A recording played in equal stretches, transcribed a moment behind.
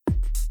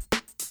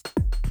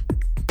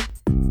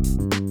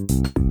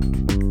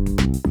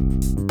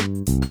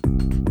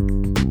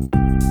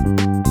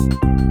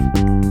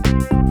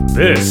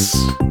This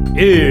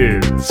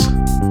is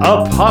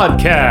a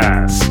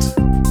podcast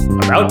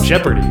about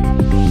Jeopardy!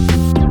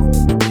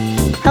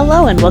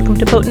 Hello and welcome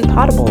to Potent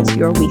Potables,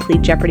 your weekly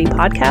Jeopardy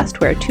podcast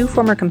where two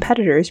former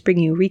competitors bring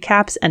you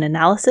recaps and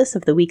analysis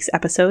of the week's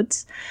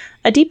episodes,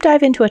 a deep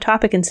dive into a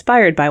topic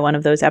inspired by one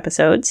of those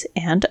episodes,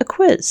 and a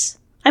quiz.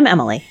 I'm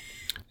Emily.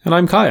 And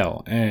I'm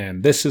Kyle,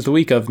 and this is the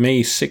week of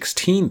May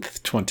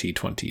 16th,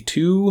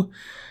 2022.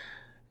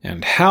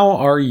 And how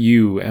are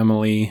you,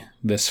 Emily,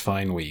 this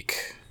fine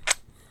week?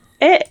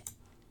 It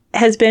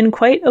has been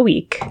quite a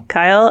week,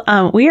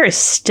 Kyle. We are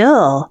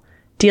still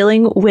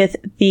dealing with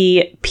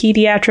the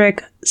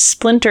pediatric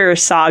Splinter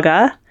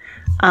saga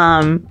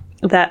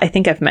that I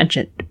think I've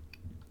mentioned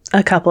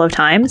a couple of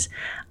times.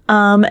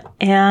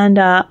 And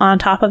on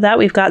top of that,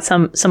 we've got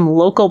some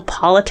local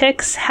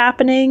politics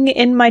happening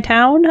in my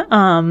town.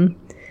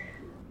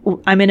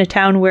 I'm in a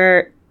town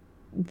where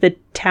the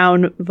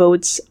town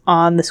votes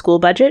on the school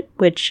budget,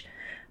 which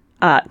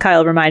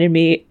Kyle reminded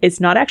me is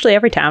not actually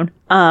every town.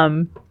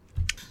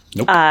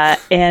 Nope.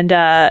 And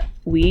the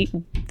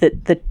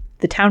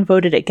town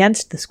voted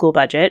against the school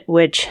budget,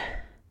 which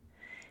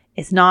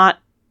is not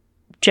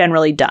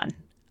generally done.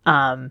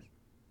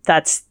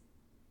 That's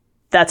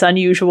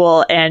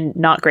unusual and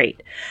not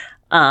great.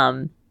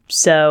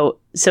 So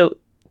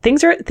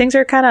things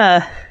are kind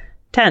of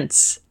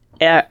tense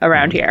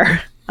around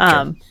here.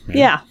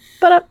 Yeah,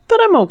 but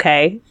I'm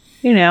okay.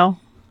 You know.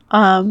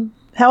 How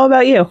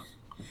about you?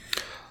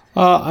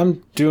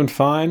 I'm doing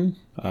fine.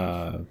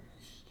 I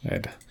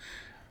had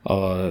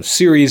a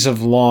series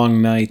of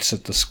long nights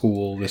at the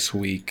school this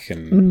week,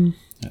 and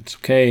that's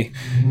okay.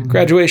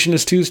 Graduation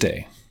is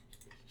Tuesday,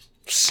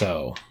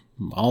 so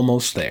I'm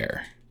almost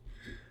there.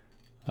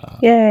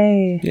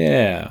 Yay!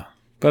 Yeah,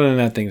 but other than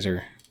that,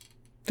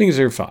 things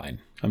are fine.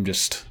 I'm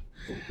just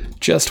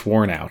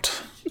worn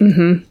out.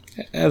 Mm-hmm.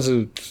 As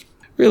of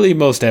really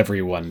most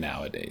everyone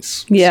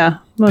nowadays. Yeah,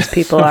 most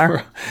people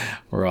are.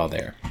 We're all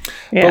there.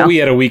 Yeah. But we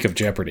had a week of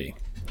Jeopardy!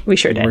 We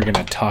sure did. We're going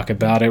to talk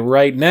about it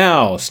right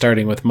now,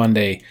 starting with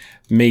Monday,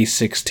 May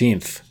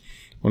 16th,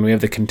 when we have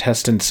the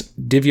contestants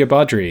Divya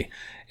Badri,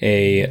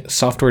 a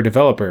software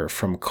developer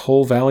from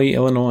Coal Valley,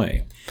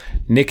 Illinois,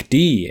 Nick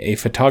D., a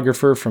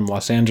photographer from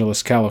Los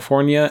Angeles,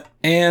 California,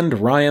 and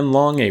Ryan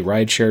Long, a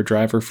rideshare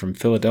driver from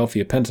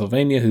Philadelphia,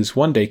 Pennsylvania, whose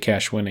one-day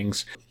cash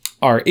winnings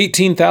are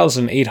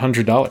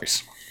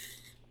 $18,800.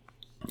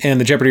 And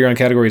the Jeopardy round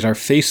categories are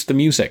Face the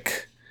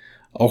Music,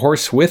 A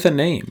Horse with a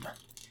Name,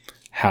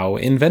 How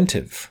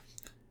Inventive,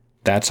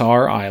 That's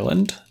Our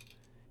Island,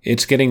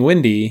 It's Getting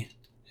Windy,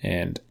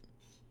 and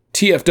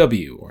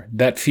TFW, or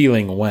That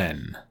Feeling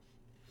When.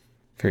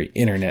 Very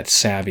internet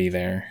savvy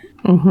there.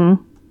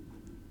 Mm-hmm.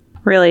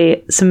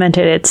 Really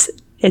cemented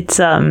its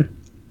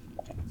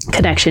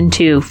connection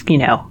to, you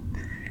know,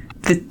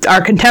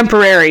 our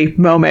contemporary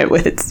moment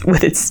with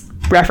its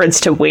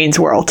reference to Wayne's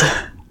World.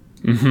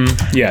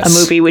 Mm-hmm. Yes. A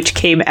movie which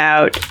came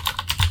out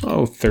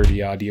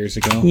 30 odd years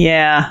ago.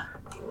 Yeah.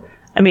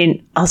 I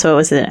mean, also it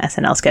was an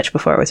SNL sketch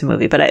before it was a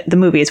movie, but the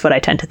movie is what I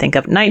tend to think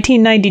of.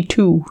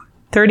 1992,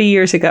 30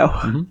 years ago.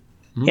 Mm-hmm.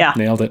 Mm-hmm. Yeah.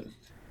 Nailed it.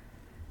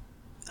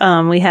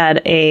 We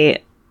had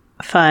a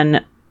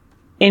fun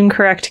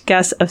incorrect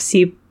guess of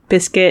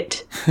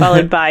Seabiscuit,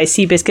 followed by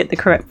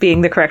Seabiscuit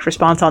being the correct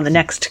response on the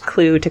next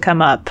clue to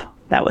come up.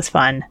 That was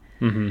fun.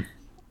 Mm-hmm.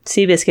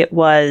 Seabiscuit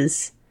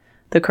was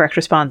the correct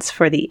response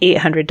for the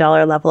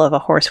 $800 level of A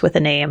Horse with a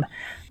Name.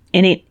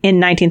 In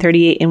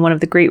 1938, in one of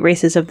the great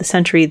races of the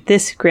century,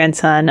 this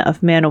grandson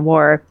of Man o'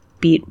 War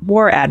beat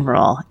War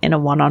Admiral in a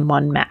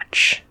one-on-one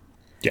match.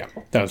 Yeah,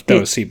 that was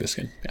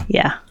Seabiscuit.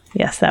 Yeah.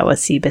 Yes, that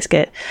was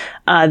Seabiscuit.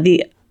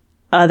 The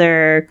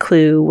other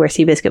clue where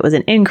Seabiscuit was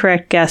an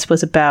incorrect guess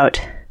was about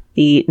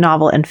the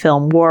novel and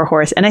film War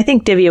Horse. And I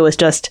think Divya was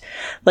just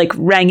like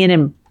rang in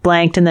and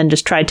blanked and then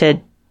just tried to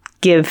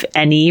give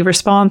any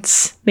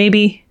response,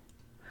 maybe.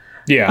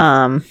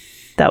 Yeah.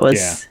 That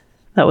was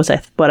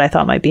what I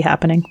thought might be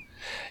happening.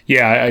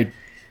 Yeah,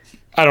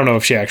 I don't know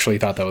if she actually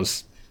thought that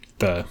was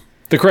the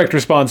correct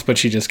response, but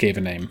she just gave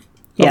a name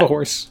of a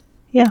horse.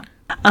 Yeah.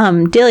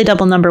 Daily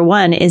Double number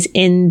 1 is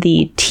in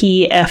the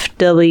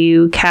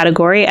TFW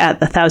category at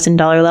the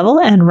 $1,000 level,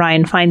 and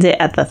Ryan finds it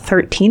at the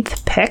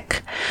 13th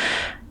pick.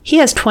 He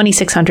has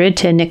 $2,600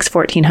 to Nick's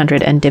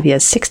 $1,400 and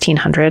Divya's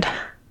 $1,600.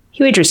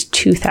 He wagers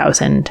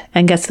 $2,000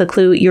 and gets the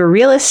clue, you're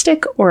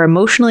realistic or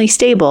emotionally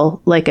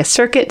stable, like a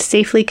circuit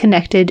safely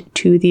connected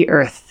to the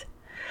earth.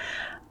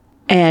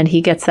 And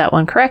he gets that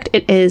one correct.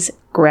 It is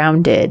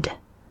grounded.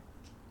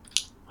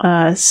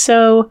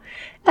 So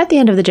at the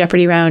end of the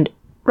Jeopardy round,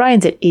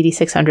 Ryan's at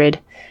 $8,600.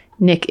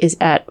 Nick is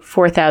at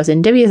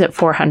 $4,000. Divya's at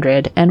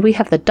 $400. And we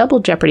have the double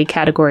Jeopardy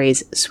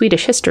categories,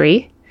 Swedish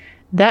history,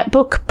 That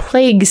Book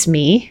Plagues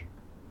Me,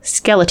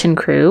 Skeleton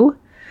Crew,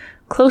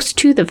 Close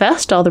to the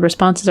Vest, all the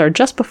responses are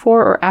just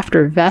before or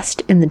after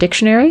vest in the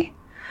dictionary.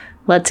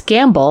 Let's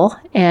Gamble,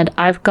 and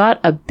I've got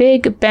a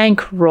big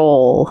bank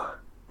roll,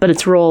 but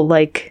it's roll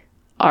like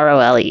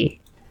R-O-L-E.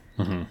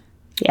 Mm-hmm.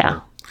 Yeah.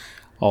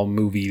 All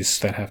movies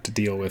that have to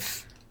deal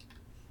with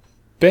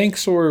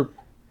banks or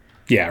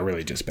Yeah,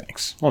 really just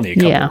banks. Only a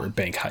couple Yeah. were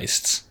bank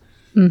heists.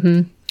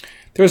 Mm-hmm.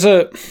 There was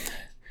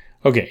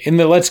in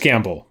the Let's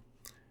Gamble,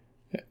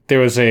 there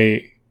was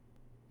a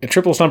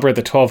triples number at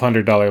the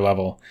 $1,200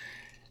 level.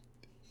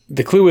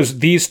 The clue was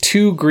these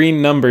two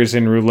green numbers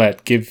in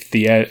roulette give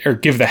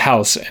the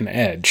house an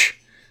edge.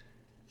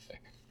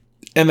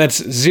 And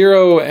that's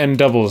 0 and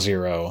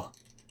 00.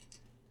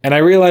 And I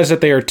realized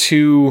that they are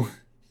two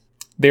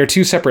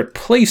separate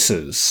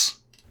places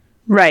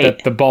Right.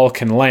 that the ball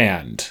can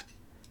land.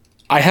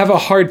 I have a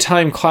hard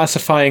time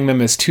classifying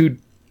them as two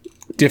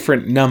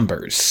different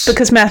numbers.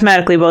 Because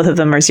mathematically both of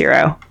them are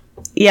 0.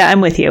 Yeah,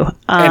 I'm with you.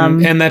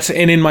 And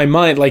in my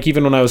mind, like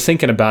even when I was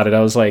thinking about it, I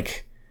was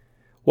like,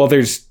 well,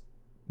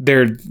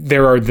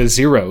 there are the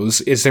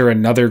zeros. Is there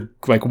another,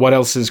 like, what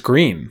else is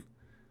green?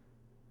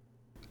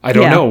 I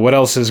don't know what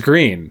else is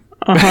green.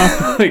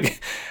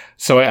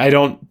 So I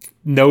don't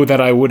know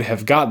that I would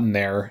have gotten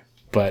there,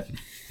 but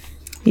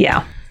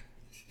Yeah.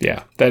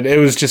 that it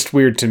was just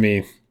weird to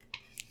me.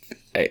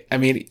 I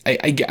mean,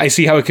 I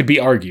see how it could be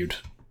argued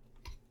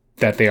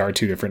that they are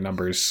two different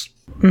numbers.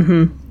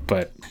 Mm-hmm.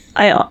 But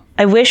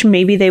I wish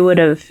maybe they would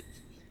have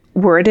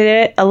worded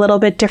it a little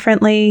bit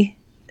differently.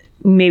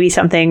 Maybe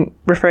something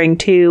referring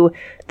to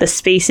the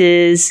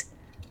spaces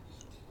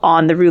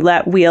on the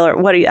roulette wheel,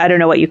 or I don't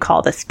know what you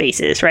call the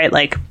spaces, right?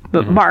 Like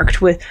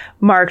marked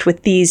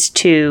with these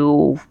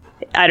two,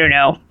 I don't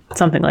know,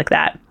 something like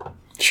that.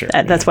 Sure.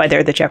 That's why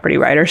they're the Jeopardy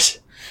writers.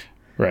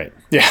 Right.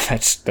 Yeah,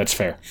 that's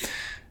fair.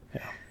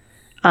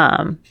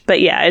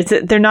 But yeah,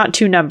 they're not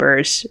two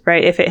numbers,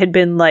 right? If it had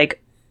been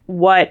like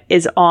what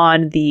is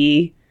on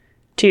the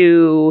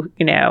two,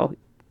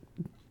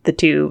 the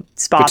two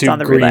spots on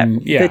the roulette,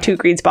 the two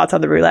green spots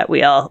on the roulette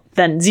wheel,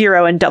 then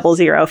 0 and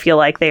 00 feel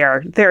like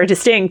they're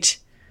distinct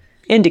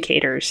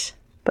indicators,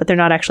 but they're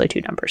not actually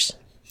two numbers.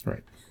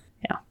 Right.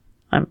 Yeah.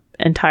 I'm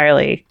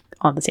entirely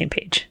on the same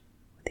page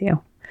with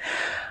you.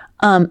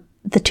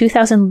 The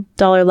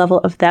 $2,000 level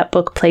of That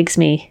Book Plagues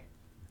Me.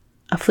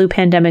 A flu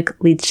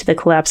pandemic leads to the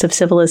collapse of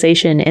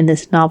civilization in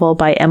this novel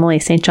by Emily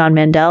St. John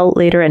Mandel,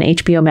 later an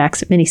HBO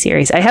Max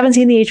miniseries. I haven't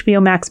seen the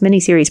HBO Max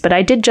miniseries, but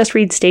I did just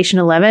read Station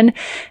 11,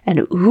 and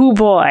ooh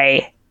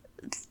boy,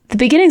 the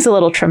beginning's a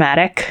little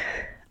traumatic.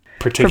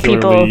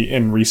 Particularly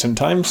in recent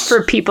times.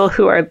 For people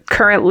who are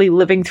currently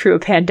living through a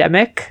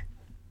pandemic,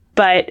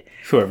 but...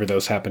 Whoever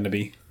those happen to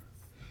be.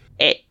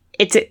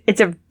 It's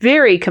a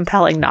very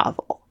compelling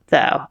novel,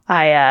 though.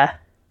 I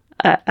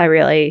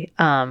really...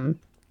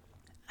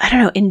 I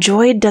don't know,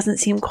 enjoyed doesn't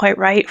seem quite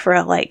right for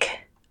a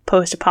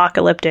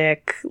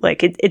post-apocalyptic,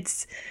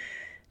 it's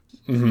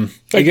Mm-hmm.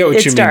 I get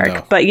what you mean, dark,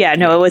 though. but yeah,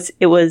 no,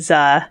 it was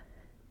a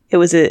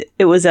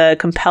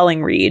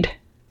compelling read.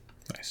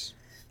 Nice.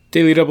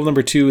 Daily Double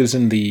number 2 is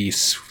in the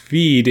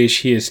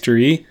Swedish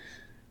history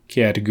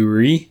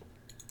category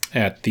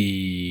at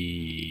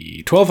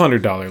the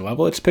 $1,200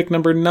 level. It's pick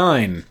number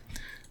 9.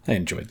 I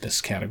enjoyed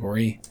this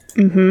category.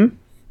 Mm-hmm.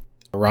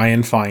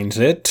 Ryan finds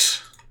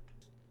it.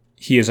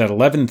 He is at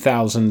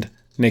 11,000.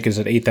 Nick is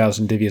at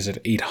 8,000. Divya is at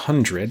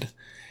 800.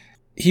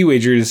 He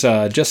wagers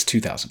just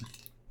 2,000.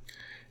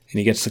 And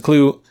he gets the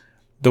clue.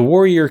 The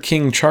warrior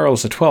King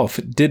Charles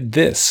XII did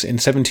this in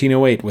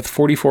 1708 with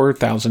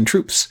 44,000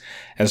 troops.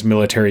 As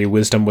military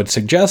wisdom would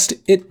suggest,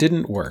 it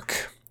didn't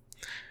work.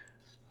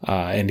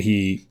 And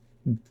he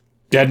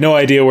had no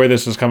idea where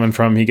this was coming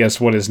from. He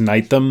guessed, what is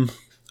knight them?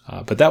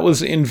 But that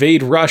was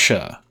invade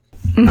Russia.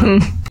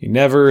 Mm-hmm. You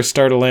never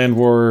start a land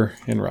war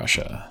in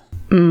Russia.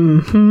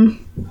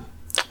 Mm-hmm.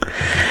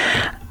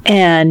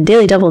 And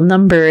Daily Double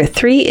number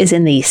 3 is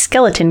in the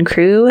Skeleton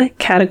Crew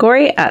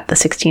category at the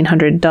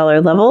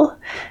 $1,600 level.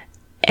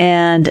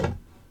 And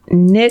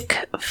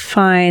Nick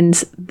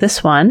finds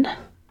this one.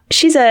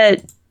 She's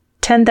at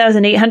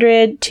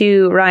 10,800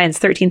 to Ryan's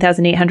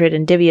 13,800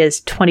 and Divya's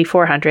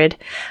 2,400.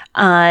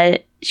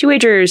 She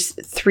wagers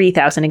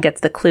 3,000 and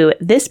gets the clue.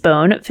 This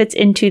bone fits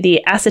into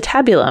the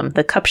acetabulum,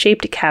 the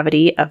cup-shaped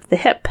cavity of the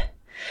hip.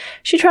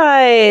 She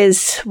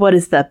tries, what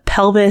is the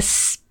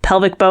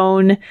pelvic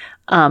bone,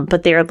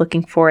 but they are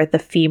looking for the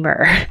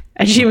femur.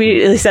 And she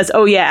immediately says,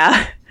 oh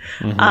yeah.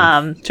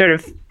 Mm-hmm. Sort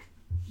of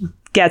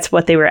gets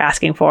what they were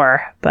asking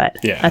for, but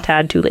a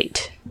tad too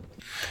late.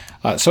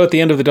 So at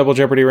the end of the Double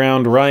Jeopardy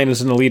round, Ryan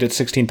is in the lead at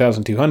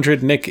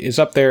 16,200. Nick is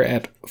up there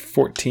at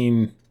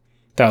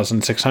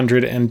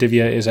 14,600, and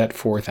Divya is at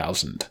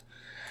 4,000.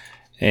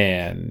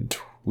 And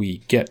we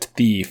get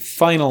the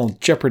final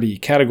Jeopardy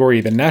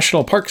category, the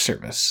National Park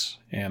Service.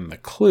 And the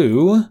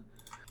clue,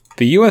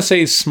 the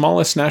USA's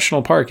smallest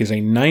national park is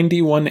a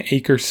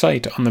 91-acre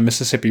site on the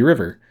Mississippi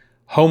River,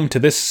 home to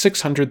this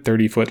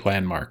 630-foot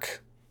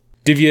landmark.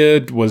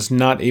 Divya was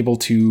not able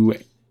to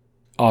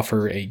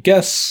offer a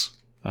guess,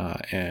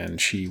 and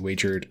she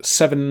wagered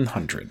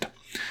 700.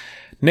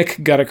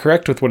 Nick got it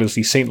correct with what is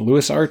the St.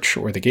 Louis Arch,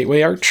 or the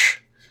Gateway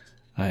Arch,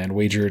 and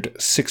wagered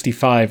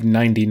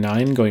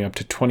 $65.99, going up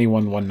to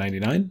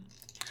 $21,199.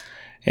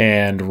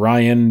 And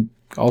Ryan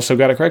also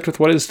got it correct with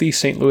what is the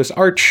St. Louis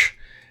Arch,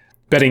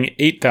 betting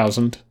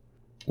 8,000,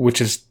 which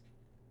is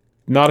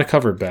not a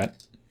covered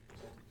bet,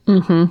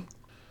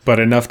 but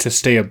enough to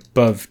stay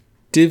above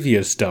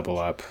Divya's double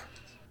up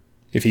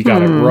if he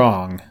got it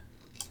wrong.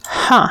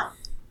 Huh.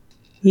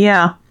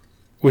 Yeah.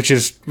 Which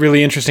is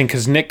really interesting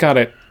because Nick got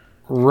it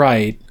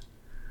right,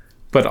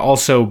 but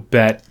also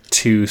bet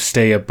to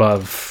stay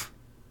above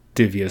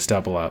Divya's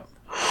double up.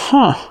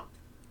 Huh.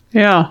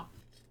 Yeah.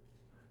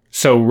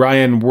 So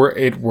Ryan,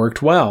 it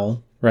worked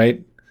well,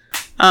 right?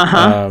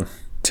 To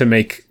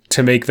make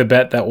the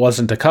bet that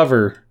wasn't a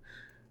cover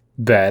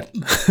bet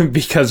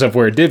because of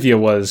where Divya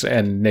was,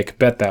 and Nick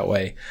bet that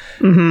way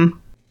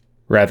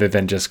rather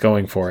than just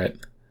going for it,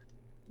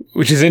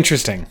 which is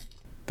interesting.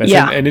 That's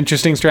an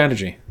interesting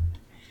strategy.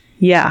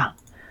 Yeah,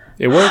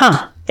 it worked.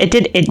 Huh. It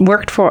did. It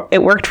worked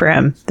for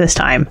him this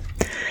time.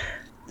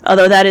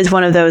 Although that is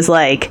one of those,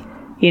 like,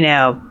 you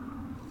know,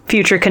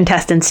 future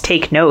contestants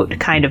take note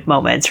kind of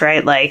moments,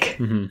 right? Like,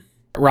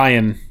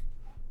 Ryan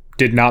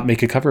did not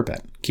make a cover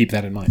bet. Keep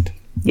that in mind.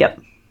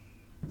 Yep.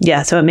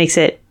 Yeah, so it makes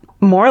it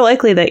more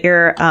likely that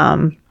you're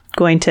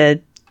going to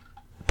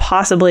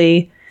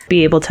possibly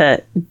be able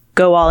to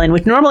go all in,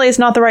 which normally is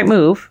not the right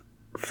move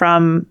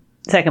from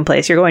second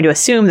place. You're going to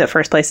assume that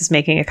first place is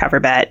making a cover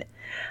bet.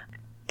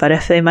 But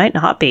if they might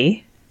not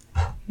be,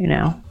 you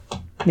know,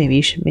 maybe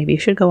you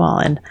should go all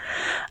in.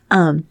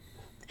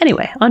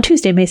 Anyway, on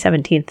Tuesday, May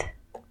 17th,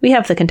 we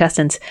have the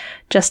contestants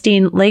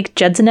Justine Lake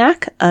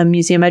Jedzenak, a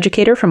museum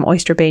educator from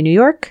Oyster Bay, New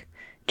York,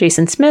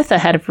 Jason Smith, a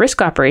head of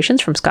risk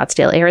operations from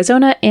Scottsdale,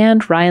 Arizona,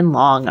 and Ryan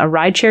Long, a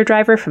rideshare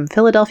driver from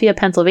Philadelphia,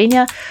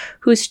 Pennsylvania,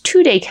 whose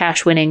 2-day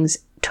cash winnings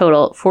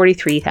total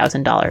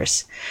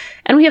 $43,000.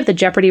 And we have the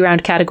Jeopardy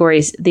round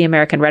categories: the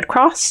American Red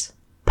Cross,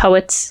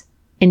 Poets,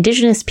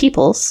 Indigenous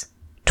Peoples,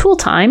 Tool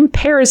Time,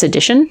 Pairs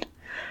Edition,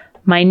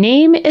 My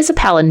Name is a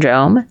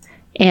Palindrome,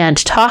 and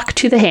Talk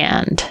to the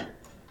Hand.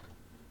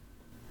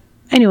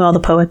 I knew all the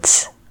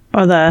poets,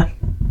 I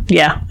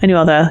knew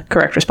all the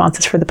correct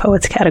responses for the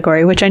Poets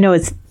category, which I know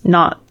is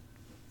not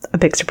a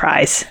big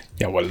surprise.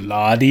 Yeah, well,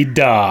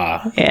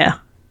 la-di-da. Yeah.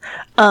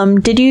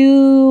 Did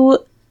you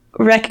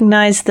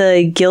recognize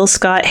the Gil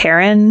Scott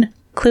Heron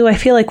clue? I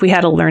feel like we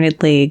had a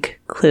Learned League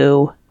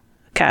clue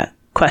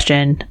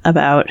question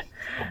about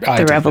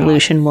the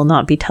revolution will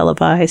not be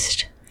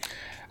televised.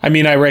 I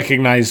mean, I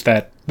recognized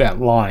that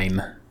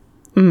line.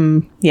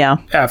 Yeah.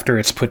 After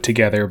it's put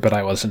together, but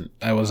I wasn't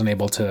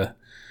able to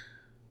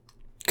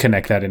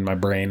connect that in my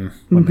brain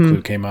when the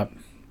clue came up.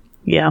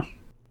 Yeah.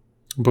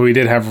 But we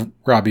did have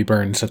Robbie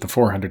Burns at the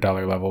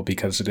 $400 level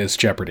because it is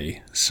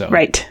Jeopardy. So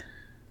right.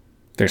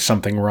 There's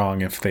something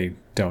wrong if they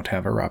don't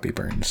have a Robbie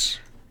Burns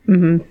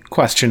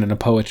question in a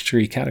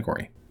poetry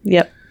category.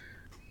 Yep.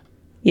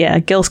 Yeah,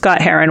 Gil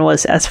Scott Heron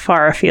was as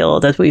far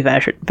afield as we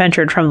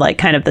ventured from, like,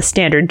 kind of the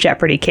standard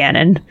Jeopardy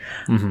canon.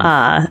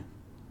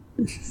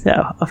 So,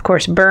 of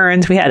course,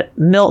 Burns, we had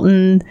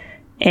Milton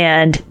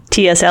and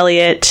T.S.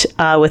 Eliot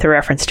with a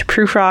reference to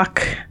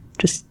Prufrock.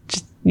 Just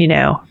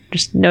know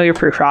your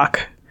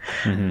Prufrock.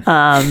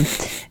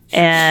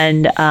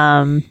 And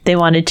they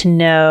wanted to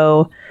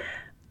know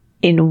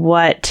in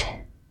what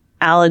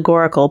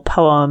allegorical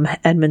poem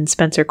Edmund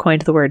Spenser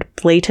coined the word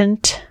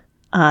blatant.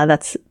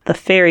 That's the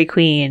Fairy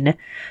Queen.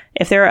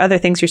 If there are other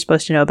things you're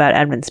supposed to know about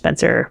Edmund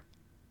Spenser,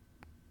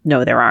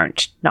 no, there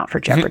aren't. Not for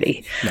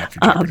Jeopardy. Not for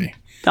Jeopardy.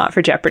 Not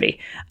for Jeopardy.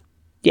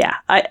 Yeah,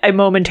 I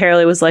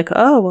momentarily was like,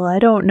 oh, well, I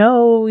don't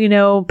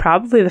know,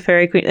 probably the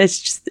Fairy Queen.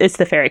 It's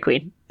the Fairy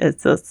Queen.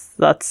 That's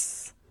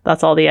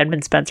all the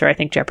Edmund Spenser I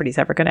think Jeopardy's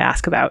ever going to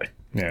ask about.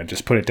 Yeah,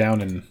 just put it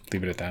down and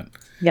leave it at that.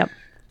 Yep.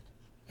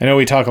 I know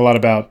we talk a lot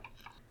about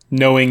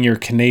knowing your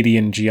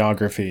Canadian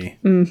geography.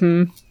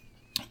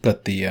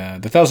 But the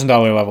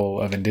 $1,000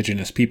 level of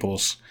Indigenous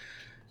peoples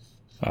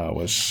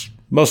was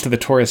most of the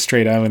Torres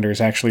Strait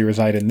Islanders actually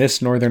reside in this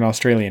northern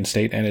Australian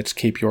state and its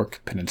Cape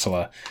York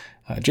Peninsula.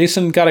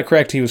 Jason got it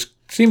correct.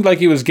 Seemed like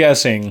he was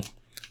guessing.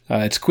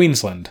 It's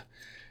Queensland.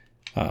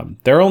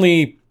 There are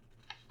only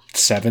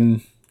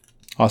 7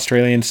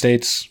 Australian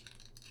states,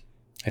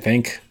 I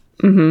think,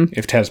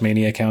 if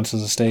Tasmania counts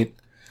as a state.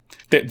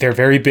 They're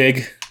very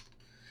big.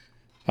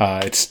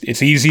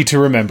 It's easy to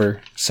remember,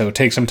 so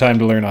take some time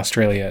to learn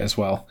Australia as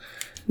well.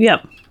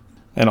 Yep.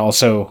 And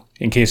also,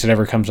 in case it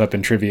ever comes up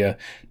in trivia,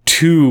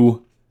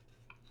 2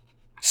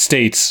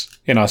 states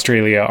in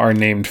Australia are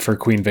named for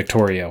Queen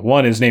Victoria.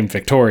 One is named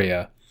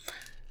Victoria,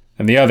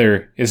 and the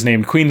other is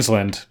named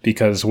Queensland,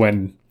 because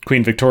when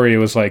Queen Victoria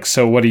was like,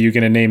 so what are you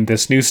going to name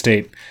this new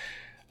state?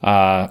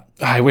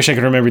 I wish I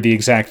could remember the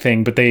exact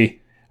thing, but I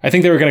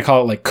think they were going to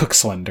call it like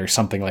Cooksland or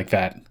something like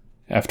that,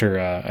 after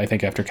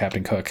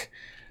Captain Cook.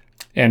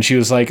 And she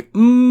was like,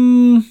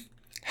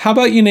 how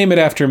about you name it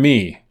after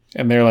me?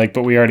 And they're like,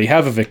 but we already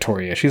have a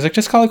Victoria. She's like,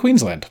 just call it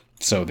Queensland.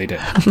 So they did.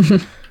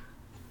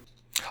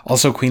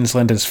 Also,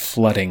 Queensland is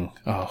flooding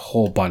a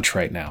whole bunch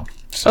right now.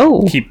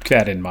 So keep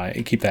that in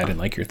mind. Keep that in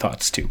like your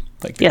thoughts too.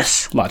 Like,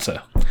 yes, lots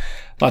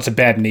of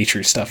bad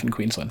nature stuff in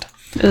Queensland.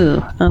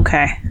 Ooh,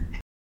 okay.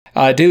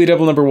 Daily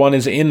Double number 1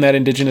 is in that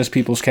Indigenous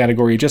Peoples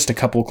category, just a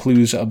couple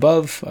clues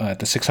above. At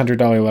the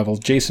 $600 level,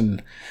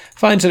 Jason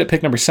finds it at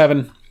pick number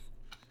 7.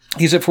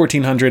 He's at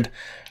 1,400.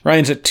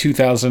 Ryan's at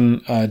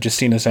 2,000.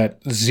 Justina's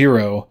at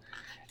 0.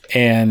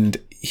 And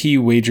he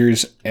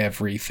wagers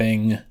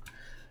everything.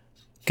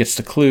 Gets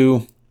the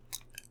clue.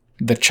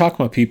 The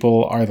Chakma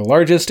people are the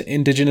largest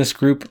indigenous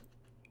group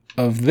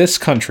of this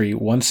country,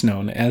 once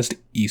known as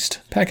East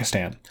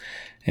Pakistan.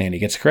 And he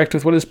gets correct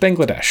with what is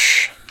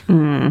Bangladesh.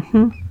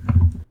 Mm-hmm.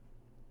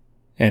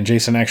 And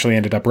Jason actually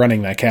ended up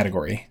running that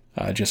category,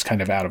 just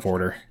kind of out of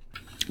order.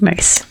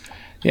 Nice.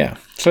 Yeah.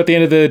 So at the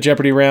end of the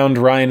Jeopardy round,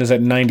 Ryan is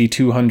at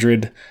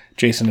 9,200,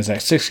 Jason is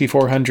at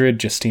 6,400,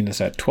 Justine is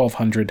at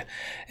 1,200.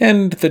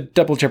 And the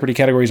double Jeopardy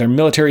categories are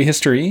military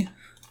history,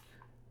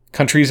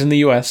 countries in the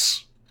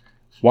U.S.,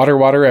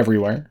 water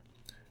everywhere,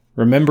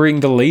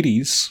 remembering the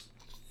ladies,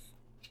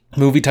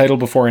 movie title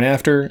before and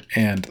after,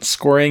 and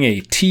scoring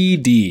a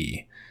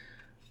TD.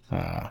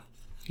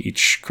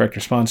 Each correct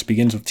response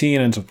begins with T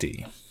and ends with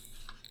D.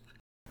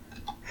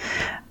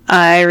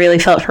 I really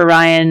felt for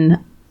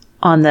Ryan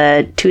on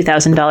the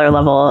 $2,000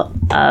 level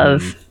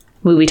of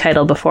movie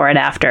title before and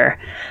after.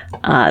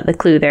 The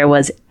clue there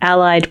was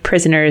Allied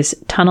prisoners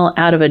tunnel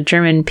out of a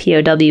German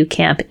POW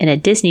camp in a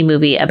Disney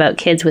movie about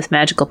kids with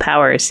magical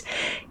powers.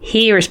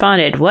 He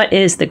responded, "What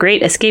is the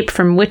Great Escape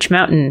from Witch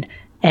Mountain?"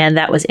 And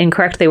that was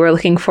incorrect. They were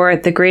looking for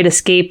The Great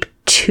Escape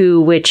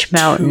to Witch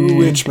Mountain. To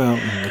Witch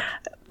Mountain.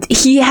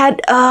 He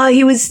had,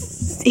 he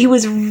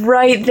was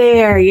right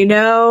there, you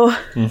know?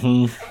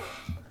 Mm-hmm.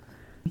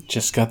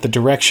 Just got the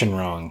direction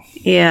wrong.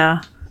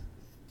 Yeah.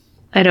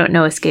 I don't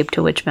know Escape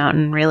to Witch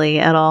Mountain really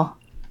at all.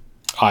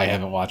 I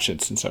haven't watched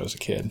it since I was a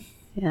kid.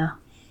 Yeah.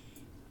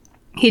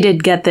 He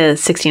did get the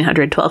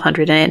 $1,600,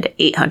 $1,200, and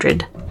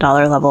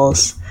 $800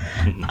 levels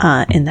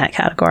in that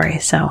category,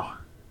 so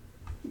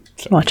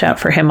watch out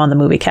for him on the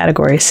movie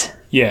categories.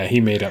 Yeah, he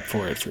made up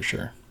for it for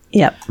sure.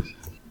 Yep.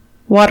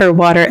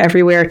 Water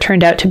everywhere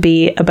turned out to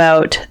be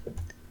about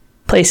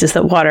places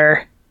that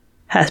water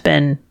has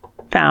been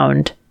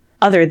found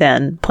other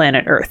than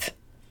planet Earth.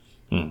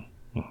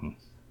 Mm-hmm.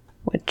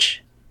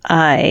 Which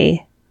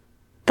I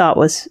thought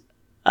was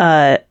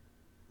a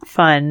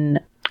fun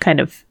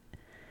kind of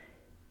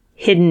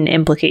hidden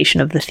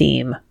implication of the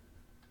theme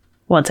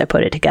once I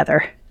put it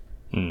together.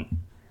 Mm.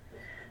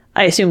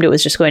 I assumed it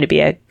was just going to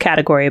be a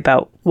category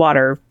about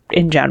water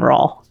in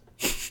general.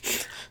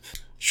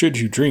 Should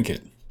you drink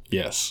it?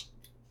 Yes.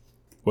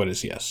 What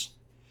is yes?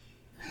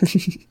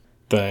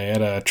 They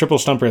had a triple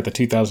stumper at the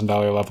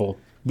 $2,000 level.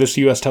 This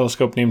U.S.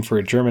 telescope named for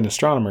a German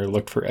astronomer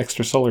looked for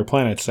extrasolar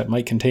planets that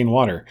might contain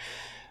water.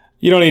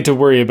 You don't need to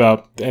worry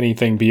about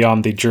anything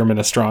beyond the German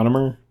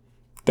astronomer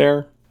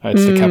there.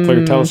 It's the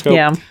Kepler telescope.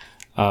 Yeah.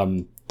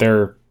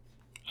 There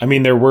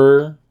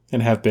were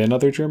and have been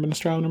other German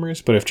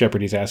astronomers, but if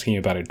Jeopardy's asking you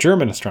about a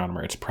German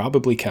astronomer, it's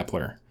probably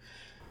Kepler.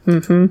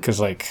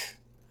 Because,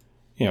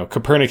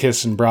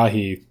 Copernicus and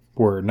Brahe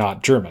were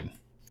not German.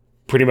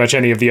 Pretty much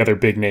any of the other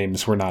big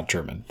names were not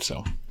German,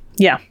 so...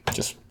 Yeah.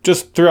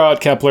 Just throw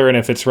out Kepler, and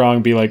if it's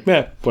wrong, be like,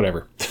 meh,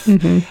 whatever.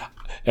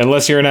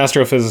 Unless you're an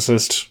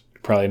astrophysicist,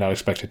 you're probably not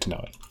expected to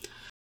know it.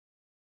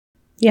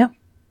 Yeah.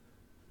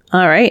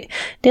 All right.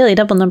 Daily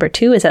Double number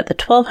 2 is at the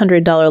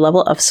 $1,200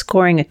 level of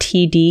scoring a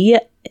TD,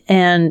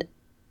 and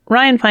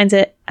Ryan finds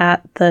it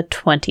at the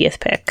 20th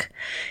pick.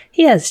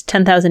 He has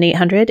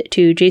 10,800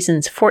 to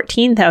Jason's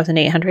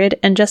 14,800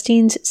 and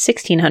Justine's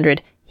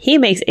 1,600. He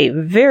makes a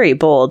very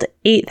bold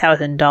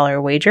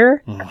 $8,000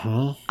 wager.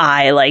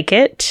 I like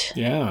it.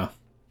 Yeah.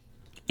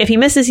 If he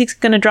misses, he's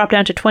going to drop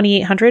down to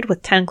 2,800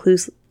 with 10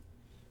 clues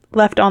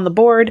left on the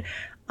board.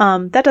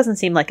 That doesn't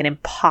seem like an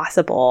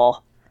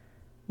impossible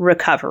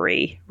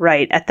recovery,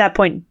 right? At that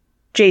point,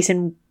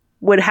 Jason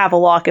would have a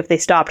lock if they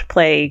stopped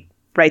play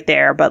right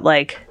there. But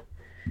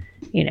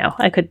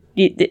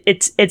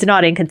it's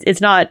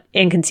not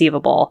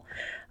inconceivable.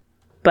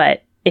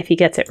 But if he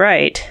gets it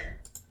right,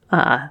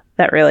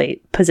 that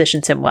really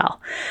positions him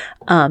well.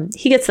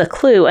 He gets the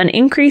clue. An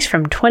increase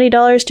from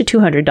 $20 to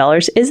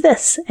 $200 is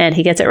this. And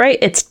he gets it right.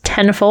 It's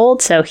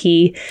tenfold. So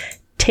he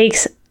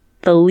takes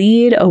the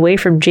lead away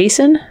from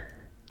Jason.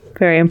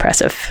 Very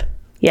impressive.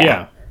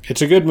 Yeah.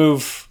 It's a good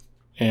move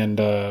and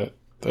a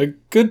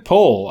good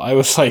poll. I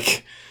was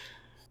like,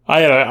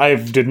 I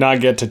did not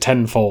get to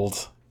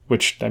tenfold,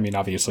 which,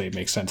 obviously it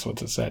makes sense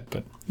what it said,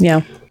 but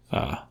yeah,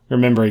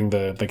 remembering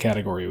the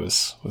category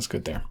was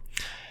good there.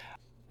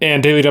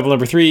 And Daily Double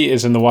number 3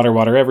 is in the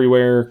Water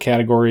Everywhere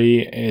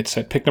category. It's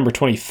at pick number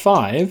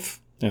 25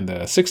 in the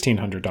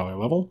 $1,600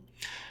 level.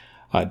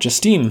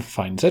 Justine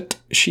finds it.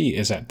 She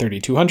is at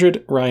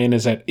 3,200. Ryan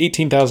is at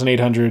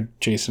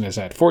 18,800. Jason is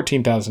at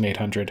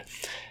 14,800.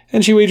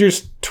 And she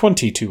wagers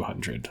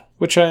 2,200,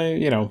 which I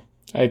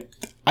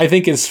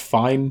think is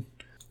fine.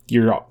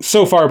 You're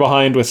so far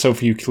behind with so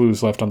few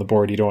clues left on the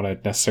board, you don't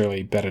want to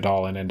necessarily bet it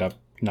all and end up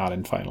not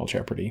in Final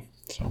Jeopardy.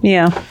 So.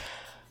 Yeah.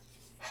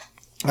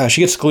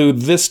 She gets clue,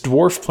 this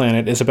dwarf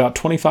planet is about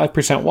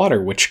 25%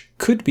 water, which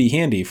could be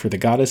handy for the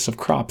goddess of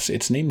crops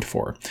it's named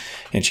for.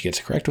 And she gets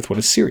it correct with what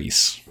is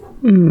Ceres.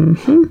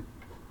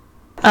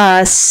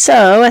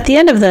 So at the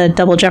end of the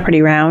Double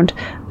Jeopardy round,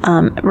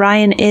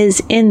 Ryan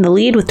is in the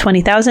lead with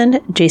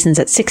 20,000. Jason's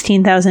at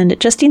 16,000.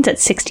 Justine's at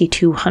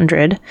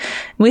 6,200.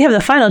 We have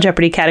the final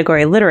Jeopardy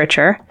category,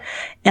 literature.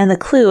 And the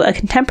clue, a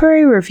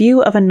contemporary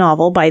review of a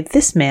novel by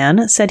this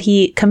man said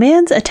he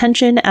commands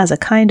attention as a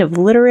kind of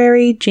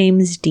literary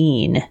James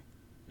Dean.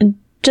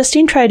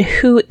 Justine tried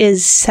Who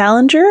is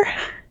Salinger?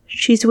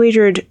 She's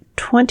wagered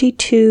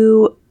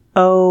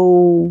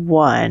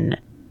 2201.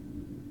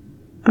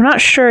 I'm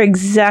not sure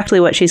exactly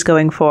what she's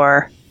going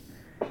for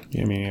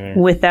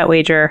with that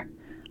wager.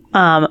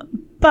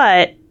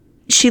 But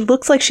she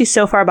looks like she's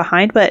so far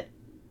behind, but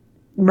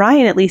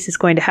Ryan at least is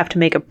going to have to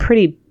make a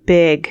pretty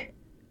big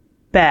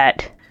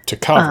bet to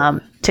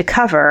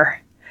cover.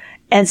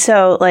 And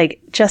so,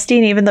 like,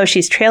 Justine, even though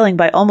she's trailing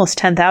by almost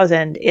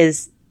 10,000,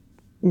 is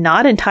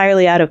not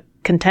entirely out of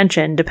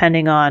contention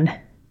depending on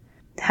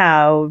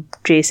how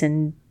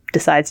Jason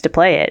decides to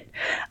play it.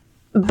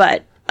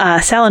 But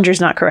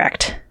Salinger's not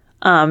correct.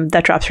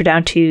 That drops her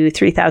down to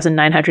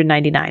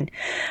 3,999.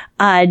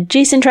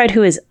 Jason tried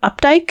Who is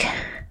Updike?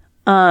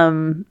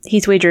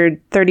 He's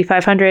wagered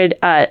 3,500.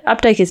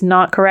 Updike is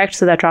not correct,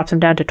 so that drops him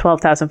down to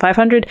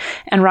 12,500.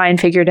 And Ryan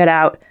figured it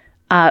out.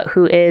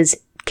 Who is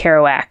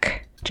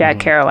Kerouac? Jack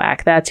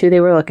Kerouac. That's who they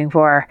were looking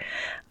for.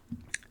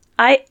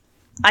 I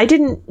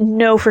didn't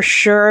know for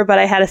sure, but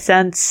I had a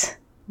sense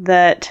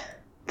that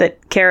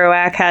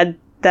Kerouac had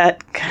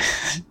that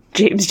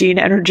James Dean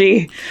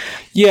energy.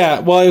 Yeah,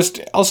 well, I was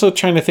also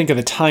trying to think of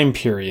the time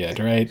period,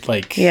 right?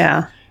 Like,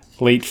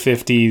 late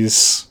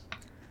 50s.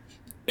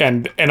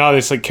 And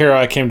obviously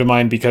Kerouac came to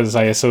mind because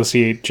I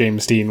associate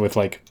James Dean with,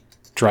 like,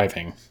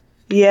 driving.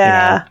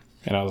 Yeah. You know?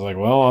 And I was like,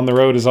 well, On the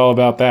Road is all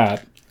about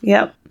that.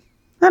 Yep.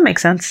 That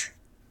makes sense.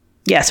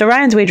 Yeah, so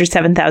Ryan's wagered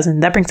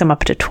 7,000. That brings him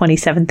up to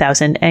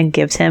 27,000 and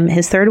gives him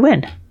his third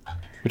win.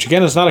 Which,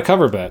 again, is not a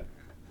cover bet.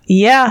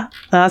 Yeah,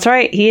 that's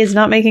right. He is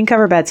not making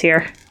cover bets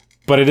here.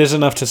 But it is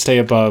enough to stay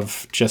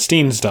above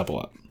Justine's double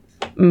up.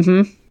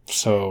 Mm-hmm.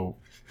 So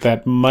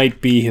that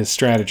might be his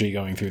strategy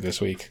going through this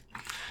week.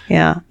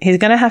 Yeah, he's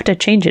going to have to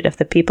change it if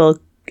the people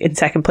in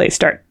second place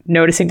start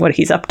noticing what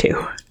he's up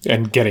to.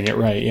 And getting it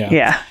right, yeah.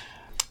 Yeah.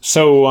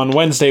 So on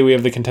Wednesday, we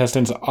have the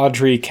contestants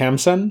Audrey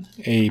Kamsen,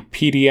 a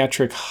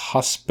pediatric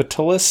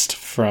hospitalist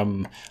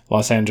from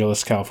Los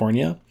Angeles,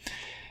 California.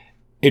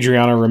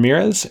 Adriana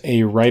Ramirez,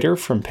 a writer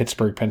from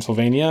Pittsburgh,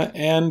 Pennsylvania,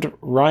 and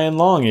Ryan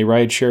Long, a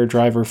rideshare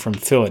driver from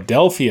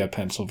Philadelphia,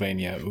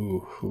 Pennsylvania.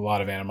 Ooh, a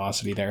lot of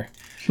animosity there.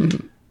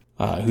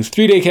 Whose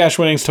 3-day cash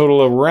winnings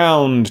total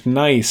around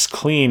nice,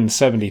 clean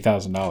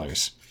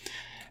 $70,000.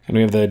 And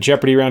we have the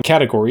Jeopardy round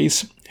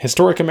categories: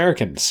 Historic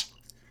Americans,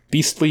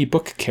 Beastly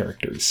Book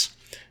Characters,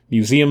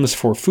 Museums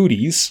for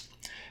Foodies,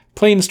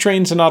 Planes,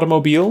 Trains, and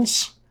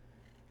Automobiles,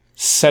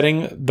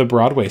 Setting the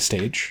Broadway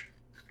Stage,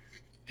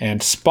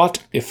 and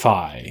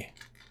Spotify,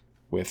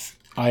 with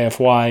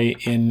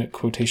IFY in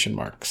quotation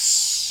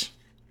marks.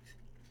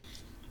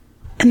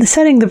 In the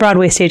Setting the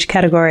Broadway Stage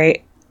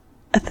category,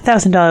 at the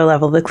 $1,000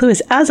 level, the clue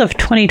is, as of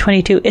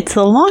 2022, it's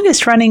the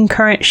longest running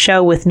current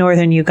show with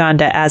Northern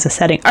Uganda as a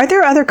setting. Are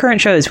there other current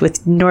shows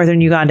with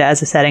Northern Uganda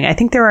as a setting? I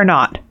think there are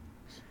not.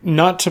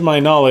 Not to my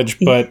knowledge,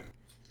 but,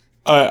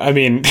 I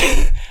mean,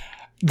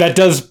 that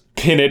does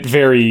pin it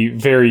very,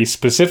 very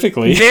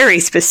specifically. Very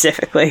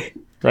specifically.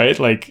 Right?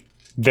 Like,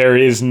 there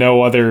is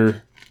no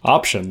other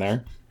option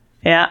there.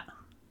 Yeah.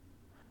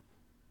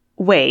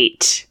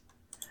 Wait.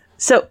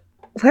 So,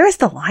 where is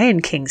the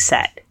Lion King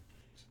set?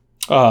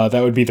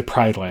 That would be the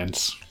Pride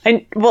Lands.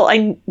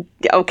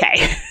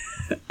 Okay.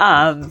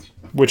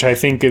 Which I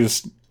think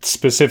is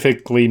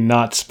specifically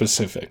not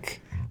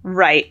specific.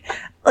 Right.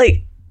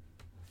 Like,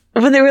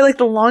 when they were like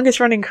the longest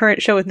running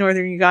current show with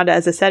Northern Uganda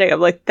as a setting,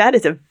 I'm like, that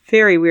is a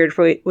very weird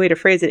way to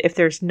phrase it if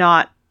there's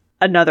not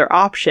another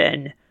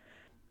option.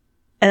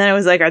 And then I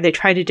was like, are they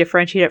trying to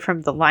differentiate it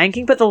from The Lion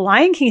King? But The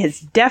Lion King has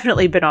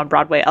definitely been on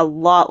Broadway a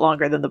lot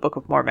longer than The Book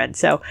of Mormon.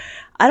 So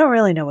I don't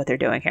really know what they're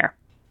doing here.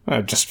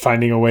 Just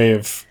finding a way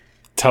of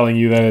telling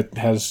you that it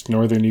has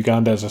Northern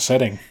Uganda as a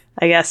setting.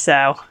 I guess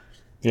so.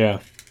 Yeah.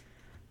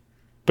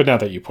 But now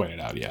that you point it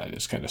out, yeah, it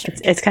is kind of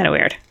strange. It's kind of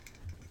weird.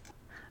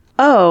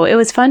 Oh, it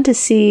was fun to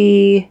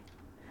see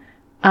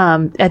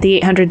at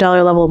the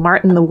 $800 level,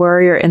 Martin the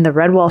Warrior in the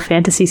Redwall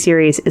Fantasy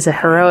series is a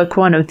heroic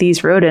one of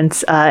these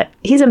rodents.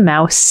 He's a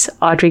mouse.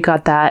 Audrey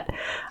got that.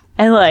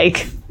 And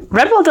like,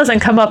 Redwall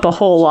doesn't come up a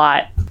whole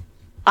lot.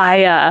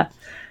 I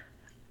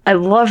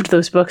loved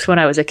those books when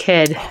I was a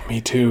kid. Oh,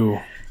 me too.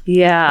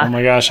 Yeah. Oh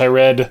my gosh, I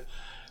read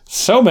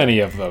so many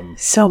of them.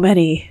 So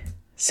many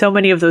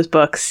of those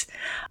books.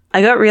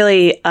 I got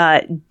really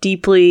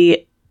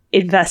deeply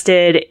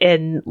invested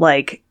in,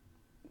 like,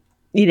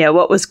 you know,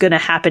 what was going to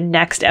happen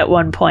next at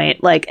one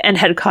point, like, and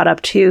had caught up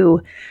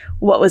to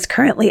what was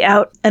currently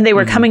out. And they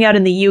were coming out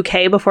in the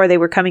UK before they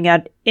were coming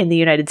out in the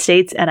United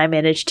States. And I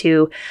managed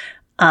to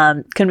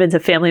convince a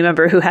family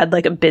member who had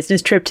like a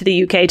business trip to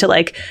the UK to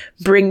like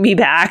bring me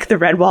back the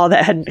Redwall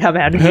that hadn't come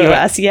out in the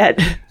US yet.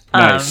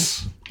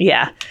 Nice.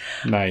 Yeah.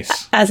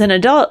 Nice. As an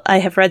adult, I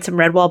have read some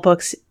Redwall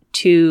books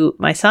to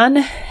my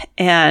son,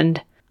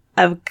 and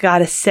I've got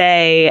to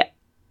say,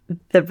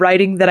 the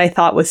writing that I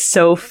thought was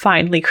so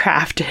finely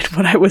crafted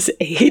when I was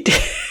 8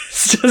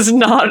 does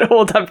not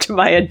hold up to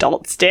my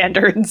adult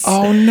standards.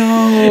 Oh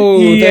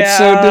no, that's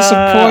so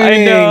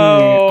disappointing. I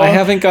know. I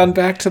haven't gone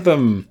back to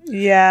them.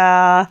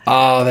 Yeah.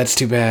 Oh, that's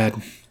too bad.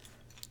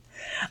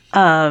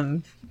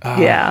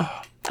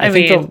 Yeah. I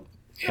mean,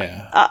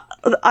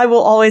 I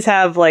will always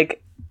have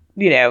like,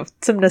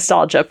 some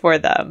nostalgia for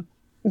them.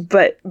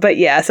 But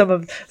yeah, some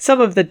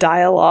of the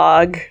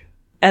dialogue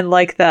and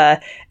like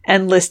the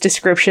endless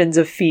descriptions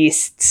of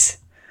feasts.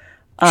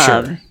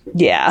 Sure.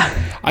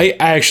 Yeah. I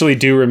actually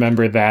do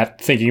remember that,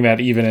 thinking that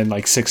even in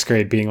like 6th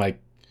grade, being like,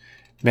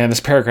 man,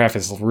 this paragraph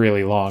is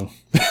really long.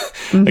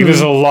 Like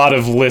there's a lot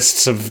of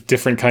lists of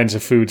different kinds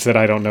of foods that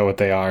I don't know what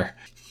they are.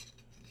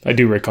 I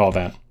do recall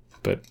that.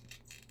 But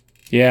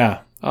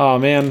yeah. Oh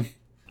man.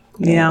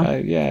 Yeah.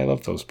 I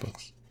love those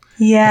books.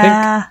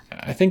 Yeah.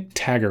 I think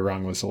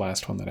Tagarung was the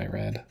last one that I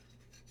read.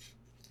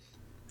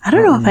 I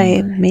don't know if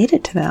I made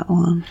it to that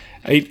one.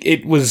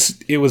 It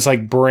was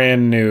like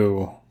brand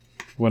new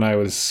when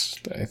I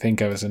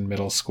think I was in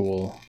middle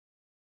school.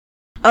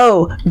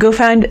 Oh, go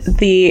find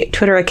the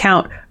Twitter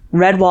account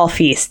Redwall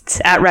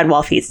Feasts, at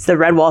Redwall Feasts. The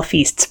Redwall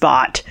Feasts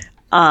bot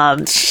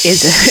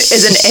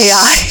is an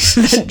AI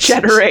that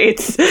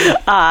generates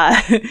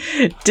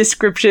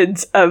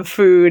descriptions of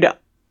food a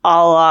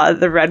la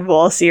the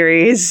Redwall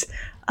series.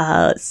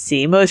 Let's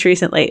see. Most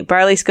recently,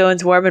 barley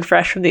scones warm and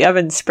fresh from the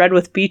oven, spread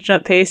with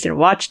beechnut paste and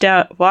washed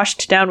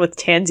down with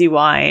tansy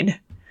wine.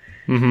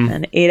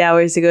 And 8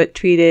 hours ago, it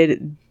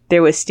tweeted,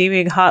 there was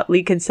steaming hot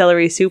leek and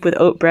celery soup with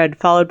oat bread,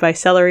 followed by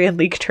celery and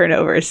leek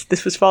turnovers.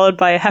 This was followed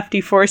by a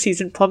hefty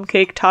 4-season plum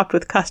cake topped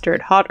with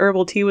custard. Hot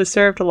herbal tea was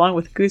served along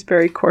with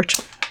gooseberry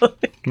cordial.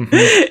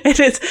 It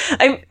is.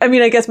 I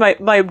mean, I guess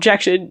my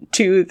objection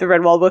to the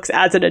Redwall books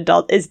as an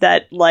adult is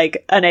that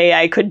like an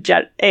AI could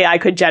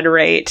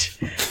generate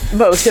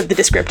most of the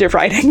descriptive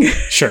writing.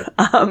 Sure.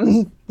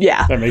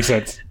 Yeah. That makes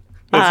sense.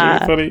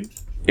 That's really funny.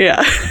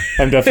 Yeah.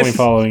 I'm definitely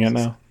following it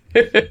now.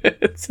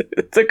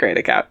 It's a great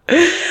account.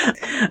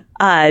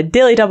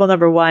 Daily Double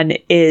number 1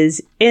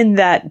 is in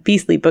that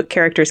Beastly Book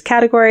Characters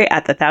category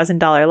at the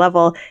 $1,000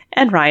 level,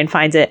 and Ryan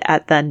finds it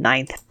at the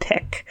 9th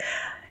pick.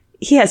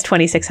 He has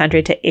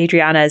 2,600 to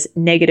Adriana's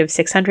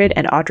 -600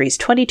 and Audrey's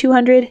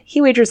 2,200. He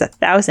wagers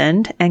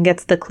 1,000 and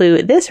gets the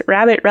clue this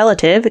rabbit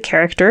relative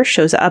character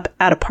shows up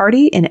at a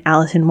party in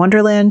Alice in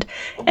Wonderland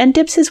and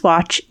dips his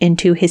watch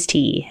into his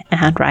tea.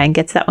 And Ryan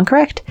gets that one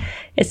correct.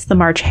 It's the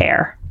March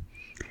Hare.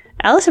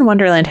 Alice in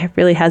Wonderland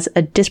really has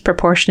a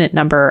disproportionate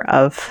number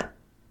of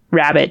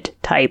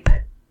rabbit-type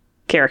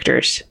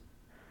characters,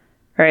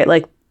 right?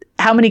 Like,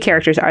 how many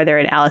characters are there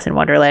in Alice in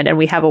Wonderland? And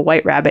we have a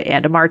white rabbit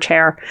and a March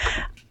Hare.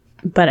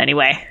 But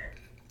anyway.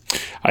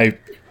 I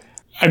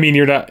mean,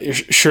 you're not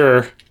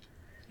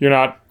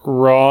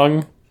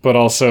wrong, but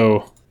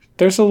also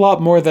there's a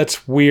lot more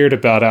that's weird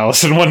about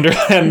Alice in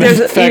Wonderland than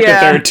the fact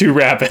that there are 2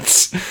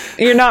 rabbits.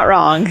 You're not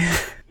wrong.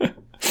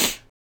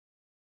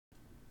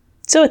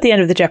 So at the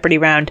end of the Jeopardy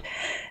round,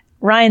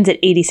 Ryan's at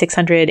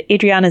 8,600,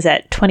 Adriana's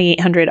at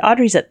 2,800,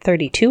 Audrey's at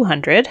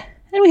 3,200,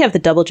 and we have the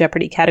double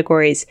Jeopardy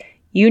categories: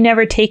 You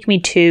Never Take Me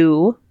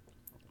To,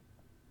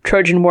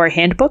 Trojan War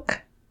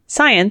Handbook,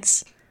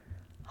 Science,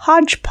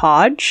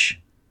 Hodgepodge,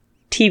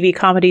 TV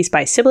Comedies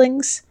by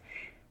Siblings,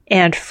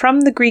 and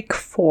From the Greek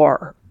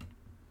 4.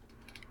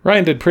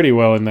 Ryan did pretty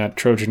well in that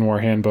Trojan War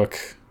Handbook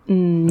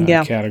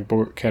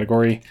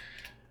category.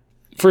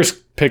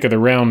 First pick of the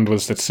round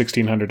was that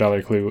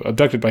 $1,600 clue.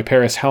 Abducted by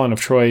Paris, Helen of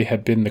Troy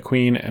had been the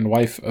queen and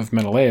wife of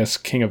Menelaus,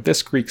 king of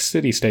this Greek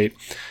city-state.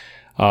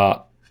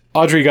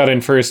 Audrey got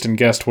in first and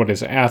guessed what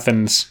is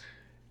Athens.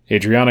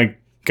 Adriana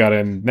got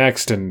in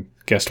next and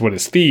guessed what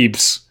is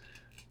Thebes.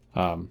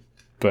 And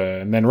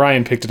then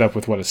Ryan picked it up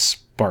with what is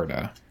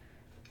Sparta.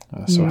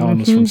 So Helen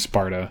was from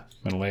Sparta.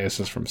 Menelaus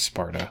is from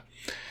Sparta.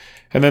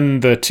 And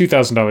then the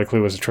 $2,000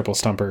 clue was a triple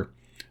stumper.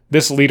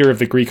 This leader of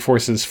the Greek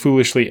forces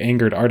foolishly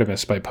angered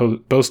Artemis by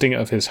boasting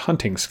of his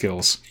hunting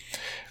skills.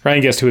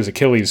 Ryan guessed who was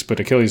Achilles, but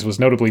Achilles was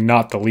notably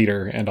not the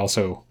leader and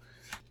also,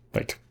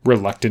 like,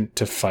 reluctant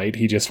to fight.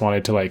 He just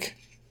wanted to, like,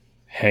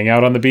 hang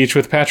out on the beach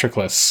with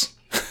Patroclus.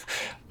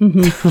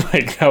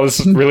 Like, that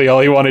was really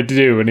all he wanted to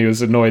do, and he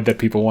was annoyed that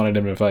people wanted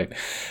him to fight.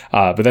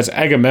 But that's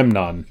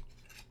Agamemnon.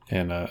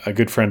 And a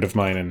good friend of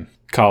mine in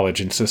college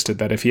insisted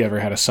that if he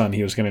ever had a son,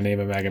 he was going to name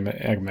him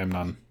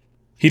Agamemnon.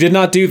 He did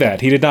not do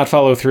that. He did not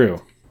follow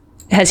through.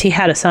 Has he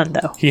had a son,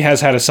 though? He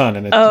has had a son.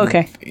 And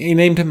okay. He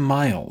named him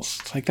Miles.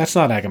 It's like, that's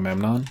not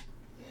Agamemnon.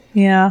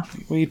 Yeah.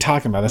 What are you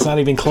talking about? That's not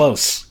even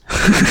close.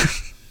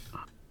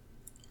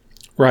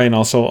 Ryan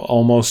also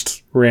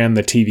almost ran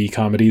the TV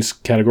comedies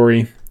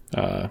category.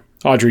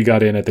 Audrey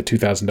got in at the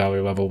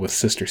 $2,000 level with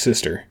Sister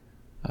Sister.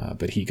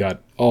 But he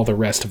got all the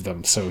rest of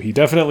them. So he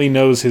definitely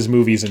knows his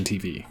movies and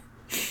TV.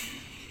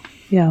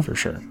 Yeah. For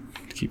sure.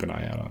 Keep an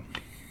eye out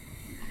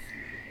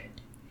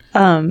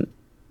on.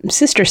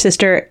 Sister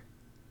Sister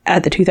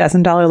at the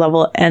 $2,000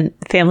 level and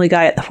Family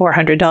Guy at the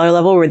 $400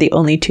 level were the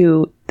only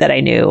 2 that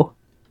I knew.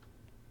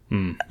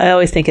 I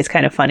always think it's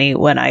kind of funny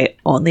when I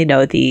only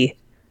know the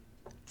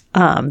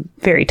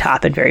very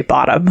top and very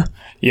bottom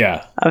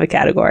of a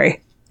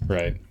category.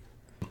 Right.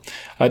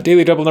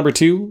 Daily Double number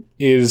 2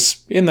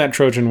 is in that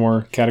Trojan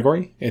War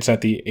category. It's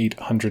at the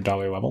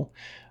 $800 level.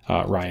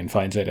 Ryan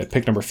finds it at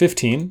pick number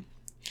 15.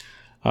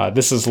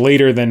 This is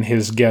later than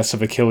his guess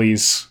of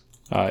Achilles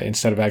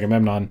instead of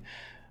Agamemnon.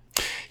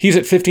 He's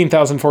at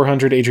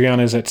 15,400,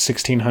 Adriana is at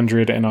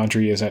 1,600, and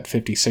Audrey is at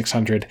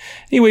 5,600.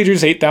 He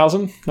wagers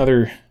 8,000,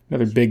 another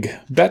big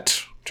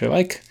bet, which I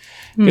like.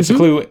 Gets a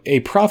clue. A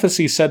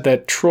prophecy said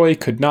that Troy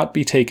could not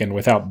be taken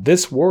without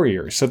this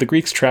warrior, so the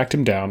Greeks tracked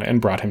him down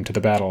and brought him to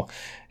the battle.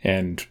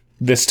 And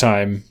this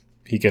time,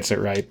 he gets it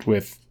right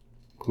with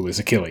who is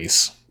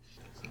Achilles.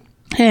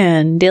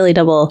 And Daily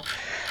Double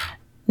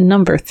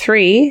number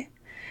 3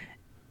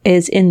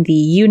 is in the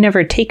You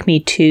Never Take Me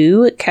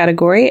To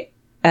category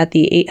at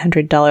the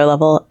 $800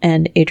 level,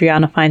 and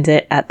Adriana finds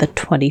it at the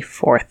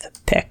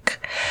 24th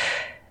pick.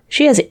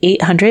 She has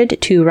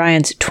 800 to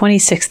Ryan's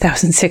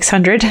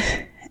 26,600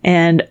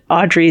 and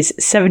Audrey's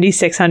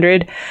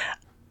 7,600.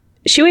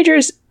 She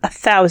wagers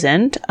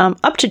 1,000.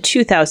 Up to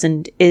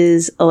 2,000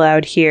 is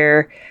allowed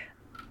here.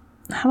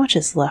 How much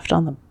is left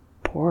on the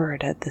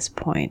board at this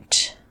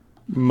point?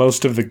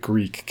 Most of the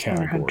Greek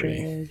category.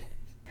 400.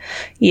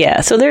 Yeah,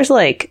 so there's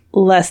like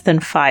less than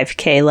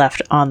 5K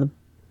left on the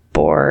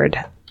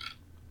board.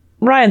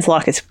 Ryan's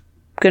luck is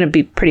going to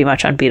be pretty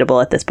much unbeatable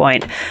at this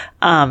point.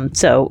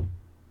 So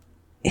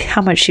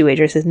how much she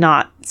wagers is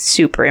not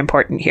super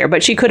important here,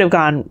 but she could have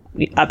gone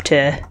up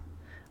to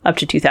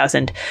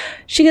 2,000.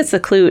 She gets the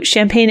clue.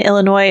 Champaign,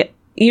 Illinois.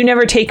 You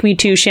never take me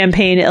to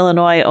Champaign,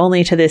 Illinois,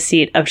 only to this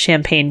seat of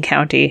Champaign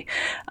County.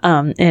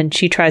 And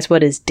she tries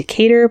what is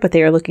Decatur, but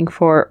they are looking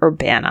for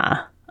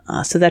Urbana.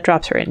 So that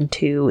drops her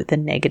into the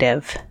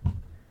negative.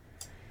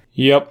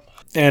 Yep.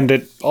 And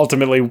it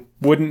ultimately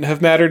wouldn't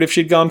have mattered if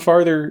she'd gone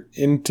farther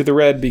into the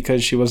red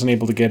because she wasn't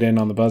able to get in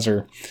on the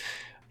buzzer.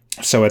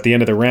 So at the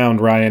end of the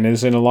round, Ryan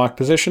is in a lock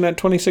position at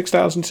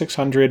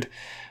 26,600.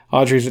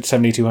 Audrey's at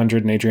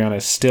 7,200 and Adriana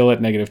is still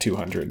at negative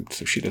 200.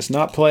 So she does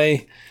not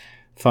play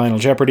Final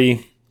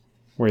Jeopardy,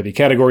 where the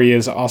category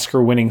is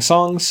Oscar-winning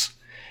songs.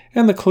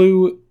 And the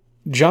clue,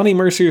 Johnny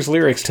Mercer's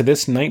lyrics to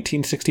this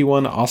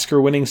 1961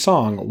 Oscar-winning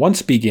song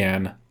once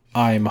began,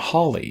 I'm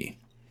Holly.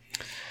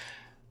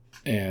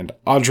 And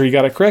Audrey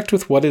got it correct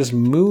with what is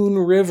Moon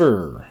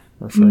River,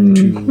 referring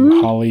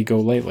to Holly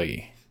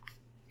Golightly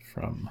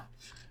from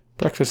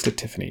Breakfast at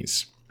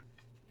Tiffany's.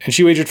 And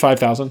she wagered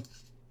 5,000.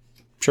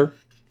 Sure.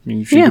 I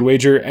mean, she can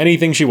wager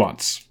anything she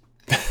wants.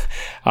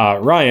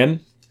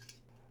 Ryan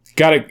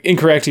got it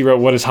incorrect. He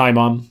wrote, what is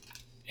Haimon?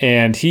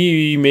 And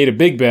he made a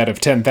big bet of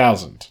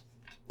 10,000.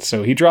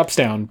 So he drops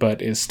down,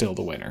 but is still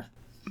the winner.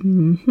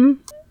 Mm-hmm.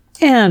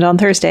 And on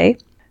Thursday,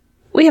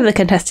 we have the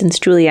contestants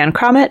Julianne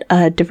Crommett,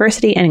 a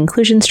diversity and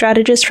inclusion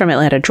strategist from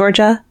Atlanta,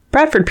 Georgia,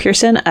 Bradford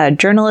Pearson, a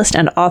journalist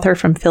and author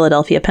from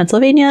Philadelphia,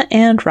 Pennsylvania,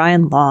 and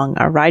Ryan Long,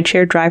 a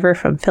rideshare driver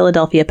from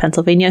Philadelphia,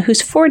 Pennsylvania,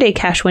 whose 4-day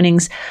cash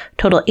winnings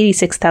total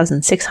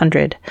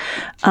 86,600.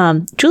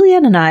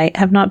 Julianne and I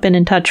have not been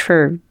in touch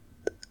for,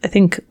 I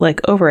think, like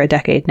over a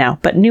decade now,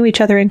 but knew each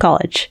other in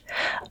college.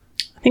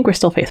 I think we're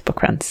still Facebook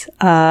friends.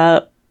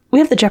 We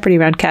have the Jeopardy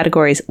round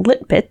categories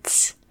Lit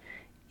Bits,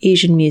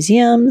 Asian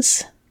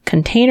Museums,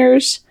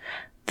 Containers,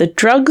 The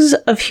Drugs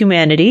of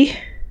Humanity,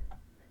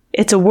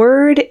 It's a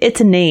Word,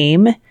 It's a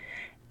Name,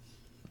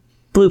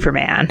 Blooper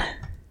Man.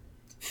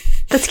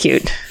 That's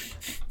cute.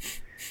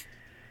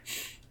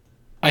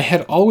 I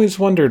had always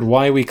wondered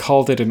why we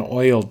called it an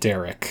oil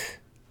derrick.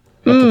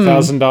 At the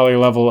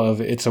 $1,000 level of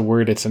It's a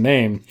Word, It's a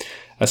Name,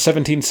 a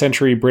 17th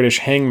century British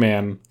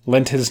hangman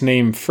lent his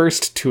name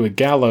first to a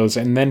gallows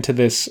and then to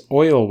this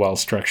oil well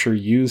structure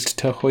used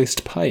to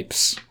hoist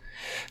pipes.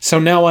 So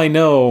now I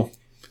know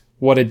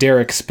what a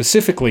derrick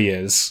specifically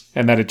is,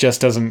 and that it just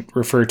doesn't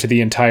refer to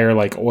the entire,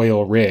 like,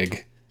 oil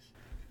rig.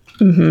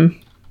 Mm-hmm.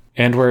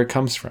 And where it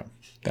comes from.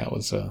 That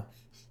was a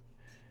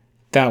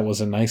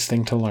nice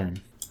thing to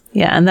learn.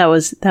 Yeah, and that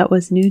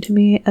was new to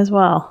me as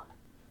well.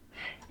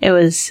 It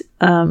was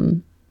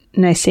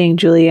nice seeing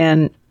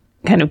Julianne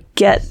kind of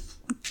get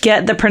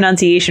the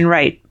pronunciation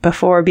right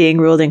before being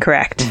ruled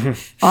incorrect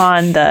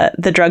on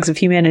the drugs of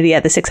humanity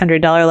at the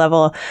 $600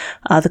 level.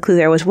 The clue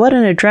there was, what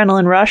an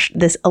adrenaline rush.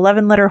 This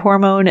 11-letter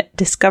hormone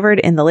discovered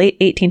in the late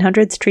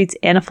 1800s treats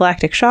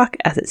anaphylactic shock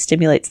as it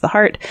stimulates the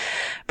heart.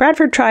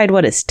 Bradford tried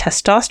what is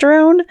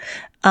testosterone.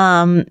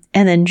 And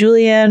then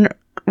Julianne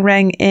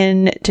rang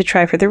in to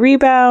try for the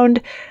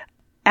rebound,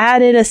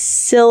 added a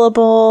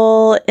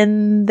syllable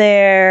in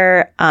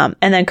there, and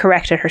then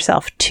corrected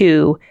herself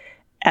to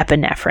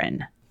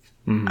epinephrine.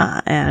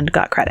 And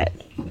got credit.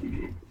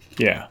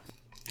 Yeah,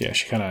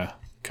 she kind of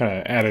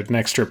added an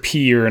extra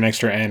P or an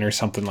extra N or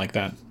something like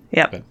that.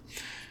 Yep.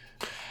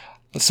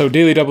 So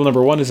Daily Double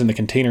number 1 is in the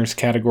Containers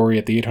category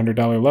at the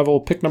 $800 level.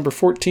 Pick number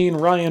 14,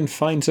 Ryan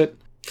finds it.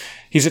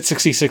 He's at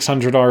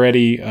 6,600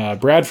 already.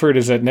 Bradford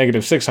is at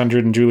negative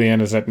 600 and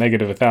Julianne is at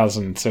negative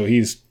 1,000. So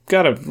he's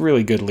got a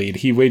really good lead.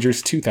 He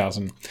wagers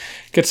 2,000.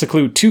 Gets the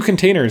clue. 2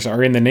 containers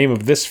are in the name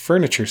of this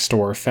furniture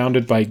store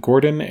founded by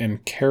Gordon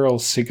and Carol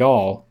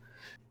Segal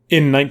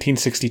in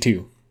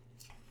 1962.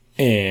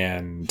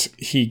 And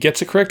he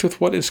gets it correct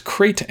with what is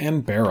crate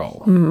and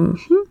barrel.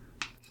 Mm-hmm.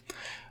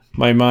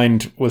 My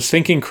mind was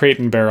thinking crate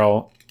and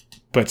barrel,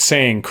 but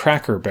saying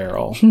Cracker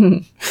Barrel.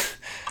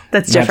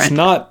 That's different.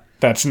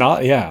 That's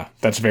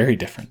very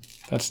different.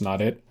 That's not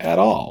it at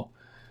all.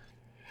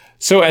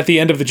 So at the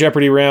end of the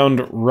Jeopardy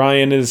round,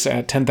 Ryan is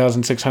at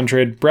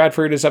 10,600,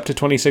 Bradford is up to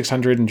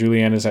 2,600, and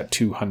Julianne is at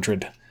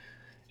 200.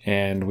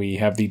 And we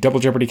have the double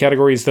Jeopardy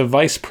categories, the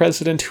vice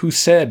president who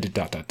said ...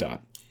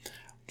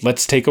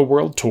 Let's take a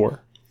world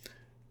tour,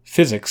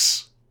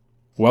 physics,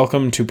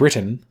 welcome to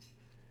Britain,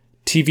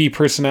 TV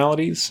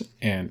personalities,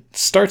 and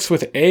starts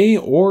with A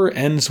or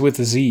ends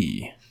with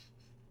Z.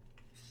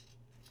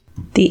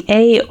 The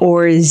A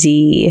or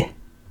Z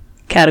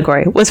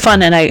category was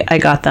fun, and I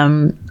got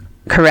them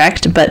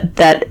correct, but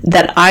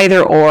that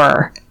either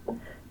or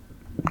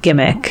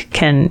gimmick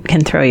can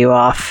throw you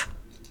off.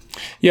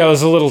 Yeah, it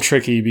was a little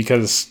tricky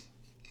because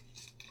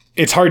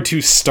it's hard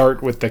to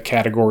start with the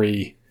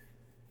category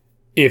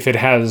if it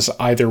has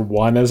either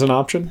one as an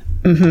option.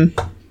 Mm-hmm.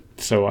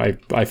 So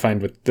I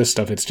find with this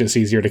stuff, it's just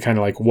easier to kind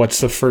of like,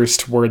 what's the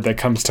first word that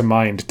comes to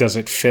mind? Does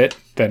it fit?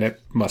 Then it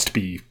must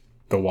be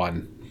the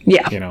one.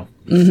 Yeah. You know?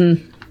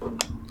 Mm-hmm.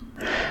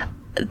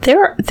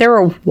 There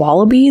are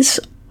wallabies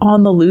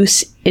on the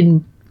loose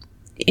in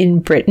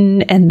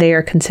Britain, and they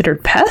are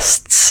considered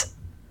pests.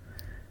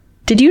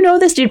 Did you know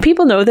this? Did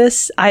people know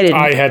this? I didn't.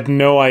 I had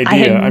no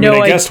idea. I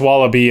guessed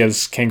wallaby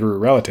as kangaroo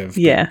relative.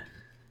 Yeah.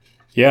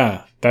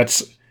 Yeah.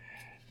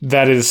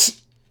 That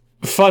is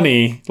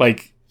funny.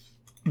 Like,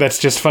 that's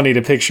just funny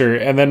to picture.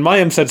 And then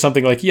Mayim said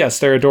something like, yes,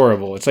 they're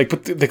adorable. It's like,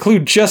 but the clue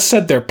just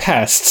said they're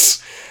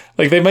pests.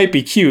 Like, they might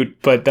be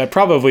cute, but that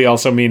probably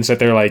also means that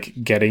they're like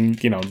getting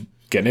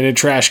into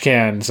trash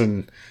cans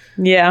and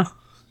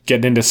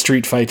getting into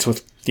street fights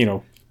with,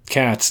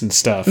 cats and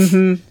stuff.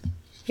 Mm-hmm.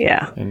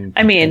 Yeah.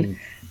 And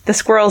the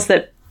squirrels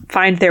that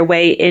find their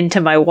way into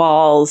my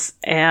walls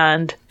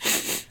and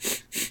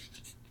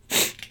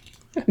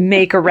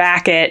make a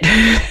racket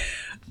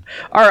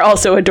are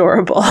also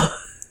adorable.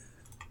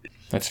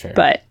 That's fair.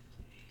 But,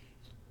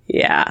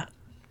 yeah.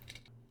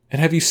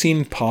 And have you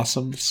seen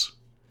possums?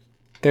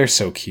 They're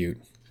so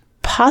cute.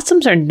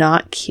 Possums are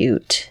not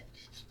cute.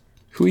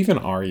 Who even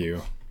are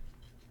you?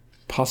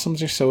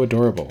 Possums are so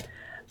adorable.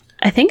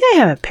 I think I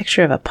have a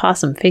picture of a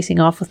possum facing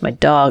off with my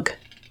dog.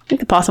 I think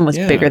the possum was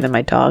bigger than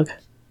my dog.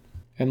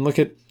 And look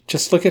at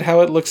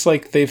how it looks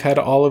like they've had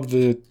all of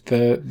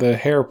the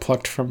hair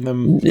plucked from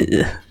them.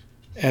 Ugh.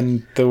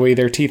 And the way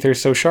their teeth are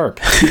so sharp.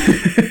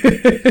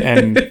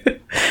 And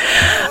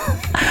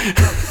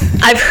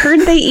I've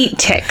heard they eat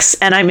ticks,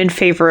 and I'm in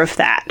favor of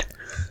that.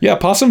 Yeah,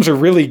 possums are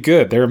really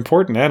good. They're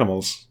important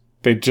animals.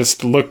 They're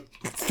just very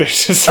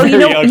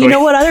ugly. You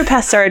know what other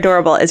pests are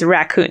adorable is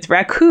raccoons.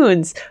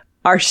 Raccoons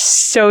are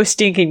so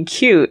stinking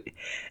cute.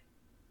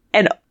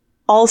 And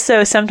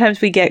also,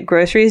 sometimes we get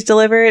groceries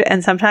delivered,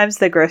 and sometimes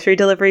the grocery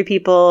delivery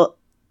people,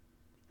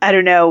 I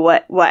don't know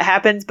what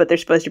happens, but they're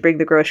supposed to bring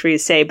the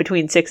groceries, say,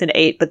 between 6 and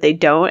 8, but they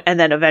don't. And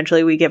then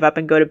eventually we give up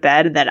and go to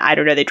bed. And then, I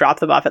don't know, they drop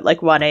them off at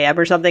like 1 a.m.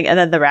 or something. And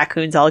then the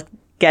raccoons all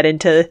get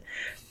into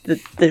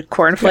the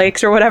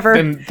cornflakes or whatever.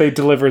 And they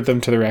delivered them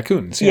to the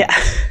raccoons. Yeah.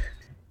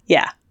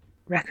 Yeah.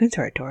 Raccoons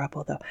are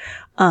adorable, though.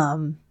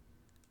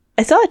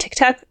 I saw a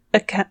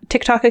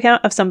TikTok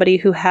account of somebody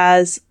who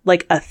has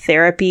like a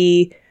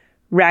therapy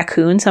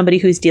raccoon, somebody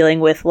who's dealing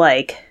with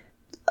like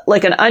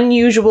an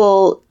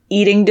unusual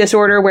eating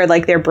disorder where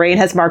like their brain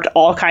has marked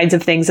all kinds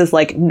of things as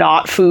like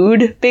not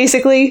food,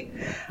 basically.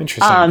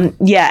 Interesting.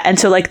 Yeah, and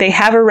so like they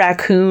have a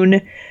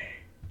raccoon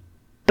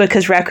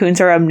because raccoons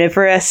are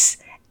omnivorous,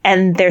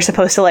 and they're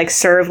supposed to like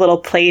serve little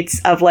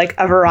plates of like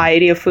a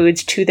variety of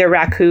foods to their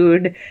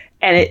raccoon,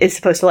 and it is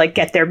supposed to like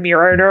get their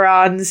mirror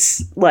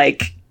neurons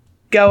like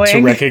going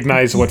to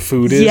recognize what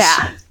food is.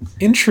 Yeah.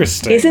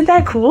 Interesting. Isn't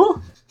that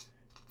cool?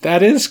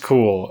 That is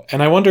cool.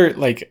 And I wonder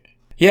like,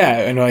 yeah,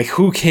 and like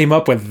who came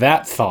up with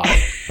that thought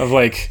of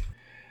like,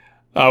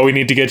 oh, we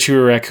need to get you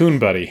a raccoon,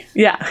 buddy.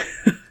 Yeah.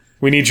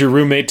 We need your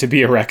roommate to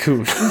be a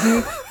raccoon.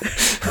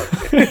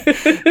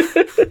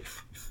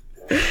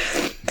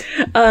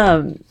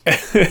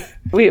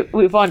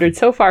 We've wandered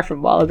so far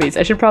from wallabies.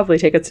 I should probably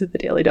take us to the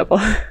Daily Double.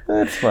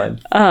 That's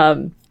fine.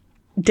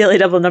 Daily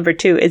Double number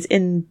 2 is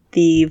in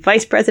the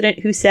Vice President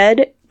Who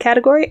Said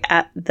category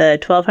at the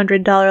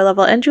 $1,200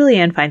 level, and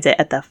Julianne finds it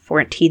at the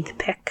 14th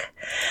pick.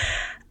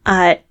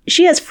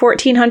 She has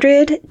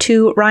 1,400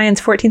 to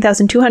Ryan's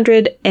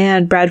 14,200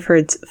 and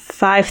Bradford's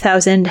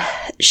 5,000.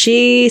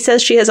 She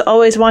says she has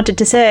always wanted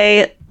to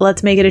say,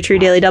 let's make it a true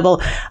Daily Double.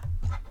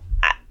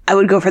 I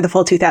would go for the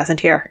full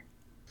 2,000 here.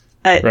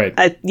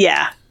 Right.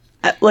 Yeah.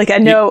 I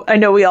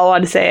know we all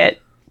want to say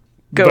it.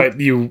 Go. But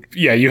you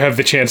have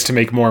the chance to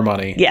make more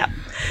money. Yeah.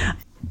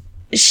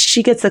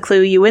 She gets the clue.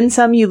 You win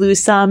some, you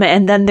lose some.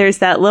 And then there's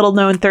that little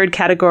known third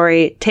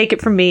category. Take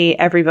it from me.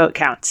 Every vote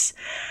counts.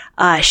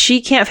 She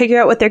can't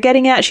figure out what they're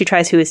getting at. She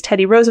tries who is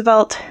Teddy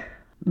Roosevelt.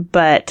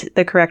 But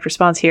the correct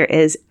response here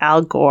is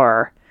Al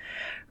Gore,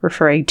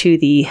 referring to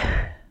the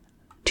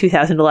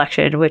 2000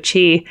 election, which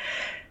he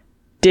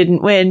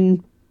didn't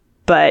win,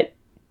 but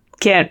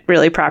can't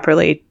really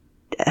properly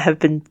have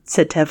been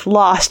said to have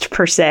lost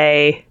per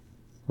se.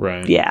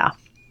 Right. Yeah.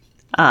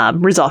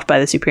 Resolved by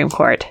the Supreme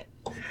Court.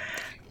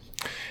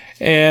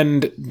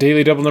 And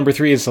Daily Double number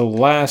 3 is the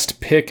last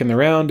pick in the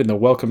round in the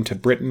Welcome to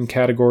Britain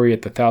category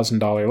at the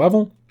 $1,000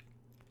 level.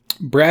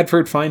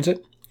 Bradford finds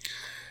it.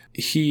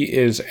 He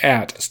is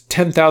at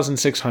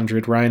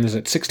 10,600. Ryan is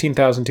at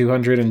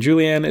 16,200, and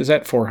Julianne is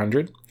at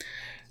 400.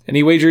 And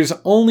he wagers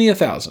only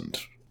 1,000.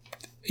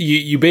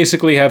 You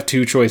basically have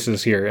two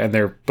choices here,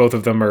 and both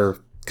of them are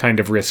kind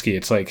of risky.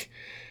 It's like,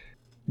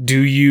 do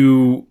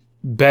you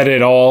bet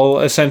it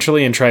all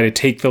essentially and try to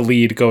take the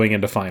lead going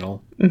into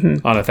final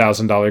on a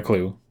 $1,000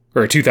 clue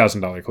or a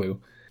 $2,000 clue,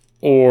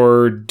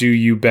 or do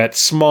you bet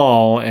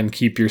small and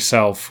keep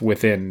yourself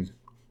within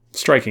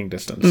striking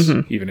distance,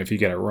 even if you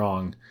get it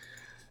wrong?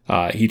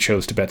 He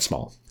chose to bet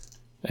small.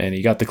 And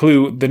he got the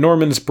clue. The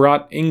Normans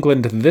brought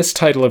England this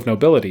title of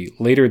nobility,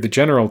 later the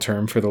general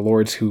term for the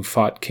lords who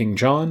fought King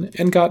John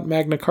and got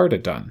Magna Carta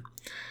done.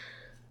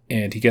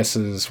 And he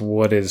guesses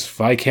what is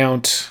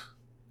Viscount,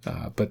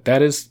 but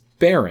that is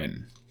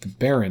Baron, the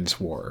Barons'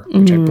 War,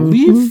 which I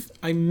believe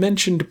I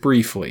mentioned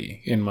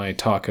briefly in my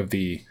talk of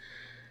the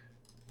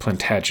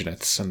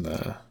Plantagenets and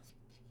the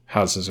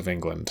Houses of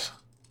England.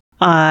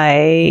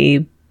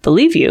 I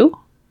believe you.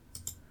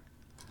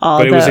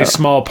 But it was a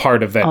small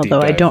part of that deep dive.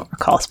 Although I don't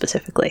recall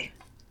specifically.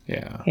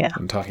 Yeah. Yeah.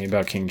 I'm talking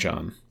about King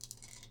John.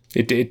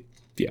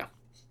 Yeah.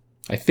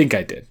 I think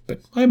I did,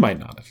 but I might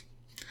not have.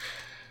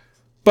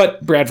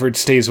 But Bradford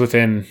stays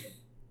within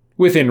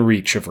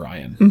reach of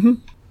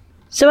Ryan.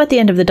 So at the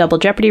end of the Double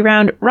Jeopardy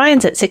round,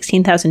 Ryan's at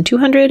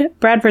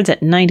 16,200, Bradford's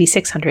at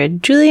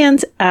 9,600,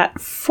 Julianne's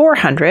at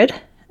 400,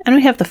 and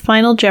we have the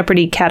final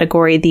Jeopardy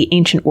category, the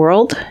Ancient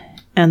World.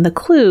 And the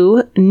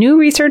clue, new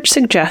research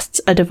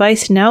suggests a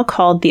device now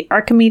called the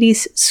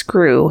Archimedes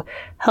screw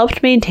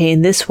helped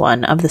maintain this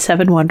one of the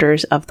 7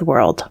 wonders of the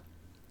world.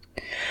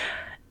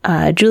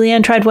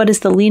 Julianne tried what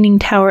is the Leaning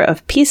Tower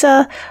of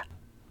Pisa.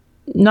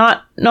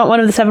 Not one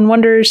of the 7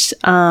 wonders,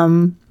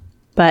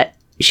 but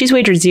she's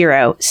wagered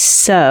 0,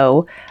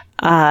 so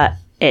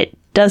it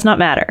does not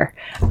matter.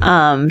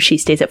 She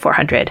stays at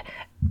 400.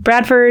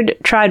 Bradford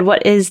tried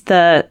what is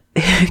the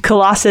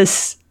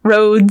Colossus of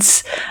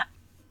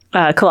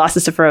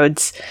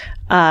Rhodes.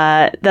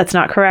 That's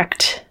not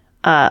correct.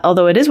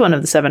 Although it is one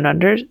of the 7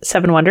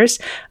 wonders.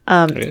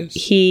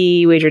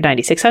 He wagered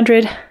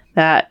 9,600.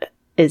 That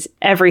is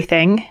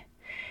everything.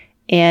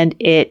 And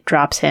it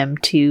drops him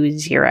to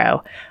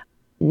 0.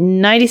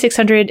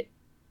 9,600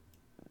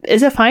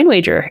 is a fine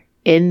wager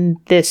in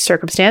this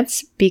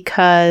circumstance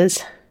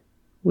because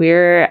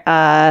we're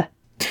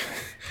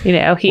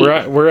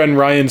we're in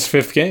Ryan's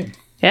 5th game.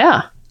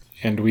 Yeah.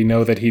 And we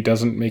know that he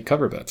doesn't make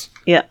cover bets.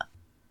 Yeah.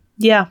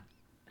 Yeah.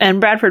 And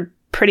Bradford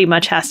pretty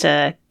much has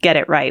to get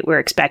it right. We're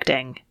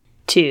expecting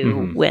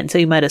to win. So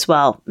you might as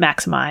well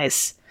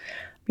maximize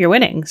your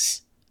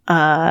winnings.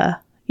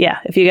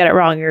 If you get it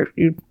wrong, you're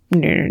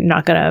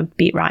not going to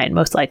beat Ryan,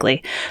 most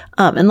likely.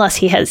 Unless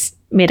he has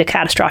made a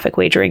catastrophic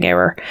wagering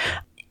error.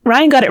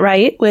 Ryan got it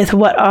right with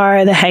what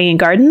are the Hanging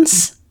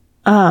Gardens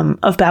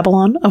of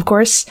Babylon, of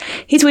course.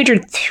 He's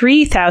wagered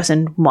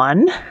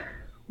 3,001,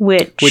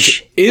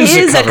 which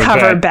is a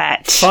cover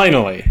bet.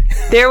 Finally.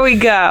 There we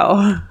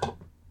go.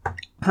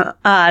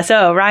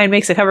 So Ryan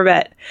makes a cover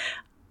bet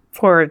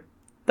for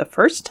the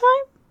first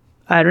time?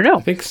 I don't know.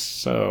 I think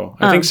so.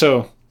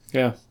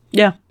 Yeah.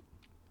 Yeah.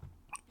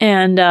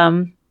 And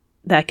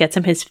that gets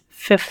him his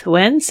 5th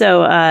win.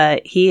 So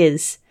he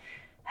is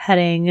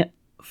heading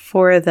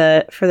for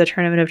the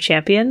Tournament of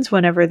Champions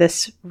whenever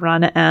this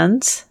run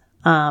ends.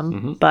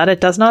 But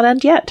it does not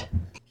end yet.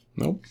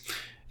 Nope.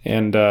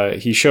 And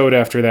he showed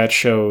after that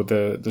show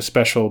the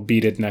special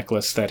beaded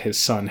necklace that his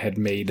son had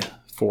made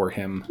for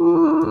him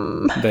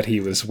that he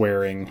was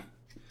wearing.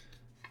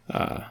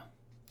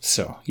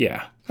 So,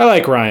 yeah. I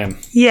like Ryan.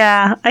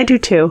 Yeah, I do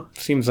too.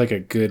 Seems like a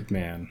good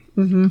man.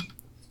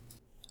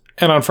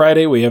 And on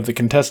Friday, we have the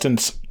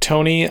contestants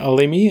Tony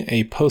Alimi,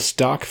 a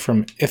postdoc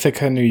from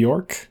Ithaca, New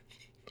York,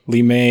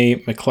 Lee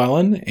Mae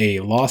McClellan,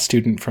 a law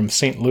student from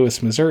St.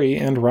 Louis, Missouri,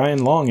 and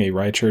Ryan Long, a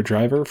rideshare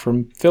driver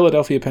from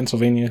Philadelphia,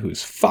 Pennsylvania,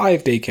 whose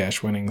 5-day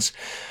cash winnings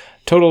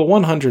total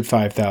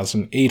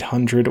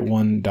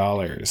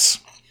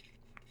 $105,801.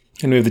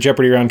 And we have the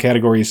Jeopardy round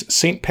categories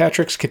St.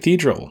 Patrick's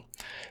Cathedral,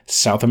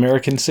 South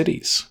American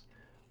cities,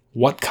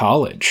 what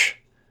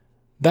college,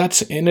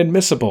 that's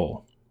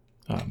inadmissible.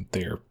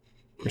 They're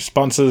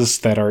responses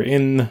that are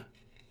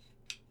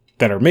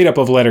made up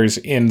of letters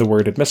in the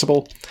word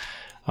admissible.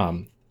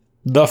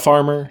 The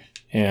Farmer,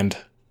 and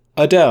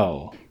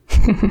Adele.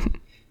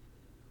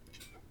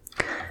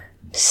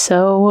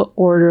 So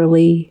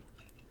orderly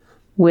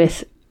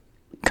with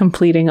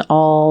completing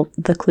all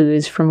the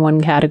clues from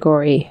one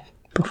category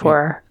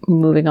before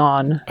moving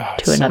on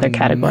to another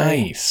category.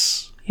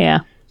 Nice. Yeah.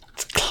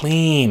 It's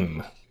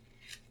clean.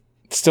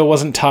 It still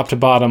wasn't top to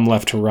bottom,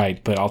 left to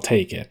right, but I'll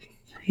take it.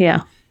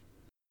 Yeah.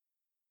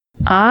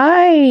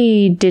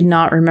 I did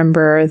not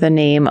remember the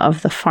name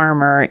of the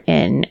farmer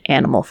in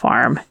Animal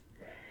Farm.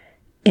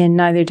 and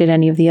neither did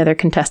any of the other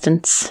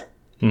contestants.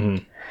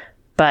 Mm-hmm.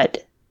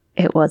 But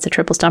it was a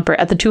triple stumper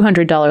at the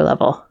 $200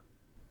 level.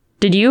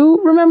 Did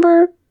you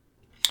remember?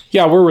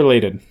 Yeah, we're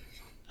related.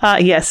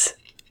 Yes.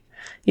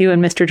 You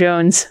and Mr.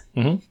 Jones.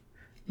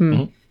 Mm-hmm.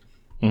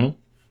 Mm-hmm. Mm-hmm.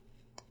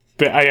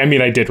 But I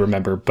mean, I did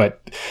remember,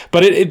 but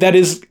that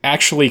is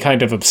actually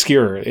kind of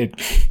obscure. It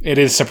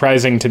is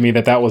surprising to me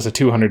that was a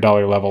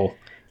 $200 level.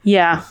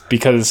 Yeah.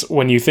 Because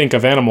when you think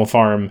of Animal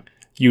Farm,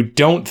 you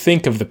don't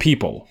think of the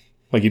people.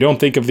 Like, you don't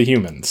think of the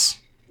humans.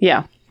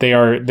 Yeah. They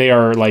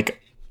are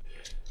like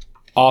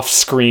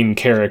off-screen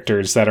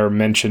characters that are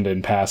mentioned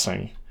in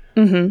passing.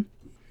 Mm-hmm.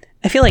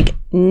 I feel like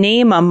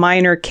name a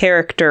minor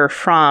character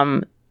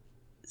from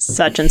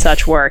such and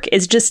such work.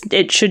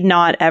 It should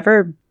not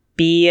ever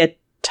be a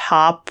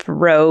top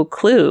row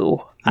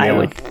clue, Yeah. I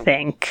would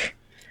think.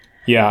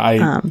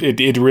 Yeah,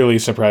 it really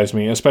surprised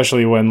me,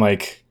 especially when,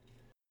 like,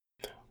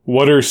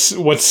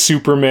 what's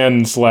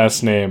Superman's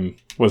last name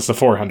was the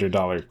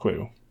 $400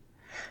 clue.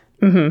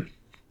 Mm-hmm.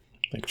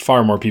 Like,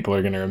 far more people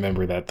are going to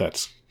remember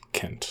that's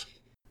Kent.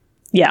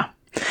 Yeah.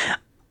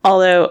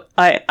 Although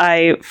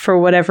I for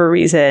whatever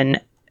reason,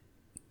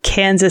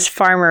 Kansas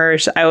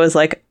Farmers, I was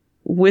like,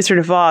 Wizard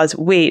of Oz,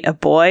 wait, a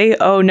boy?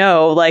 Oh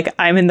no, like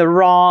I'm in the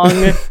wrong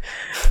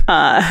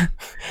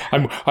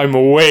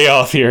I'm way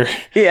off here.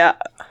 Yeah.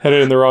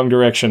 Headed in the wrong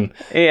direction.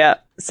 Yeah.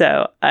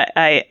 So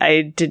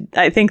I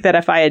think that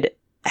if I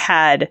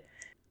had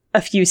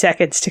a few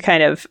seconds to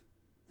kind of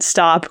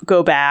stop,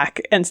 go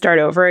back, and start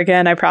over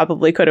again, I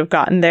probably could have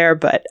gotten there,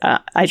 but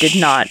I did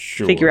not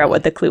figure out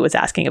what the clue was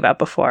asking about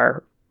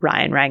before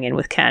Ryan rang in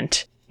with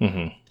Kent.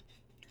 Mm-hmm.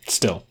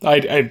 Still,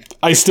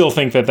 I still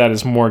think that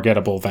is more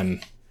gettable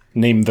than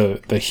name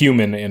the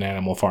human in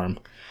Animal Farm.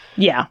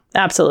 Yeah,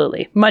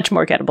 absolutely. Much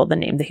more gettable than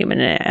name the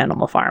human in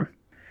Animal Farm.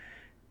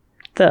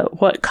 The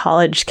what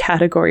college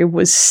category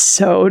was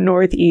so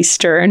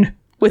Northeastern,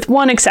 with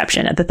one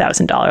exception at the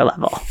 $1,000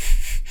 level.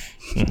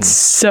 Mm-hmm.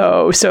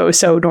 So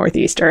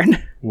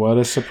Northeastern. What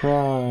a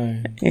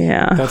surprise.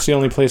 Yeah. That's the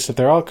only place that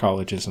there are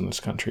colleges in this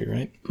country,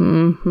 right?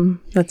 Mm-hmm.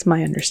 That's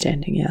my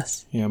understanding,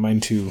 yes. Yeah, mine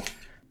too.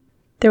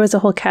 There was a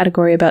whole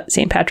category about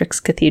St. Patrick's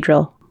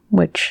Cathedral,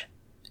 which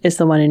is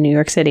the one in New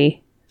York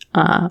City,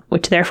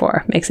 which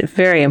therefore makes it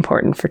very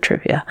important for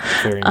trivia.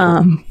 Very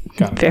important.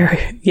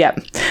 Yeah.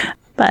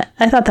 But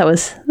I thought that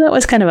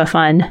was kind of a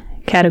fun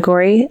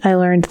category. I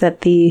learned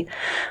that the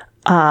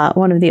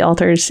one of the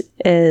altars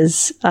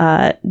is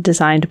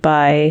designed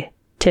by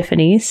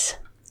Tiffany's,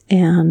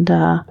 and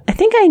I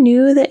think I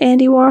knew that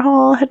Andy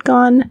Warhol had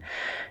gone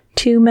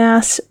to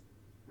Mass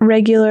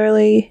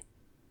regularly.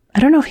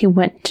 I don't know if he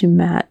went to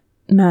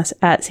Mass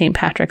at St.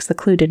 Patrick's. The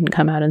clue didn't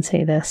come out and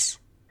say this.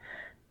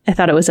 I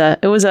thought it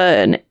was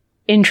an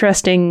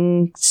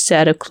interesting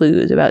set of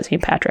clues about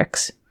St.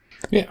 Patrick's.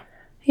 Yeah.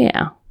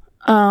 Yeah.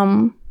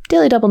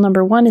 Daily Double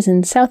number 1 is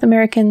in South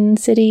American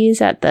cities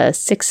at the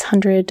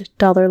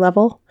 $600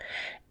 level,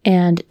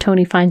 and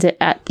Tony finds it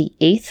at the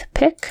 8th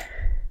pick.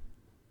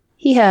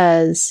 He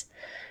has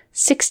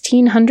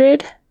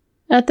 1,600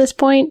 at this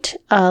point.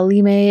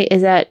 Lime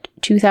is at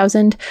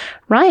 2,000.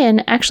 Ryan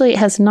actually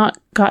has not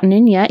gotten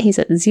in yet. He's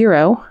at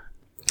 0.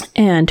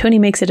 And Tony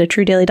makes it a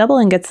true daily double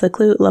and gets the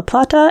clue La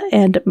Plata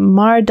and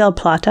Mar del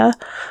Plata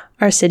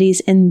are cities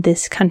in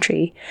this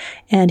country.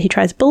 And he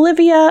tries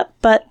Bolivia,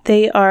 but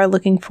they are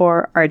looking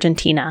for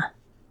Argentina.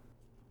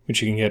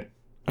 Which you can get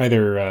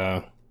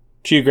either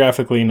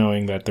geographically,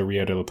 knowing that the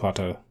Rio de la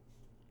Plata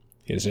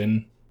is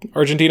in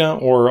Argentina,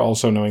 or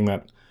also knowing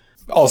that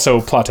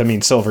also plata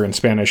means silver in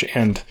Spanish,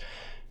 and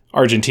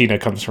Argentina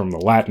comes from the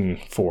Latin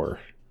for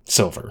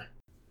silver.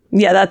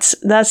 Yeah, that's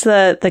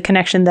the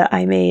connection that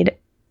I made.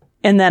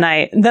 And then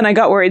I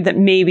got worried that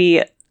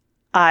maybe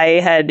I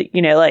had,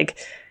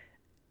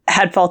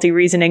 had faulty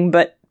reasoning,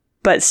 but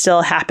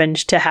still happened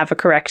to have a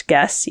correct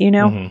guess,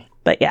 Mm-hmm.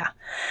 But yeah.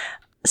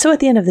 So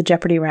at the end of the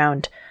Jeopardy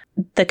round,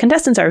 the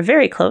contestants are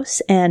very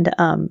close, and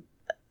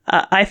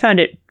I found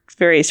it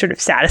very sort of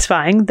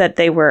satisfying that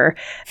they were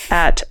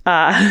at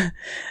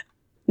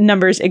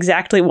numbers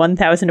exactly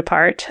 1,000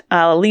 apart.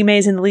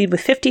 Lime's in the lead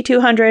with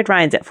 5,200,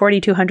 Ryan's at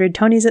 4,200,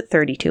 Tony's at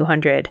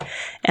 3,200.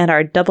 And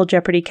our double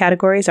Jeopardy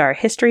categories are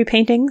history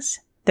paintings,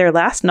 their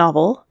last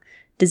novel,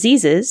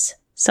 diseases,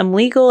 some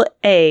legal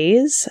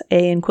A's,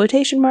 A in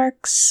quotation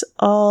marks.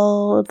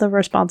 All of the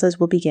responses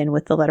will begin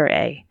with the letter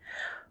A.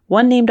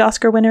 One named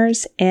Oscar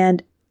winners,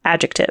 and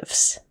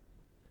adjectives.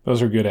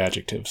 Those are good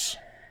adjectives.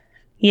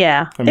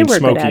 Yeah, I mean, they were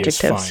smoky good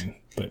adjectives. is fine,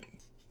 but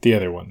the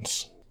other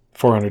ones.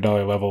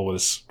 $400 level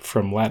was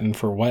from Latin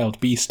for wild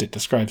beast. It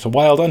describes a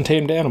wild,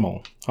 untamed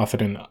animal, often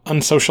an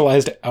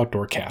unsocialized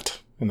outdoor cat,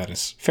 and that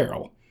is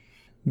feral.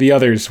 The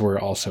others were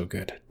also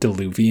good.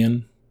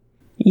 Diluvian.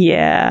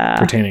 Yeah.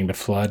 Pertaining to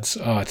floods.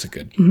 Oh, it's a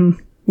good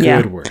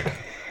word.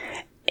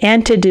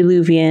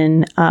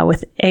 Antediluvian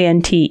with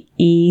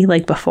A-N-T-E,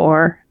 like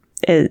before,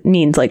 it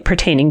means like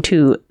pertaining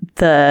to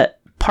the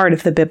part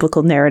of the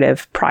biblical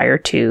narrative prior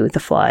to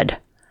the flood.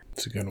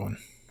 It's a good one.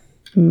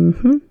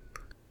 Mm-hmm.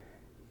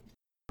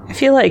 I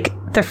feel like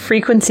The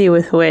frequency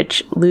with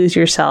which Lose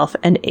Yourself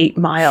and 8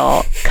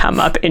 Mile come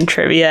up in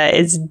trivia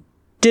is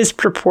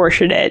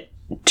disproportionate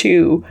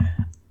to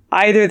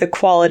either the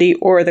quality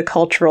or the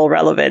cultural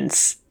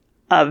relevance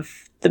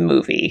of the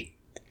movie.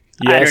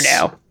 Yes, I don't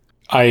know.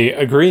 I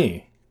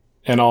agree.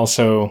 And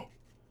also,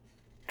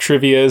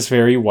 trivia is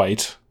very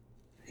white.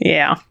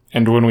 Yeah.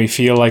 And when we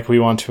feel like we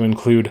want to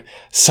include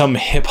some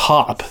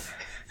hip-hop,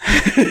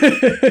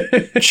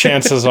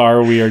 chances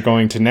are we are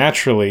going to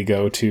naturally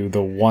go to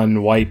the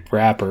one white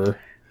rapper.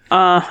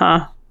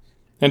 Uh-huh.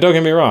 And don't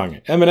get me wrong,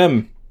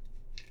 Eminem,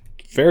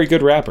 very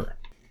good rapper.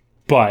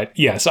 But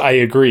yes, I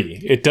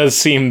agree. It does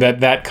seem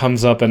that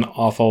comes up an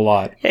awful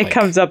lot. It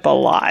comes up a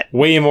lot.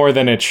 Way more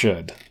than it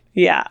should.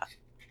 Yeah.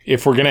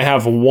 If we're going to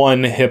have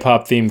one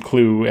hip-hop themed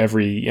clue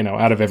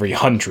out of every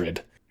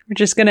 100. We're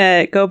just going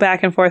to go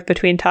back and forth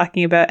between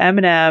talking about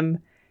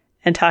Eminem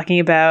and talking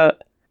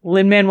about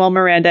Lin-Manuel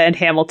Miranda and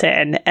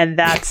Hamilton, and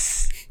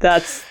that's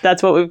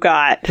what we've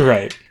got.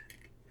 Right.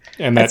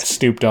 And that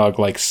Snoop Dogg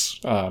likes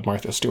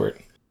Martha Stewart.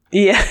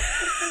 Yeah.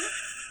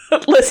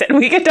 Listen,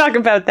 we can talk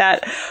about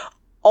that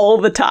all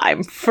the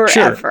time, forever.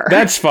 Sure,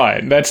 that's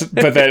fine. But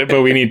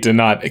we need to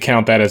not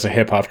count that as a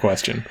hip-hop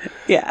question.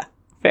 Yeah,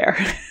 fair.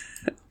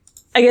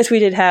 I guess we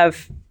did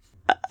have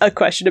a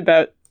question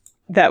about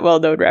that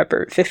well-known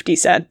rapper, 50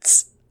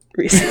 Cent,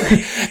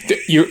 recently.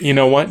 You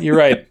know what? You're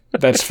right.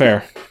 That's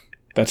fair.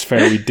 That's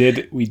fair. We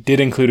did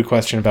include a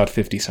question about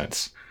 50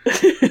 cents.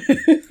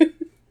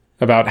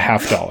 About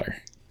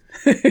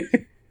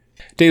 $50.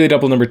 Daily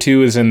Double number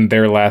 2 is in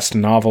their last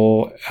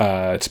novel.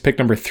 It's pick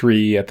number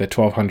 3 at the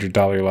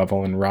 $1,200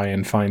 level, and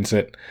Ryan finds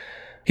it.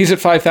 He's at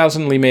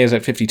 $5,000, Lee May is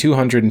at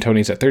 $5,200, and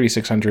Tony's at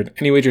 $3,600, and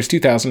he wagers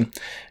 $2,000.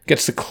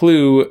 Gets the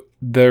clue,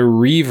 The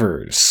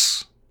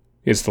Reivers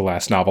is the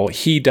last novel.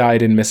 He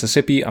died in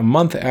Mississippi a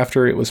month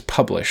after it was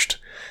published.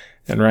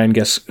 And Ryan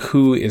guessed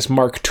who is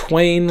Mark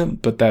Twain,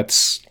 but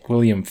that's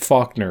William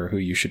Faulkner, who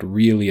you should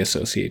really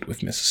associate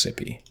with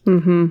Mississippi.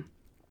 Mm-hmm.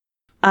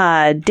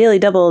 Daily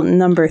Double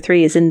number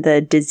 3 is in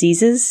the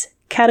diseases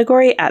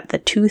category at the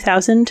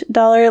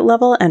 $2,000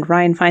 level, and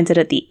Ryan finds it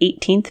at the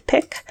 18th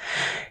pick.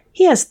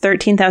 He has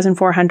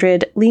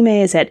 $13,400. Lee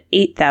May is at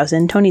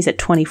 $8,000. Tony's at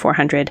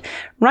 $2,400.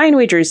 Ryan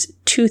wagers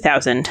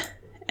 $2,000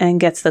 and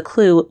gets the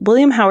clue.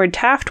 William Howard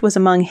Taft was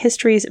among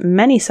history's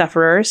many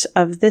sufferers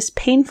of this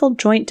painful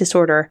joint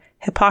disorder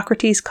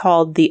Hippocrates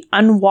called the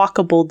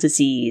unwalkable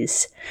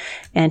disease.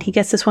 And he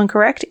gets this one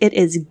correct. It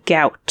is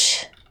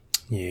gout.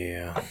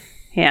 Yeah.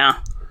 Yeah.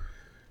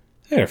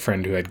 I had a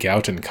friend who had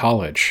gout in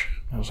college.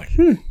 I was like,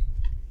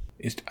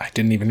 I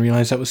didn't even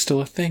realize that was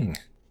still a thing.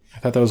 I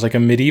thought that was like a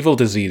medieval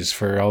disease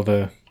for all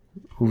the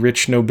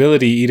rich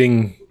nobility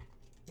eating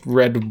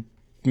red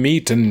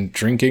meat and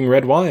drinking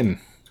red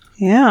wine.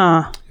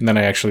 Yeah. And then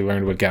I actually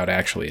learned what gout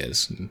actually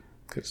is,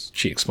 because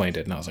she explained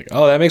it, and I was like,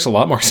 oh, that makes a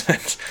lot more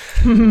sense.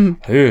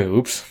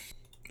 Oops.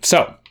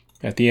 So,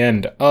 at the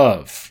end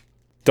of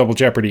Double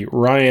Jeopardy,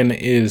 Ryan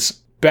is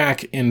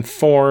back in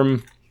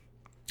form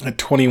at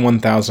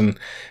 21,000.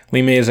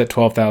 Lee May is at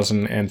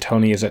 12,000, and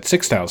Tony is at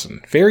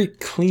 6,000. Very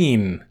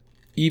clean,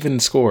 even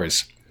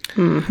scores.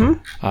 Mm-hmm.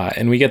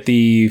 And we get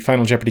the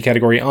Final Jeopardy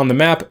category on the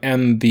map,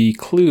 and the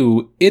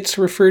clue, it's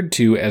referred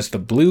to as the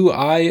Blue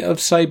Eye of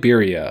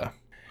Siberia.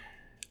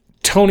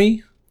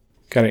 Tony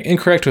got it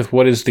incorrect with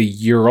what is the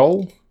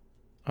Ural.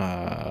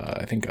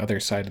 I think other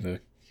side of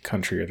the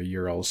country are the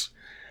Urals.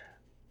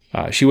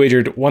 She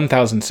wagered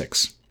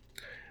 1,006.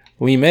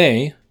 Lee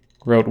May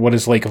wrote what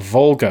is Lake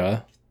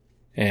Volga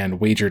and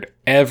wagered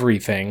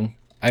everything.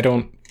 I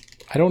don't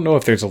know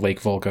if there's a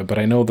Lake Volga, but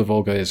I know the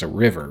Volga is a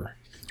river.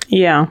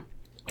 Yeah.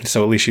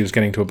 So at least she was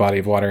getting to a body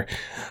of water.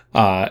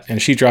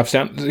 And she drops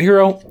down to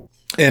 0.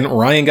 And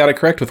Ryan got it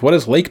correct with what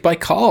is Lake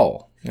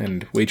Baikal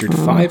and wagered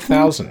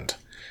 5,000.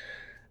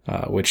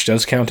 Which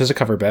does count as a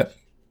cover bet,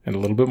 and a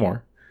little bit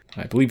more.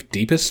 I believe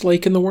deepest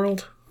lake in the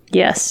world?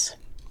 Yes.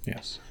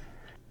 Yes.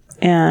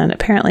 And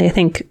apparently, I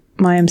think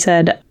Mayim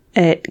said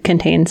it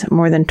contains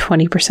more than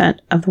 20%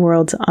 of the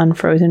world's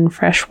unfrozen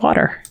fresh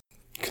water.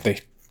 Could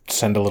they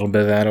send a little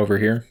bit of that over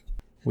here?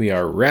 We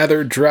are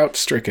rather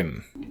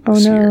drought-stricken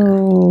this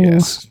year.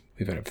 Yes.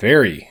 We've had a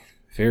very,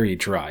 very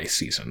dry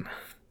season.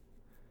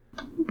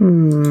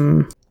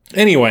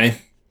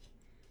 Anyway,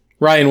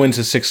 Ryan wins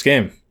his 6th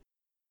game.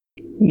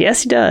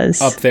 Yes, he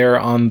does. Up there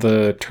on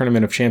the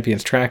Tournament of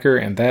Champions tracker,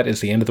 and that is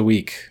the end of the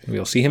week.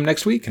 We'll see him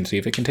next week and see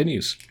if it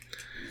continues.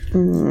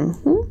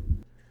 Mm-hmm.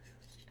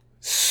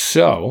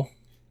 So,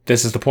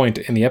 this is the point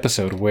in the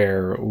episode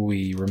where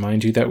we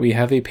remind you that we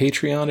have a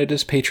Patreon. It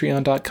is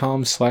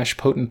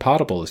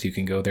patreon.com/potentpotable. You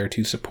can go there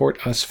to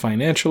support us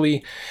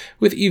financially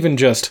with even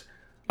just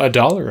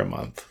 $1 a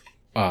month.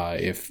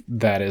 If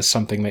that is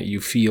something that you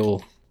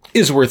feel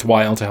is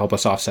worthwhile to help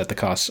us offset the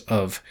costs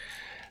of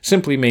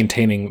simply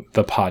maintaining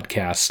the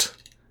podcast.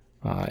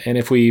 And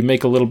if we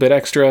make a little bit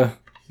extra,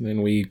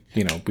 then we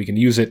can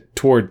use it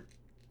toward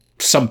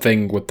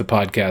something with the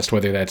podcast,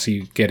 whether that's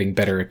getting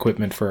better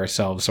equipment for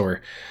ourselves,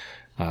 or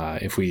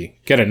if we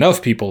get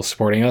enough people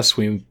supporting us,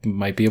 we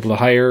might be able to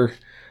hire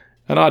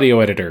an audio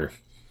editor.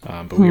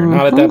 But we are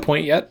not at that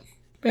point yet.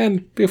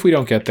 And if we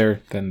don't get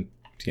there, then,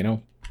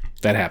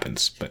 that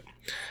happens. But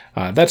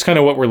that's kind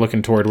of what we're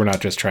looking toward. We're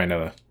not just trying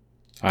to,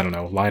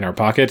 line our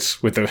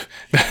pockets with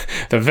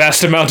the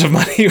vast amount of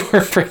money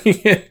we're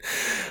bringing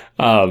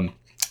in.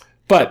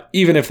 But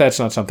even if that's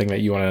not something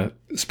that you want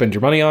to spend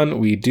your money on,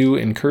 we do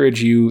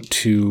encourage you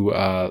to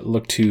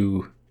look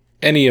to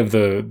any of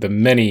the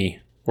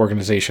many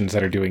organizations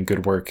that are doing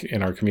good work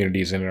in our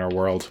communities and in our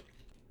world.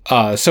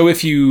 So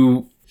if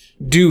you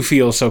do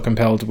feel so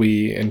compelled,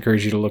 we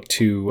encourage you to look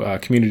to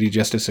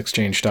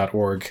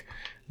communityjusticeexchange.org,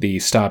 the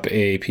Stop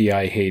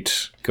AAPI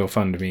Hate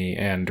GoFundMe,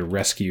 and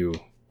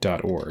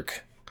rescue.org.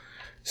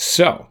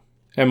 So,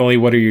 Emily,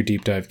 what are your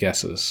deep dive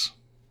guesses?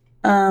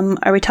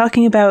 Are we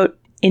talking about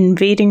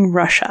invading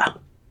Russia?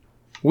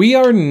 We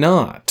are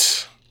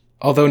not.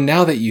 Although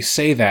now that you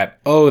say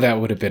that, that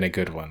would have been a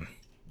good one.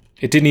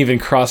 It didn't even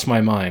cross my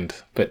mind,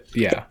 but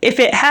yeah. If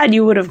it had,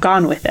 you would have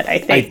gone with it, I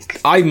think.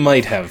 I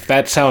might have.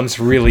 That sounds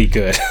really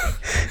good.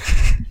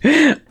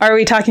 Are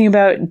we talking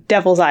about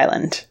Devil's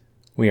Island?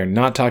 We are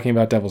not talking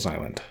about Devil's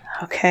Island.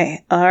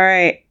 Okay, all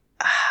right.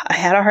 I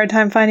had a hard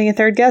time finding a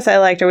third guess I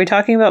liked. Are we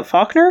talking about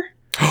Faulkner?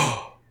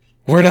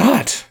 We're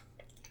not.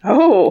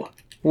 Oh.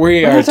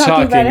 We are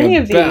talking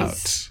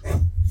about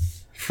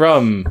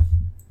from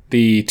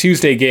the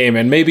Tuesday game,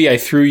 and maybe I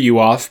threw you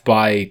off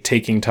by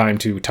taking time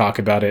to talk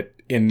about it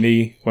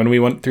when we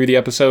went through the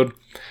episode.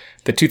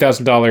 The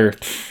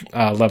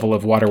 $2,000 level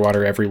of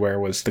water everywhere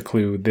was the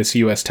clue. This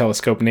U.S.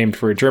 telescope named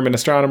for a German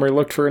astronomer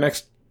looked for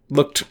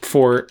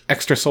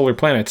extrasolar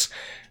planets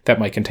that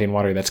might contain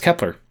water. That's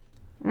Kepler.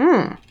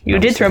 You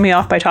did throw me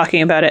off by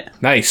talking about it.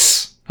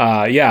 Nice.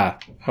 Yeah,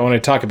 I want to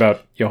talk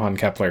about Johann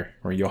Kepler,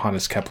 or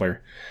Johannes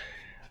Kepler.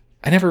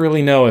 I never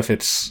really know if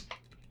it's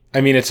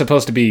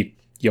supposed to be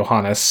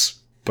Johannes,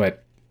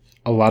 but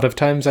a lot of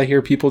times I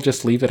hear people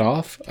just leave it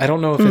off. I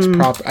don't know if it's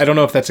proper. I don't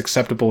know if that's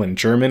acceptable in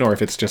German or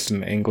if it's just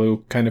an Anglo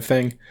kind of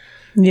thing.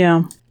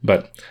 Yeah.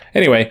 But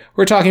anyway,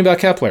 we're talking about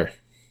Kepler.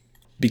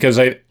 Because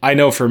I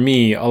know for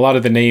me, a lot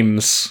of the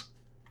names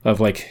of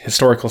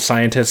historical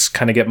scientists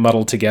kind of get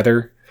muddled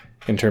together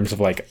in terms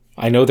of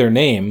I know their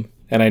name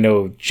and I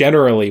know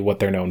generally what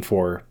they're known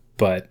for,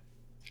 but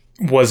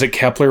was it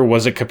Kepler?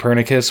 Was it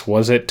Copernicus?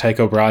 Was it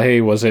Tycho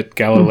Brahe? Was it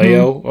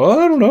Galileo? Oh,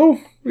 I don't know.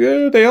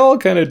 Yeah, they all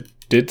kind of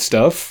did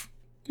stuff.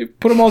 You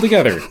put them all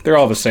together. They're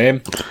all the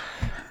same.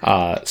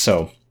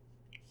 So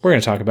we're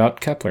going to talk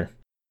about Kepler.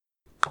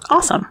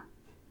 Awesome.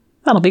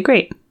 That'll be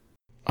great.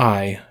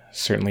 I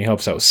certainly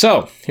hope so.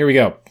 So here we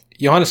go.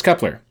 Johannes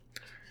Kepler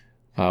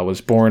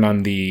was born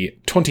on the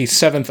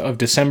 27th of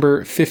December,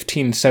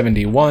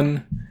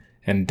 1571,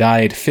 and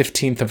died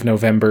 15th of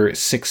November,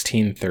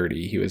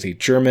 1630. He was a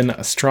German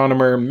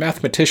astronomer,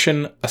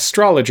 mathematician,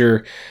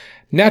 astrologer,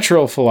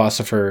 natural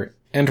philosopher,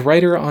 and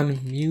writer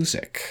on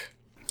music.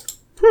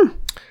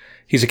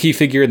 He's a key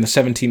figure in the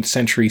 17th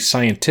century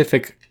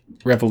scientific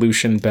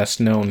revolution, best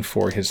known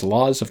for his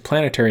laws of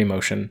planetary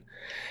motion,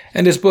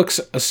 and his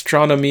books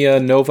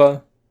Astronomia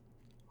Nova,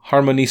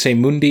 Harmonice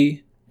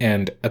Mundi,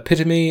 and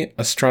Epitome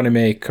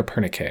Astronomiae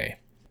Copernicae.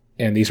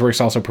 And these works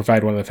also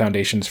provide one of the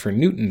foundations for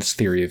Newton's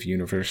theory of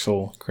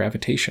universal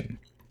gravitation.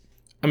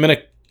 I'm going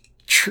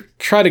to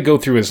try to go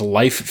through his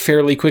life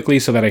fairly quickly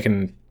so that I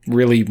can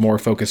really more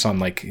focus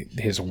on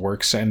his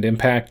works and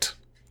impact.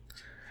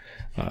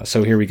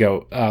 So here we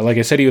go. Like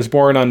I said, he was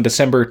born on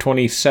December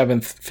 27th,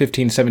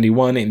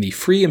 1571 in the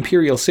free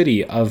imperial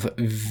city of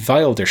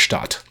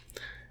Wilderstadt,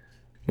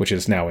 which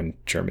is now in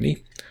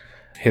Germany.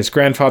 His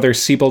grandfather,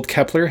 Siebold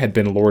Kepler, had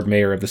been Lord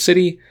Mayor of the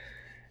city.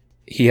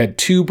 He had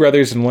 2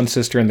 brothers and 1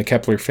 sister in the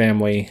Kepler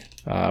family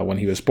when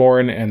he was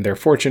born, and their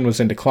fortune was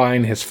in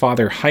decline. His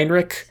father,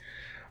 Heinrich,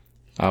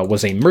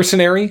 was a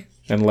mercenary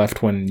and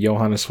left when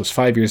Johannes was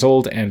 5 years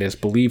old and is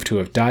believed to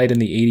have died in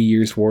the 80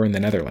 Years' War in the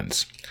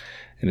Netherlands.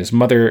 And his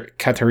mother,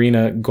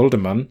 Katharina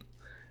Goldemann,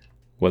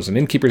 was an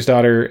innkeeper's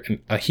daughter,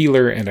 a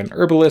healer, and an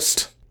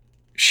herbalist.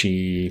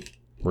 She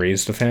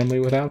raised the family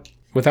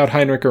without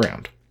Heinrich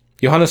around.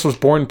 Johannes was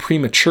born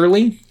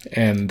prematurely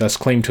and thus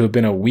claimed to have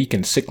been a weak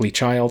and sickly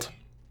child.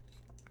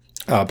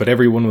 But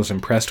everyone was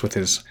impressed with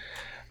his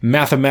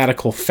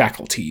mathematical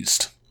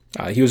faculties.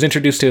 He was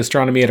introduced to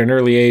astronomy at an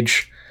early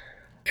age.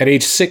 At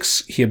age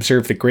 6, he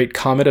observed the Great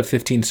Comet of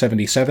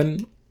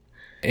 1577,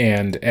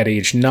 and at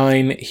age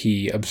 9,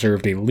 he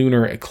observed a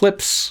lunar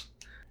eclipse.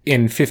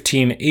 In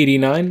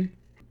 1589,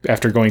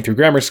 after going through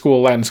grammar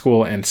school, Latin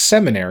school, and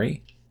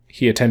seminary,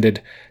 he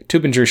attended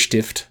Tübinger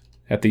Stift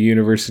at the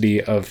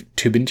University of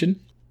Tübingen,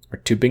 or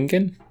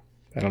Tübingen.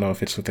 I don't know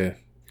if it's with a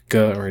G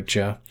or a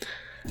J.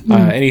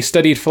 And he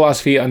studied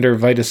philosophy under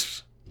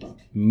Vitus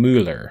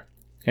Müller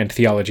and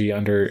theology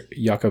under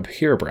Jakob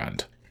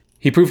Hildebrand.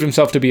 He proved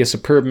himself to be a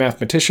superb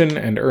mathematician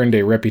and earned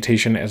a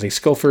reputation as a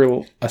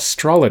skillful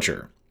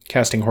astrologer,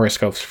 casting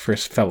horoscopes for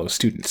his fellow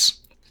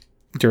students.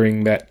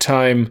 During that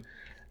time,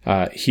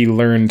 he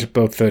learned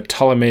both the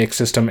Ptolemaic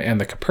system and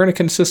the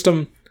Copernican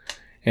system,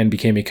 and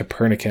became a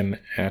Copernican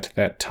at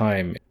that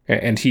time.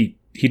 And he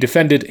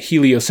defended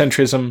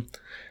heliocentrism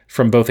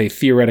from both a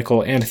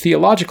theoretical and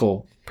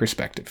theological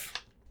perspective.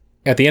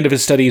 At the end of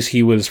his studies,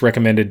 he was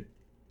recommended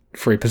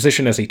for a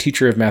position as a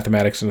teacher of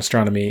mathematics and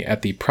astronomy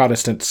at the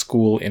Protestant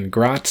school in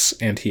Graz,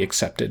 and he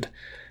accepted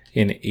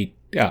in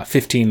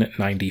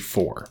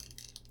 1594.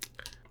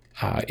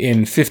 In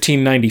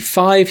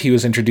 1595, he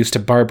was introduced to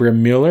Barbara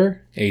Müller,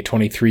 a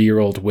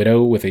 23-year-old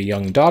widow with a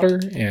young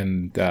daughter,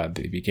 and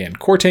they began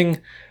courting.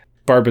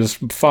 Barbara's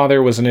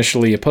father was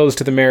initially opposed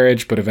to the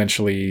marriage, but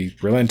eventually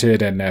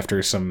relented, and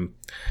after some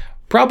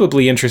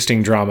probably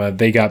interesting drama,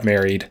 they got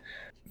married.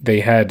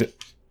 They had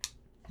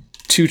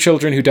 2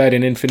 children who died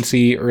in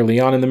infancy early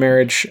on in the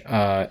marriage.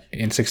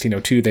 In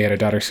 1602, they had a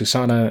daughter,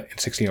 Susanna. In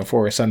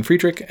 1604, a son,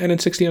 Friedrich. And in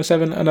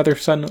 1607, another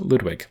son,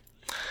 Ludwig.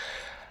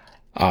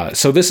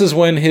 So this is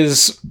when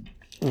his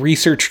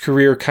research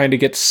career kind of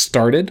gets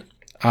started.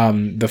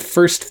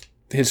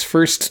 His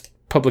first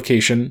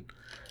publication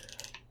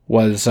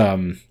was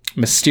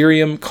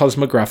Mysterium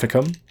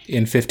Cosmographicum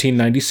in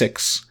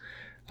 1596,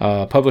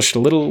 published a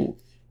little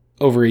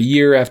over a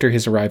year after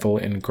his arrival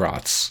in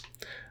Graz.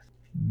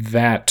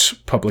 That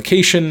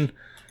publication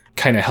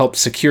kind of helped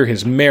secure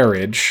his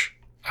marriage,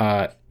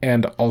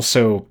 and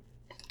also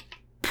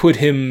put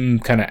him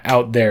kind of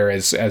out there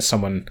as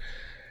someone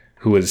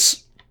who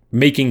was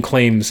making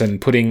claims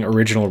and putting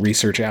original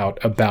research out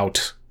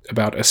about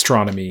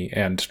astronomy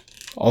and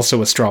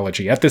also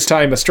astrology. At this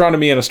time,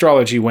 astronomy and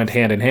astrology went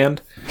hand in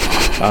hand.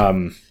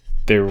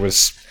 There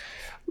was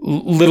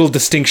little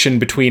distinction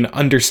between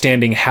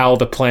understanding how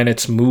the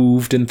planets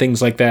moved and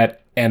things like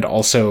that, and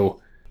also,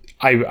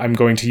 I'm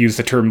going to use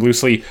the term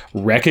loosely,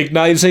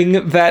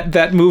 recognizing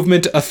that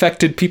movement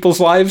affected people's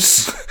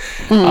lives.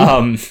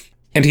 And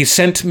he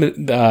sent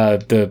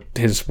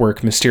his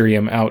work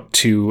Mysterium out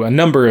to a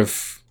number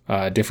of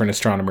different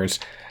astronomers,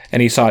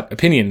 and he sought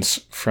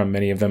opinions from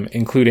many of them,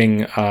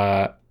 including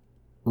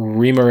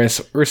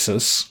Reimarus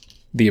Ursus,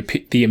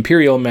 the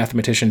imperial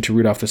mathematician to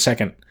Rudolf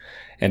II,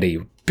 and a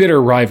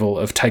bitter rival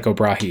of Tycho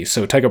Brahe.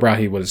 So Tycho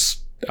Brahe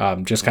was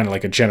just kind of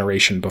like a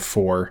generation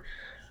before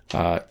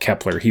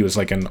Kepler. He was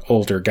like an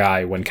older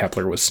guy when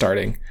Kepler was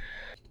starting.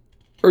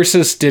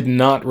 Ursus did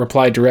not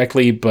reply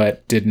directly,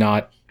 but did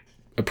not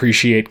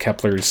appreciate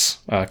Kepler's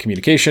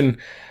communication.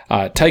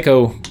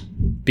 Tycho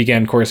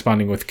began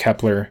corresponding with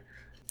Kepler,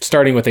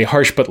 starting with a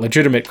harsh but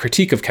legitimate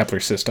critique of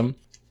Kepler's system.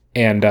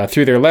 And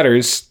through their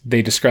letters,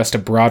 they discussed a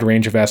broad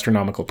range of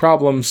astronomical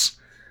problems,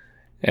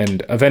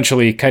 and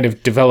eventually kind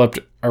of developed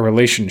a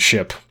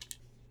relationship.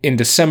 In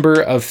December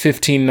of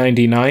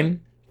 1599,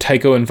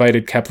 Tycho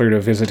invited Kepler to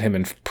visit him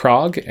in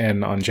Prague,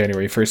 and on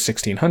January 1st,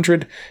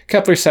 1600,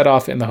 Kepler set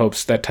off in the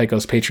hopes that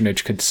Tycho's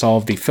patronage could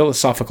solve the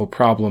philosophical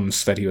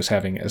problems that he was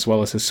having, as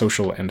well as his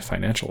social and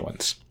financial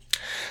ones.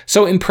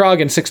 So in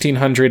Prague in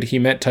 1600, he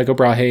met Tycho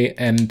Brahe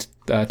and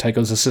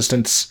Tycho's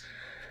assistants,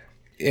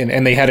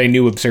 and they had a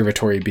new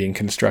observatory being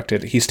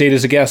constructed. He stayed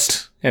as a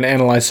guest and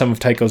analyzed some of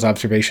Tycho's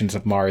observations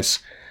of Mars.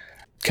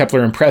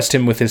 Kepler impressed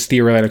him with his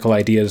theoretical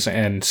ideas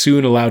and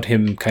soon allowed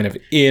him kind of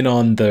in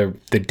on the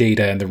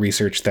data and the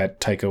research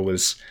that Tycho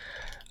was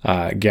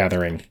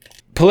gathering.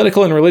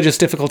 Political and religious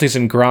difficulties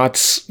in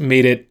Graz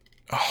made it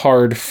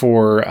hard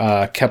for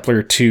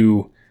Kepler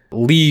to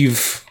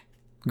leave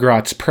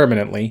Graz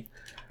permanently,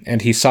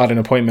 and he sought an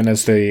appointment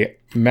as the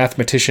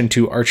mathematician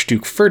to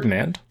Archduke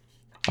Ferdinand.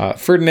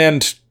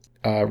 Ferdinand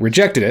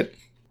rejected it,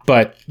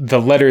 but the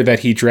letter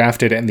that he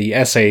drafted and the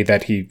essay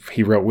that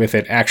he wrote with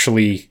it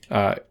actually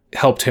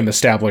helped him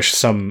establish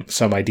some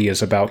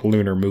ideas about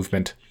lunar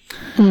movement.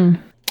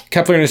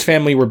 Kepler and his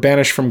family were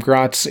banished from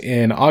Graz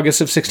in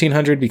August of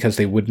 1600 because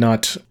they would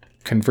not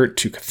convert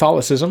to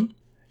Catholicism,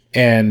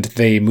 and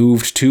they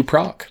moved to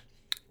Prague,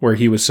 where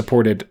he was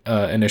supported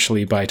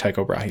initially by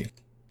Tycho Brahe.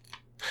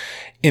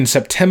 In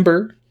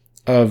September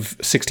of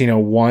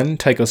 1601,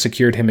 Tycho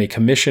secured him a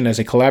commission as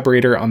a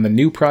collaborator on the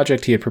new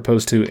project he had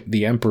proposed to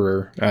the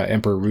Emperor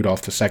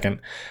Rudolf II.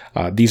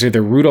 These are the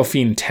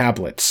Rudolphine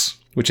Tablets,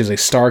 which is a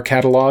star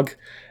catalog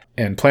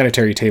and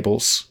planetary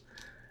tables,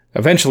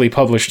 eventually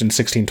published in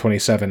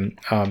 1627,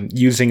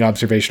 using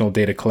observational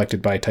data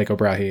collected by Tycho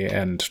Brahe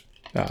and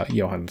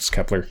Johannes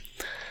Kepler.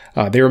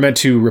 They were meant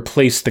to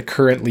replace the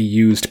currently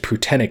used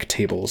Prutenic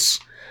tables.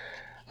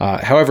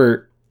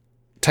 However,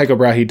 Tycho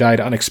Brahe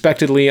died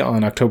unexpectedly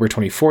on October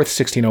 24th,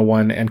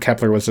 1601, and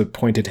Kepler was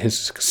appointed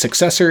his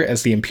successor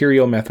as the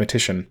imperial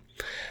mathematician,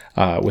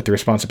 with the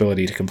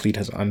responsibility to complete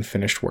his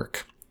unfinished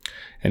work.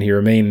 And he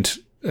remained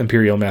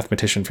imperial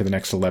mathematician for the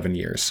next 11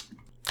 years.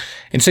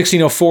 In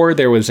 1604,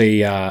 there was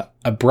a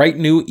bright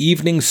new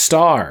evening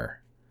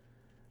star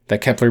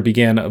that Kepler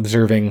began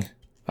observing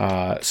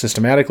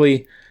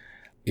systematically.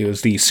 It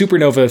was the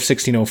supernova of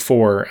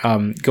 1604.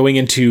 Going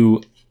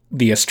into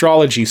the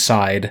astrology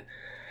side,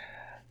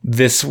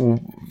 this,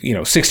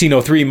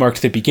 1603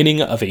 marked the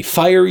beginning of a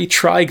fiery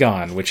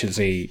trigon, which is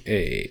the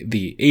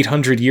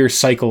 800-year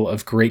cycle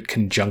of great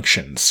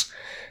conjunctions.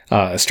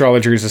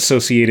 Astrologers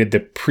associated the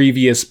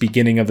previous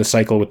beginning of the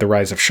cycle with the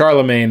rise of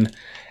Charlemagne,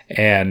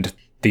 and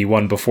the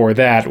one before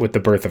that with the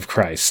birth of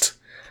Christ.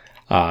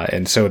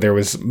 And so there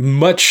was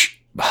much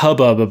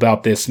hubbub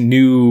about this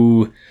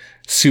new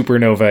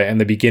supernova and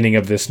the beginning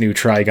of this new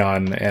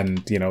trigon, and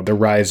the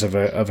rise of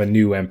a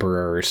new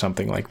emperor or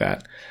something like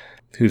that.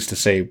 who's to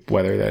say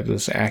whether that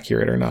is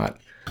accurate or not.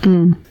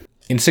 In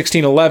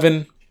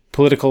 1611,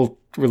 political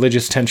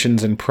religious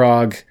tensions in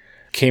Prague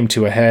came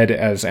to a head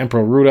as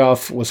Emperor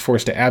Rudolf was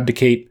forced to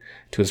abdicate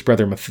to his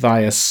brother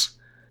Matthias.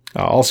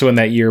 Also in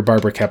that year,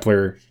 Barbara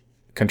Kepler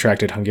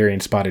contracted Hungarian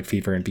spotted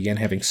fever and began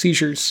having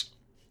seizures.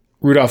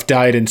 Rudolf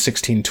died in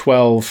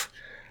 1612,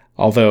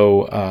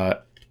 although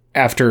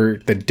after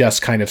the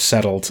dust kind of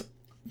settled,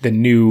 the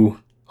new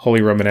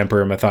Holy Roman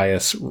Emperor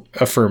Matthias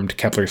affirmed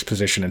Kepler's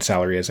position and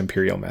salary as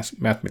imperial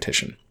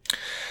mathematician.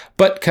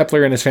 But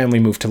Kepler and his family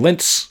moved to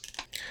Linz.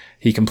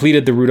 He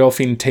completed the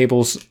Rudolphine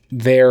tables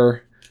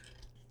there.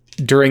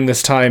 During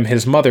this time,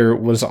 his mother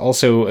was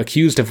also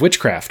accused of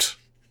witchcraft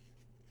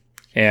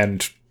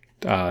and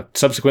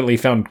subsequently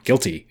found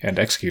guilty and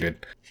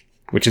executed,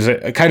 which is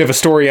a kind of a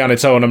story on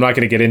its own. I'm not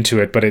going to get into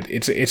it, but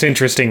it's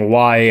interesting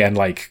why and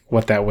like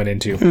what that went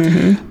into.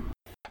 Mm-hmm.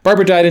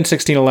 Barbara died in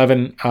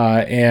 1611,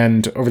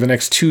 and over the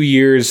next 2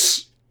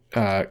 years,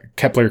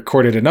 Kepler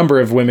courted a number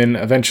of women,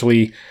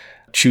 eventually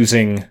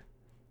choosing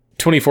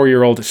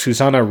 24-year-old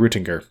Susanna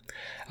Rutinger.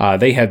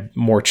 They had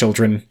more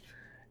children,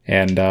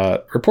 and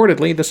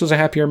reportedly this was a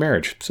happier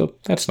marriage, so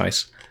that's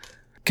nice.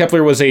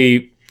 Kepler was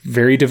a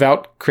very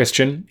devout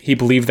Christian. He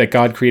believed that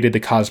God created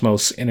the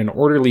cosmos in an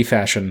orderly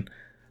fashion,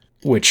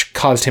 which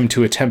caused him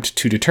to attempt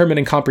to determine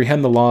and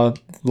comprehend the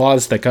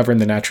laws that govern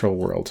the natural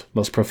world,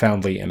 most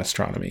profoundly in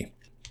astronomy.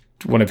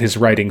 One of his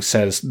writings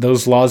says,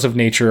 "Those laws of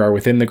nature are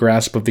within the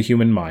grasp of the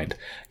human mind.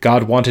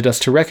 God wanted us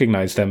to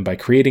recognize them by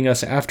creating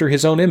us after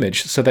his own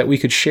image so that we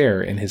could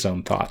share in his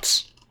own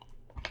thoughts."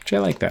 Which I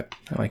like that.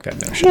 I like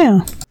that notion. Yeah.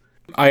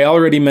 I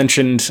already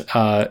mentioned,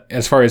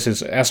 as far as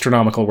his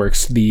astronomical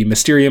works, the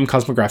Mysterium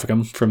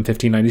Cosmographicum from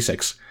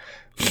 1596.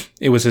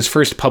 It was his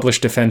first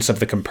published defense of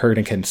the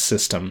Copernican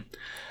system.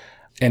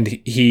 And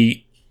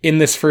he, in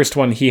this first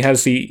one, he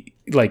has the,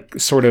 like,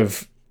 sort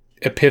of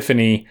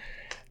epiphany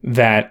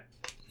that,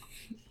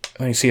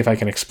 let me see if I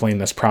can explain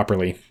this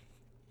properly.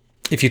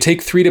 If you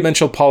take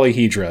three-dimensional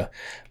polyhedra,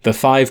 the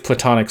 5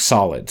 Platonic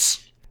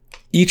solids,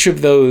 each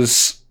of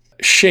those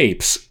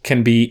shapes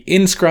can be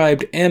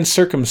inscribed and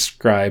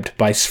circumscribed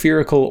by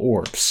spherical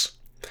orbs.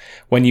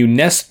 When you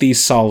nest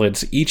these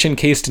solids, each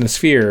encased in a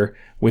sphere,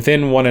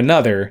 within one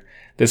another,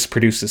 this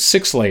produces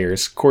 6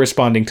 layers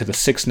corresponding to the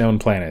 6 known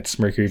planets,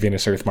 Mercury,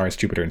 Venus, Earth, Mars,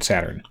 Jupiter, and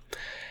Saturn.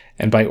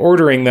 And by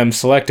ordering them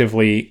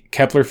selectively,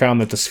 Kepler found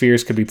that the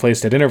spheres could be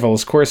placed at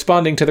intervals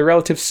corresponding to the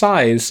relative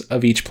size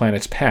of each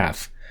planet's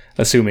path,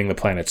 assuming the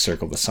planets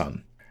circle the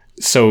sun.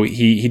 So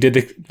he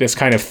did this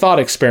kind of thought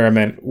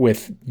experiment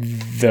with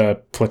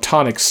the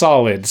Platonic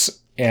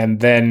solids, and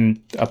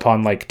then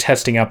upon like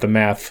testing out the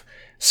math,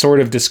 sort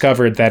of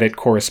discovered that it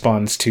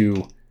corresponds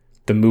to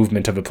the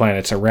movement of the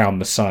planets around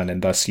the sun,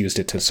 and thus used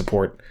it to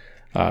support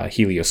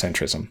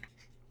heliocentrism.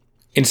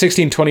 In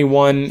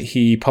 1621,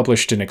 he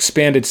published an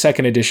expanded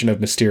second edition of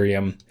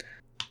Mysterium,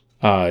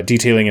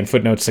 detailing in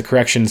footnotes the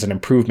corrections and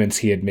improvements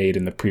he had made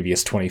in the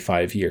previous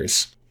 25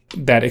 years.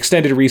 That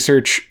extended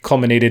research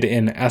culminated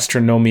in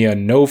Astronomia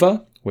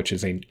Nova, which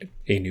is a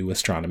new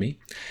astronomy,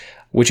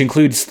 which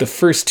includes the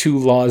first 2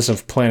 laws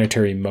of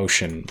planetary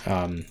motion.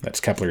 That's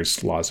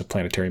Kepler's laws of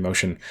planetary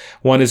motion.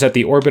 One is that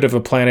the orbit of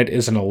a planet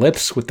is an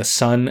ellipse with the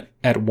sun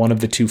at one of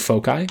the 2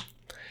 foci.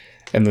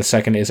 And the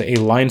second is a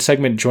line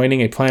segment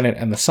joining a planet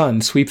and the sun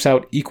sweeps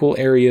out equal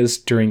areas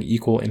during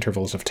equal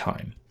intervals of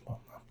time.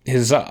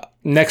 His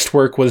next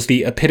work was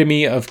the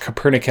Epitome of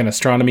Copernican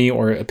Astronomy,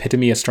 or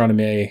Epitome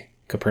Astronomiae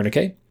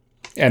Copernicae.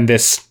 And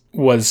this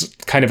was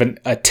kind of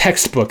a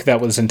textbook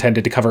that was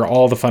intended to cover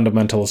all the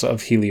fundamentals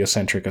of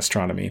heliocentric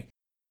astronomy.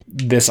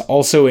 This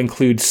also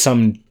includes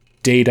some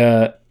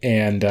data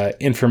and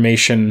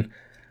information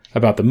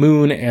about the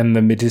moon and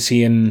the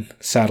Medicean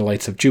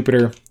satellites of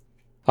Jupiter.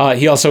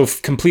 He also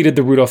completed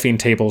the Rudolphine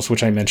tables,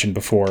 which I mentioned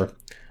before.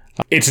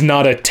 It's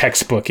not a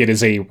textbook, it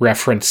is a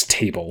reference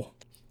table.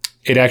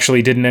 It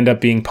actually didn't end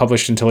up being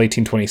published until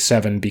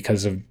 1827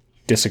 because of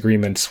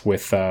disagreements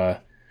with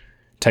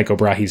Tycho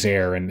Brahe's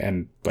heir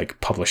and like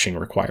publishing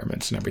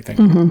requirements and everything.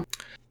 Mm-hmm.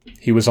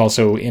 He was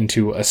also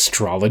into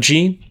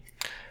astrology.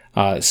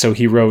 So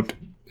he wrote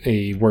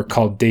a work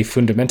called De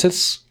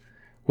Fundamentis,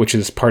 which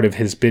is part of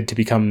his bid to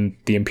become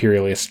the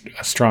imperial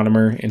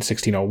astronomer in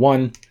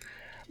 1601.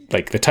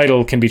 Like, the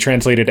title can be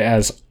translated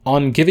as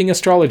On Giving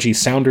Astrology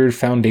Sounder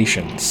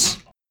Foundations.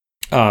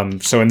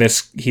 So in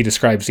this, he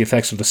describes the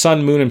effects of the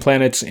sun, moon, and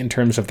planets in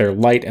terms of their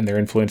light and their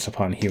influence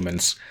upon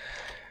humans.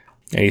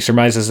 And he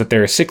surmises that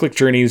there are cyclic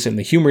journeys in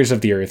the humors of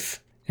the Earth,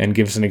 and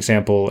gives an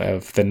example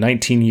of the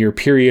 19-year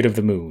period of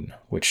the moon,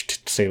 which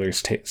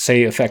sailors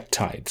say affect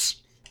tides.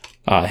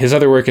 His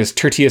other work is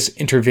Tertius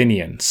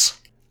Interveniens,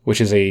 which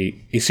is a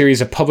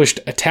series of published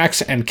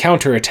attacks and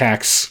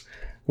counterattacks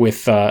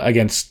with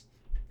against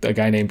a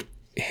guy named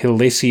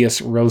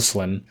Hilesius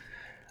Roslin,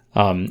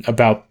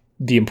 about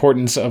the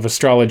importance of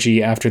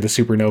astrology after the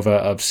supernova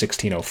of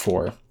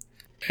 1604.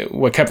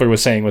 What Kepler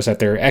was saying was that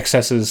there are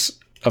excesses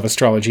of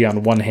astrology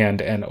on one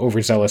hand and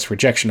overzealous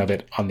rejection of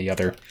it on the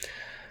other.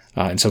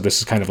 And so this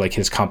is kind of like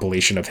his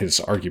compilation of his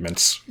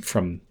arguments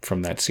from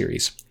that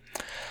series.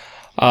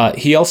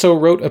 He also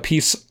wrote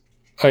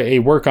a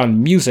work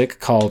on music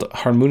called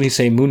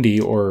Harmonices Mundi,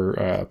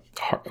 or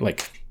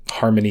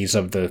harmonies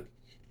of the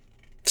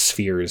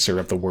spheres or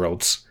of the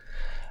worlds.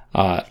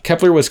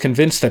 Kepler was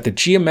convinced that the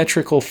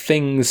geometrical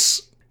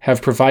things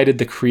have provided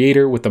the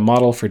creator with the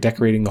model for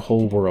decorating the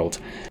whole world.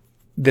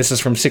 This is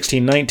from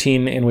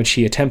 1619, in which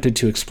he attempted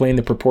to explain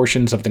the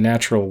proportions of the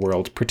natural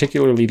world,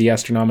 particularly the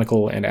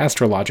astronomical and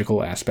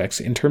astrological aspects,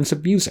 in terms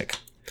of music.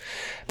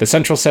 The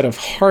central set of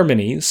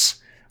harmonies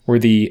were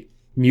the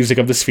music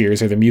of the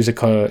spheres, or the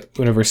Musica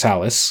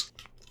Universalis,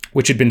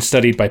 which had been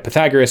studied by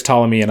Pythagoras,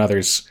 Ptolemy, and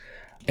others.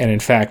 And in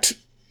fact,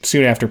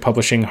 soon after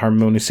publishing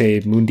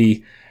Harmonices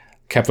Mundi,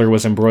 Kepler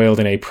was embroiled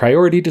in a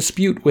priority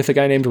dispute with a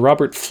guy named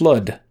Robert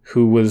Fludd,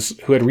 who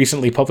had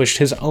recently published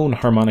his own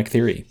harmonic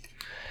theory.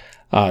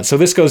 So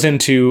this goes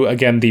into,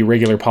 again, the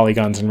regular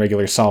polygons and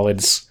regular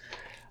solids,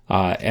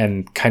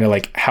 and kind of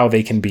like how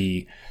they can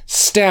be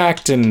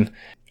stacked. And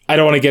I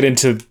don't want to get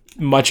into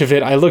much of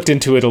it. I looked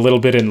into it a little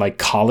bit in like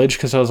college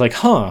because I was like,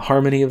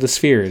 harmony of the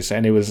spheres.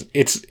 And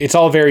it's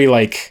all very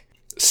like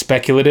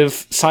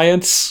speculative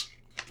science.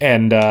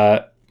 And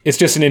it's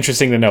just an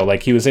interesting to know.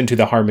 Like, he was into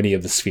the harmony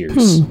of the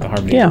spheres, the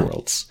harmony of the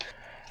worlds.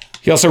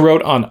 He also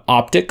wrote on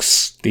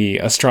optics, the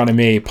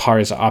Astronomiae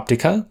Pars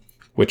Optica,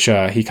 which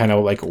he kind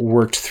of like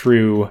worked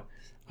through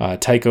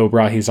Tycho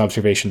Brahe's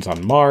observations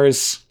on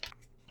Mars.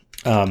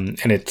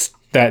 And it's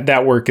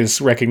that work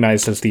is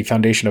recognized as the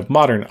foundation of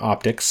modern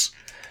optics.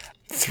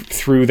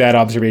 Through that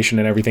observation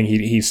and everything,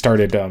 he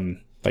started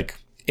like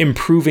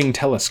improving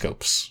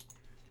telescopes,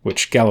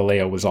 which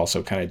Galileo was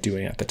also kind of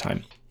doing at the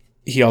time.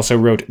 He also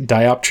wrote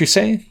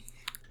Dioptrice,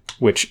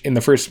 which in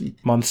the first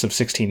months of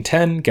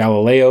 1610,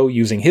 Galileo,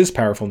 using his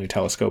powerful new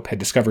telescope, had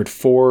discovered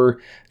 4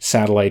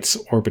 satellites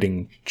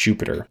orbiting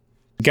Jupiter.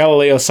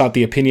 Galileo sought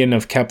the opinion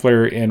of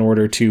Kepler in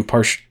order to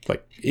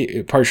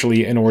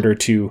partially in order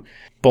to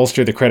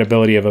bolster the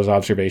credibility of his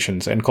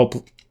observations, and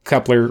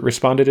Kepler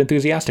responded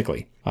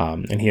enthusiastically.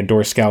 And he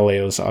endorsed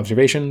Galileo's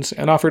observations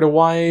and offered a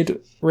wide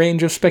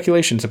range of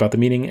speculations about the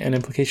meaning and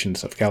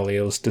implications of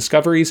Galileo's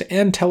discoveries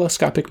and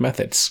telescopic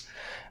methods.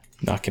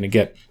 Not going to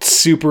get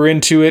super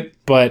into it,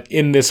 but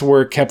in this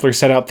work, Kepler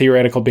set out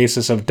theoretical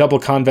basis of double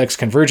convex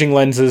converging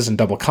lenses and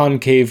double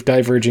concave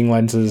diverging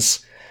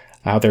lenses,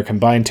 how they're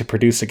combined to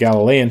produce a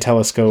Galilean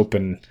telescope,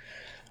 and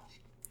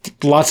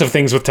lots of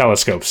things with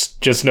telescopes.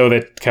 Just know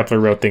that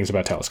Kepler wrote things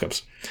about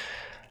telescopes.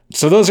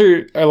 So those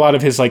are a lot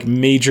of his like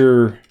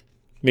major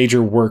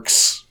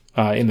works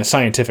in the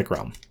scientific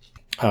realm.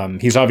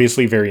 He's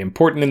obviously very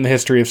important in the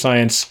history of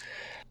science.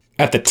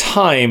 At the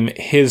time,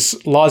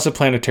 his laws of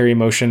planetary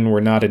motion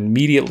were not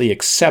immediately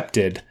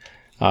accepted.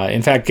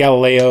 In fact,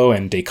 Galileo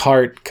and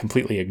Descartes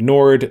completely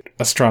ignored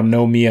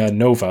Astronomia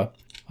Nova,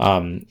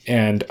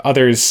 and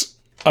others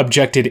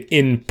objected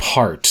in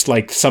part.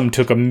 Like, some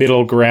took a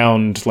middle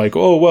ground, like,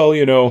 oh, well,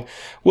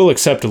 we'll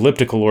accept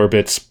elliptical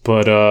orbits,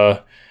 but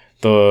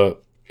the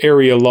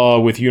area law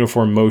with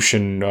uniform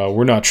motion,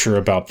 we're not sure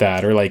about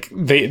that. Or like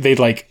they'd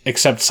like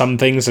accept some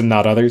things and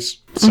not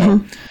others.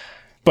 So,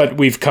 but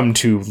we've come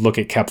to look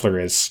at Kepler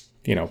as,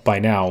 by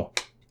now,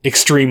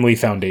 extremely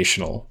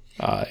foundational.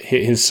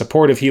 His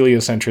support of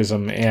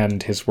heliocentrism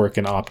and his work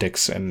in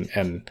optics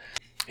and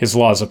his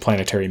laws of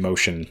planetary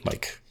motion,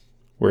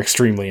 were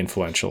extremely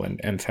influential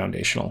and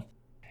foundational.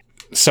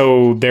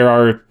 So there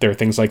are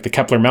things like the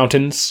Kepler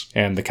Mountains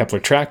and the Kepler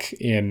Track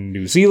in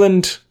New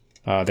Zealand.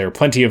 There are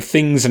plenty of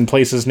things and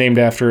places named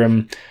after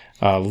him.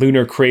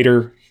 Lunar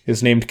Crater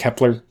is named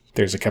Kepler.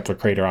 There's a Kepler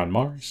crater on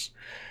Mars.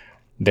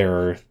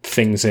 There are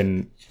things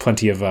in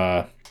plenty of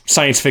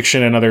science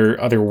fiction and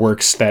other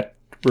works that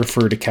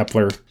refer to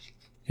Kepler.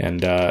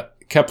 And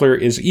Kepler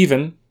is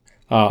even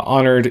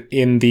honored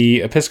in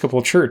the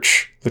Episcopal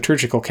Church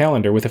liturgical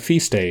calendar with a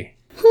feast day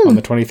on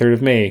the 23rd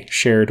of May,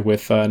 shared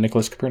with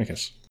Nicholas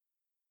Copernicus.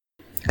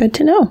 Good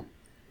to know.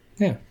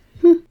 Yeah.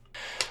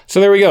 So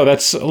there we go.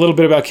 That's a little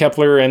bit about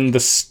Kepler and the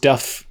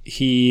stuff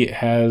he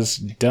has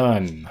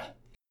done.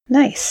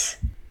 Nice.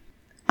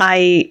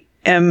 I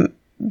am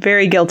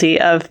very guilty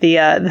of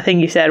the thing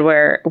you said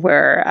where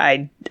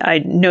I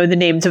know the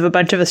names of a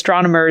bunch of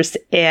astronomers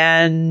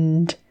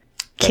and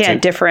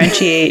can't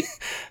differentiate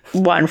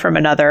one from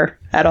another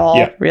at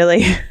all,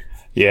 really.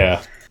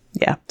 Yeah.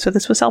 Yeah. So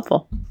this was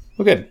helpful.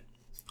 Well, good.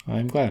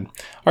 I'm glad.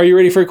 Are you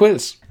ready for a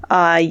quiz?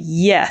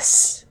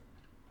 Yes.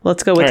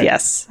 Let's go with right.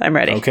 Yes. I'm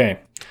ready. Okay.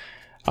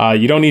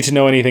 You don't need to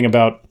know anything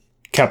about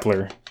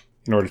Kepler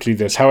in order to do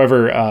this.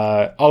 However,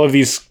 all of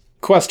these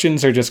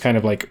questions are just kind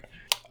of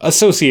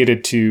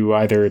associated to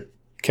either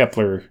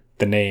Kepler,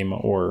 the name,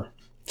 or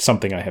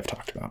something I have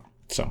talked about.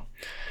 So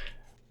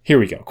here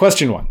we go.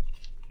 Question 1.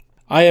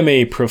 I am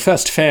a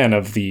professed fan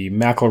of the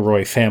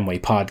McElroy family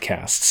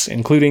podcasts,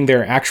 including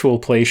their actual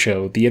play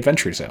show, The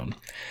Adventure Zone.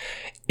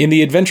 In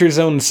The Adventure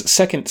Zone's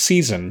second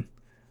season,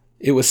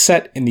 it was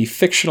set in the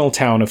fictional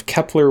town of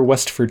Kepler,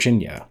 West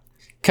Virginia.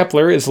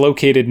 Kepler is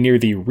located near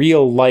the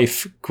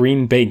real-life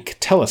Green Bank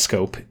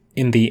telescope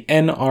in the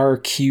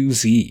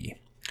NRQZ.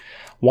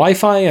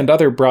 Wi-Fi and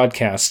other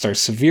broadcasts are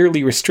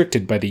severely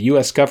restricted by the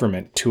U.S.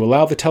 government to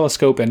allow the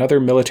telescope and other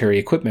military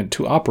equipment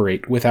to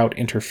operate without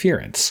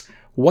interference.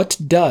 What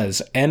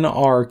does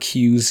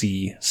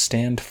NRQZ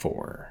stand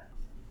for?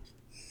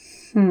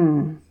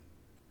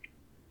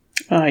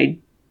 I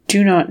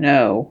do not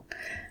know.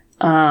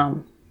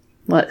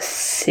 Let's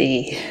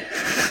see.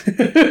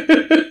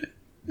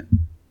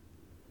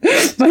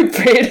 My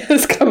brain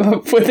has come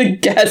up with a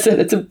guess, and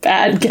it's a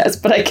bad guess,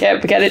 but I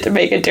can't get it to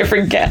make a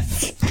different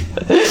guess.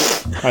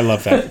 I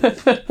love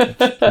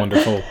that.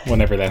 Wonderful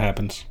whenever that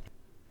happens.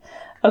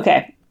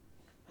 Okay.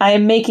 I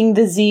am making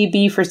the Z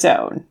be for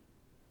zone.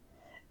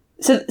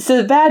 So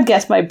the bad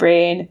guess my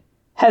brain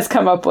has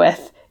come up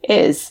with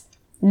is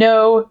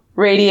no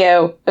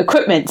radio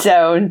equipment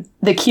zone.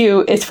 The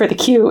Q is for the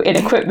Q in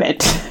equipment.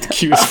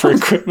 Q is for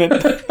equipment.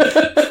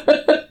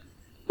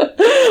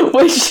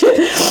 Which,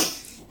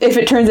 if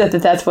it turns out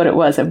that that's what it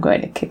was, I'm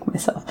going to kick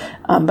myself.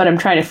 But I'm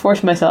trying to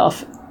force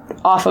myself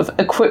off of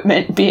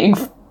equipment being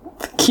the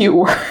Q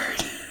word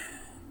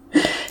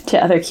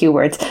to other Q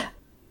words.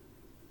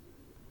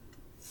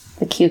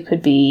 The Q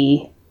could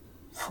be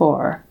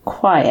for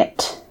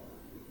quiet.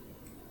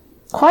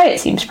 Quiet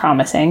seems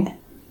promising.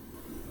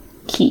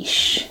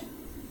 Quiche.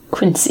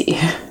 Quincy.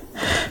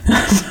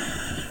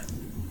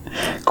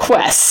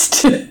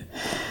 Quest.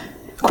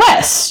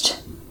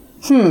 Quest.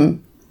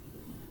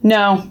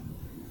 No.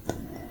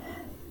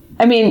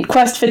 I mean,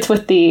 Quest fits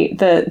with the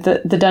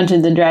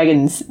Dungeons and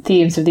Dragons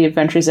themes of the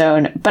Adventure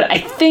Zone, but I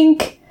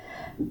think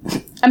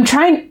I'm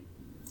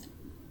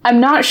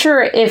not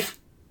sure if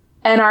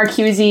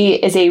NRQZ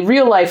is a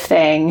real life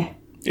thing.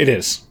 It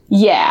is.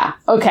 Yeah.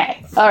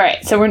 Okay. All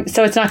right. So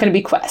it's not going to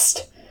be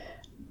Quest.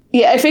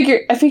 Yeah, I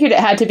figured it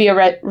had to be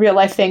a real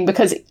life thing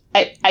because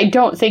I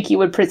don't think you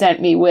would present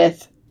me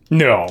with an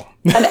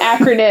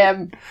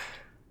acronym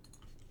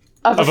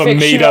of a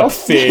made up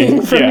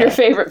thing from your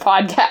favorite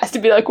podcast to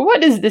be like,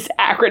 what is this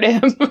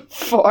acronym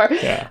for?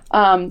 Yeah.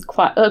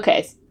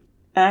 Okay.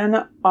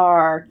 NRQZ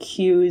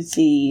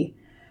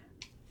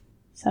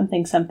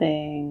something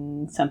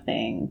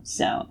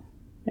zone.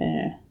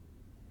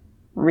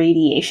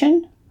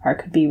 Radiation? Or it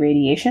could be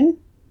radiation?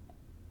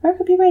 Or it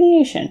could be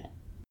radiation.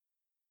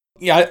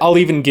 Yeah, I'll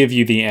even give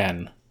you the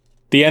N.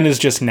 The N is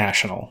just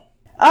national.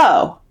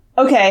 Oh,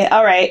 okay,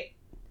 all right.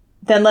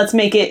 Then let's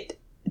make it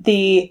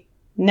the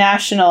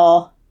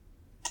national.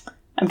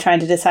 I'm trying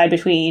to decide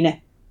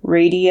between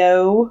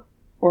radio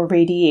or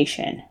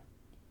radiation.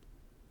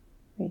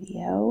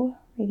 Radiation.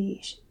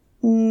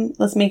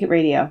 Let's make it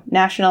radio.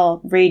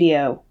 National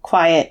Radio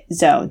Quiet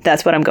Zone.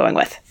 That's what I'm going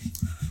with.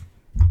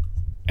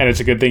 And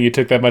it's a good thing you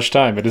took that much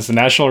time. It is the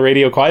National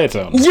Radio Quiet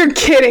Zone. You're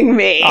kidding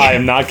me. I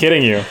am not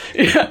kidding you.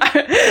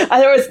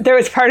 There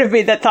was part of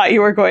me that thought you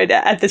were going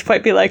to, at this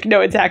point, be like,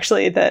 no, it's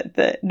actually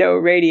the no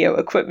radio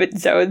equipment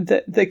zone.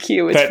 The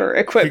Q is for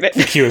equipment.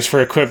 The Q is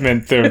for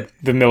equipment. The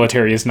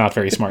military is not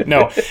very smart.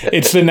 No,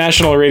 it's the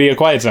National Radio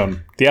Quiet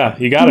Zone. Yeah,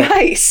 you got it.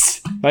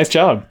 Nice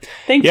job.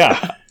 Thank you.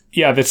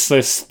 Yeah, it's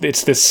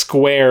this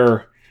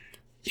square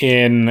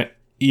in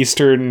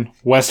eastern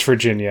West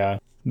Virginia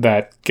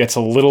that gets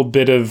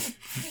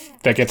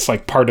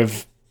like part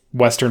of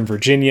Western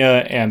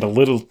Virginia and a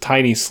little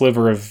tiny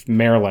sliver of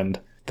Maryland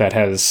that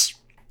has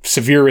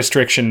severe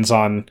restrictions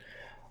on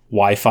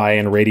Wi-Fi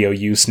and radio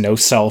use, no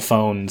cell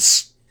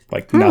phones,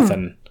 like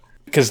nothing.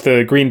 Because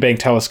the Green Bank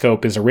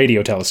telescope is a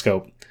radio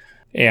telescope.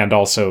 And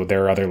also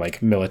there are other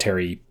like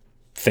military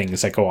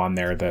things that go on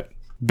there that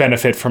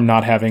benefit from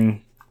not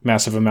having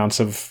massive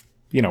amounts of,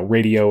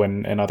 radio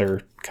and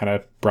other kind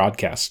of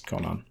broadcasts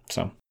going on.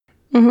 So.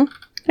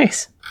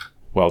 Nice.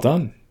 Well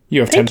done.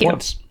 You have 10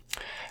 points.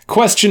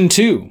 Question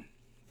 2.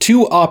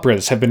 2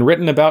 operas have been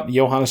written about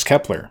Johannes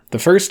Kepler. The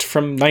first,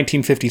 from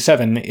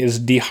 1957, is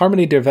Die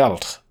Harmonie der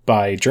Welt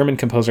by German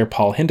composer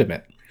Paul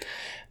Hindemith.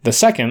 The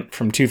second,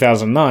 from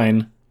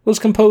 2009, was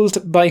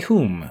composed by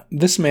whom?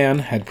 This man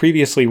had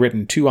previously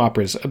written 2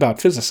 operas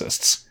about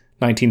physicists,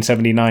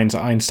 1979's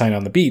Einstein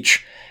on the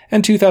Beach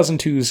and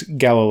 2002's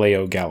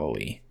Galileo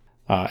Galilei.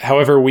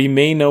 However, we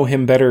may know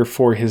him better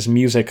for his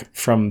music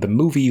from the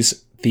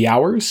movies The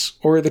Hours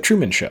or The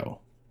Truman Show.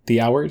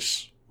 The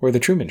Hours or The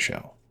Truman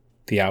Show.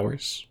 The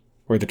Hours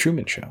or The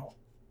Truman Show.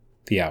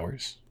 The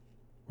Hours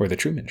or The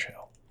Truman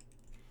Show.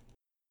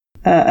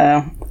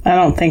 I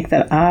don't think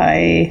that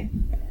I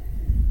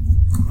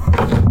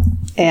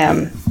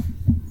am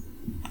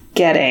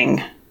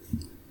getting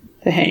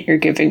the hint you're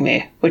giving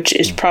me, which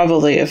is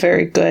probably a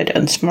very good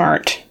and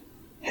smart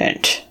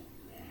hint.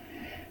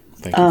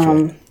 Thank you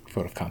for that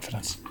vote of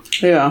confidence.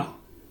 Yeah.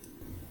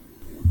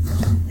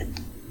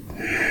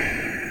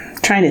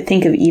 Trying to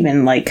think of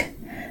even like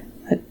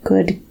a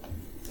good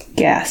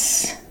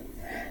guess.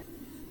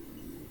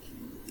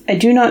 I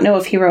do not know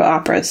if he wrote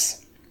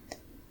operas,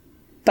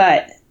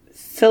 but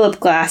Philip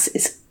Glass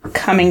is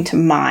coming to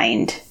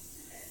mind.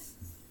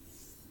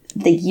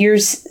 The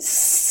years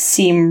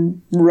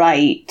seem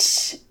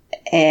right,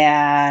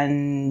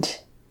 and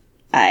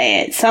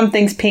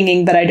something's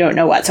pinging, but I don't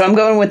know what. So I'm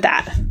going with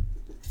that.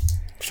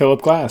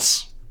 Philip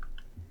Glass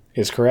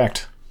is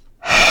correct.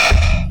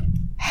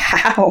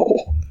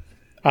 How?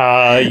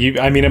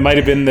 It might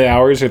have been The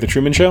Hours or The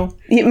Truman Show.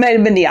 It might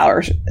have been The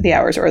Hours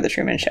or The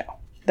Truman Show.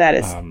 That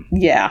is,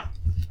 yeah.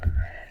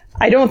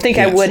 I don't think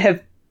I would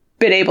have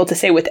been able to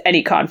say with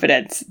any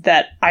confidence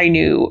that I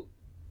knew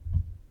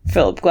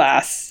Philip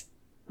Glass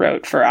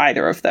wrote for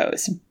either of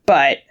those.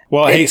 But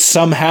hey,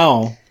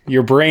 somehow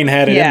your brain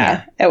had it in there.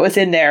 Yeah, it was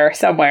in there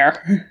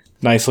somewhere.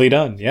 Nicely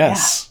done.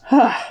 Yes.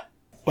 Yeah.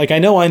 I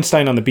know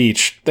Einstein on the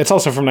Beach. That's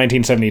also from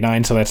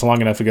 1979, so that's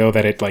long enough ago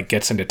that it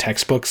gets into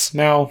textbooks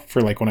now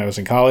for when I was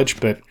in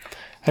college. But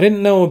I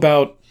didn't know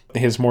about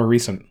his more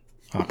recent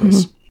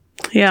operas.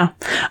 Mm-hmm. Yeah.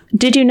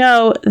 Did you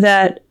know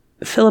that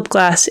Philip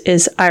Glass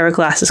is Ira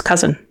Glass's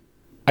cousin?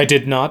 I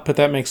did not, but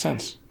that makes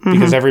sense.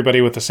 Because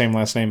everybody with the same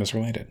last name is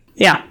related.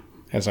 Yeah.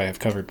 As I have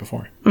covered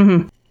before.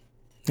 Mm-hmm.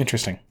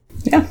 Interesting.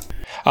 Yeah.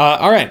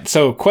 All right,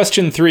 so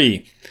question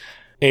 3.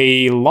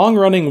 A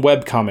long-running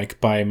webcomic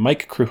by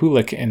Mike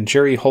Krahulik and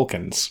Jerry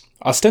Holkins,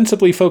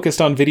 ostensibly focused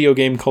on video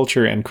game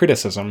culture and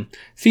criticism,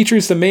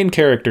 features the main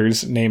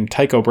characters named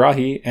Tycho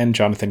Brahe and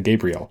Jonathan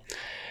Gabriel.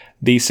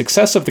 The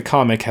success of the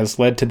comic has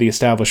led to the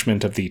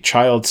establishment of the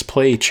Child's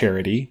Play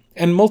charity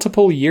and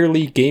multiple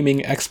yearly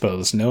gaming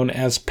expos known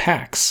as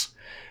PAX.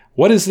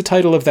 What is the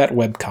title of that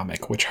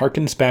webcomic, which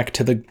harkens back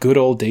to the good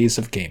old days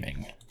of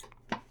gaming?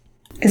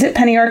 Is it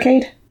Penny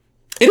Arcade?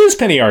 It is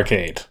Penny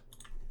Arcade.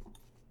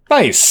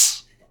 Nice.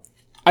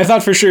 I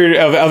thought for sure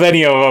of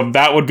any of them,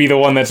 that would be the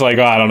one that's I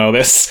don't know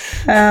this.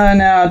 Oh,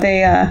 no.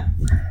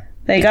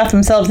 They got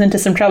themselves into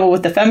some trouble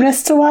with the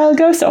feminists a while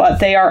ago, so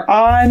they are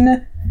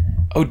on...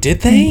 Oh,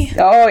 did they?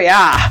 Oh,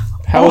 yeah.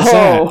 How was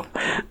that?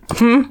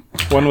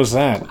 When was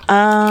that?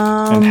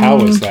 And how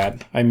was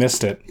that? I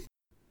missed it.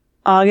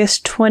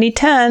 August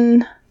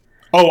 2010.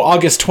 Oh,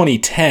 August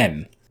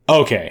 2010.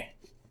 Okay.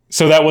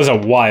 So that was a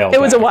while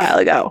It was a while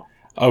ago.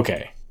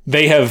 Okay.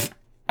 They have...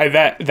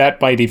 that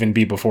might even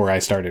be before I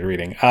started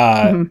reading.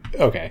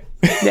 Okay.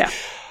 Yeah.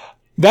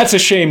 That's a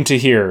shame to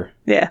hear.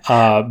 Yeah.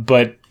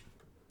 But...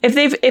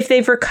 If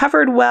they've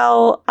recovered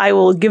well, I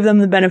will give them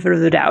the benefit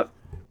of the doubt.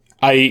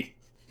 I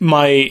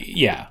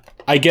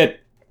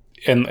get...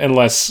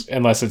 Unless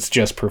it's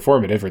just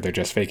performative or they're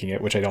just faking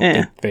it, which I don't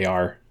think they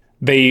are.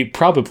 They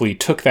probably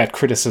took that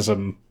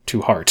criticism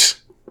to heart,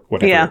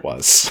 whatever it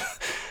was.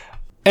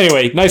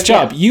 Anyway, nice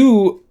job. Yeah.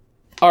 You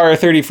are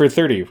 30 for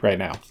 30 right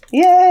now.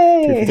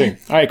 Yay!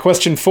 All right,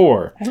 question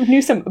 4. I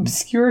knew some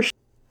obscure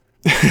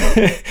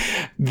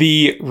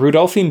The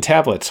Rudolphine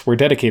tablets were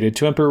dedicated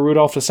to Emperor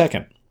Rudolph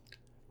II.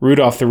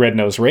 Rudolph the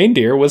Red-Nosed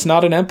Reindeer was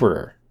not an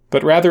emperor,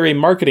 but rather a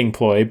marketing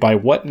ploy by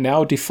what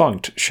now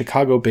defunct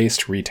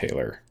Chicago-based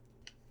retailer?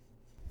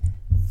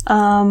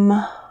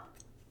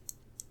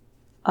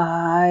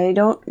 I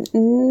don't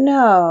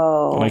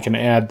know. And I can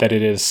add that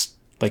it is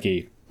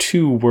a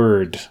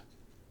 2-word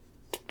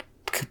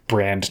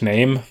brand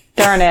name.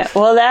 Darn it.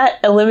 Well, that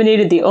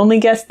eliminated the only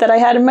guess that I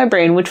had in my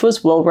brain, which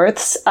was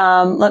Woolworths.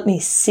 Let me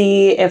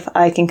see if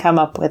I can come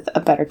up with a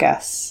better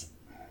guess.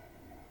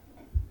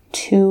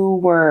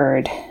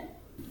 2-word.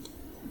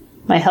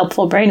 My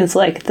helpful brain is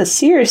the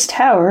Sears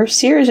Tower.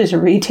 Sears is a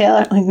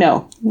retailer.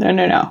 No.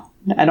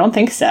 I don't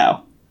think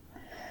so.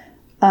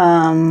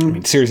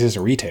 Sears is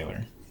a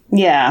retailer.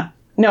 Yeah.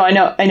 No, I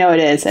know it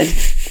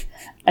is.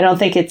 I don't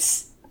think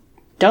it's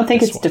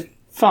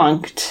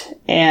defunct,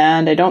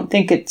 and I don't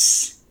think it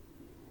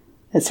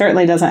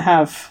certainly doesn't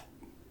have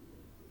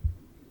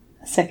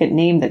a second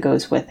name that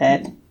goes with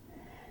it.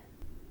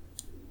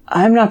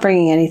 I'm not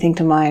bringing anything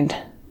to mind.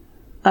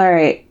 All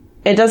right.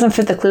 It doesn't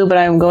fit the clue, but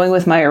I'm going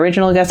with my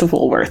original guess of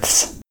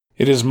Woolworths.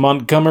 It is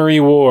Montgomery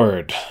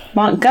Ward.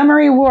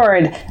 Montgomery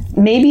Ward.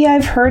 Maybe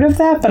I've heard of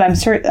that, but I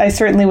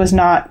certainly was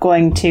not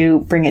going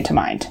to bring it to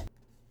mind.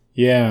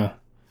 Yeah.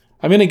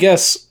 I'm going to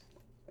guess,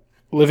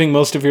 living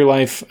most of your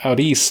life out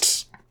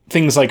east,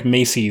 things like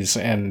Macy's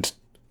and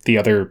the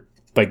other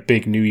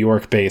big New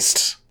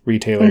York-based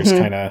retailers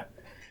kind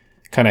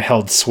of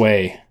held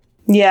sway.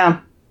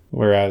 Yeah.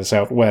 Whereas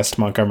out west,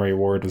 Montgomery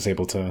Ward was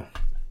able to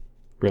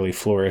really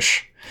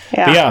flourish.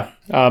 Yeah.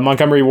 But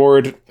Montgomery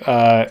Ward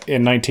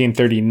in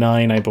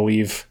 1939, I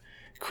believe,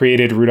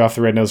 created Rudolph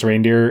the Red-Nosed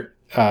Reindeer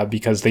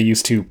because they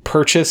used to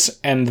purchase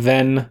and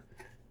then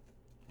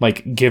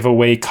give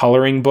away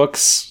coloring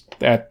books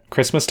at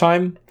Christmas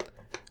time.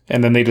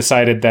 And then they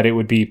decided that it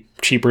would be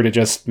cheaper to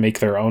just make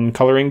their own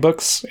coloring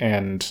books,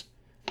 and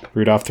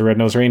Rudolph the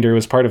Red-Nosed Reindeer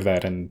was part of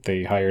that, and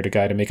they hired a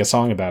guy to make a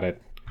song about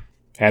it.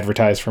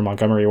 Advertised for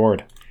Montgomery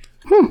Ward.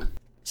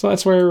 So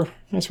that's where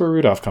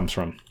Rudolph comes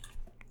from.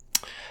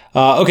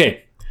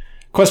 Okay,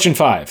 question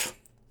 5.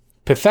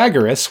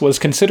 Pythagoras was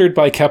considered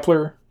by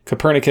Kepler,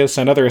 Copernicus,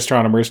 and other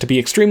astronomers to be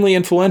extremely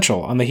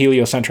influential on the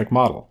heliocentric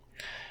model.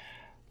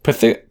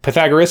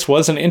 Pythagoras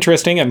was an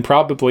interesting and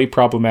probably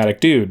problematic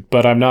dude,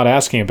 but I'm not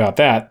asking about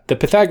that. The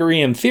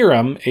Pythagorean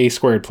theorem, a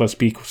squared plus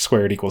b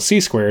squared equals c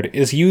squared,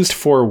 is used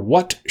for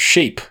what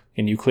shape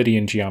in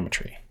Euclidean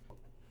geometry?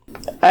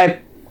 I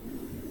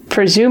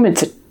presume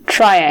it's a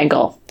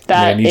triangle.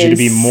 I need you to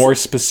be more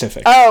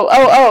specific. Oh!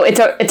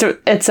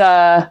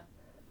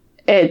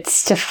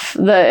 It's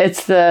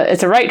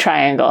it's a right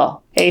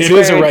triangle. It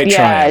is a right triangle.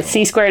 Yeah,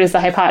 C squared is the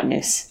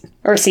hypotenuse.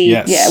 Or C,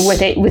 yes. Yeah,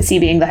 with C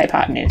being the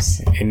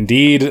hypotenuse.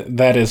 Indeed,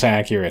 that is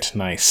accurate.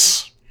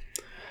 Nice.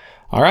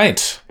 All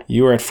right,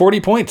 you are at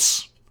 40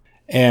 points.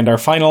 And our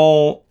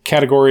final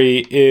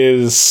category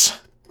is...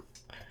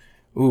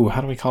 Ooh,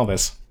 how do we call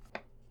this?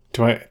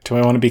 Do I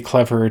want to be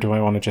clever or do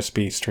I want to just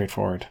be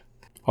straightforward?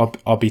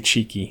 I'll be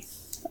cheeky.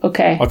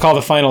 Okay. I'll call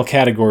the final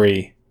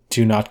category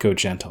Do Not Go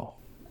Gentle.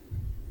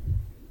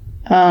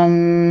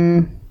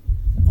 I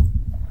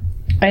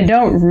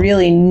don't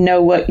really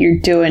know what you're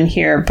doing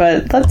here,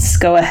 but let's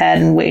go ahead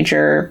and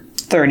wager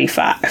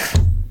 35.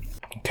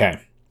 Okay.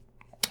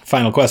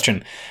 Final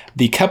question.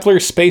 The Kepler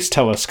Space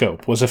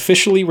Telescope was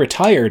officially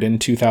retired in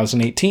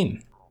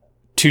 2018.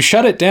 To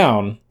shut it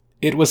down,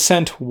 it was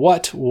sent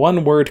what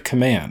one-word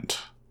command?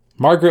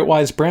 Margaret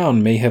Wise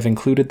Brown may have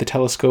included the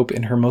telescope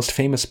in her most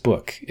famous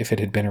book if it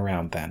had been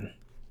around then.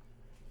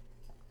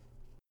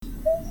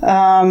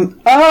 Oh,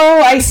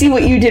 I see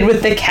what you did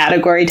with the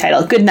category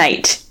title. Good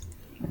night.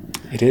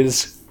 It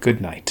is good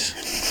night.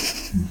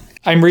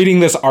 I'm reading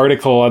this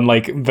article on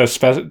like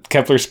the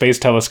Kepler Space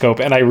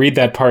Telescope, and I read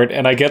that part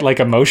and I get like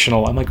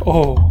emotional. I'm like,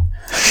 oh.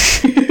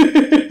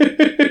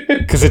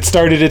 Because it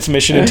started its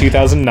mission in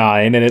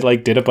 2009 and it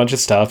like did a bunch of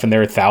stuff, and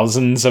there are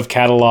thousands of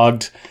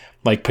cataloged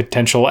like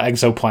potential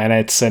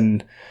exoplanets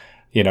and,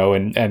 you know,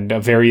 and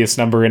a various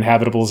number of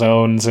habitable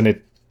zones, and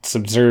it's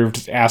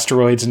observed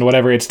asteroids and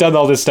whatever. It's done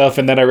all this stuff,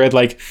 and then I read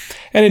like,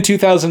 and in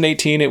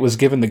 2018 it was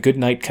given the good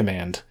night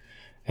command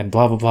and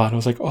blah blah blah, and I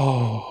was like,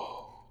 oh,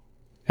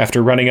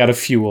 after running out of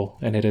fuel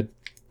and it had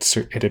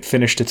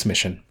finished its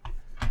mission.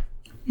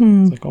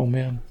 It's like, oh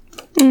man.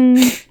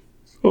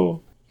 Oh.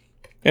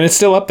 And it's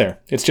still up there.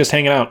 It's just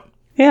hanging out.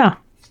 Yeah.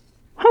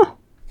 Huh.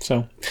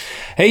 So,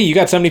 hey, you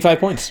got 75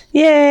 points.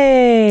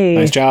 Yay.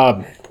 Nice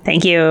job.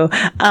 Thank you.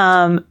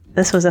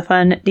 This was a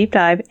fun deep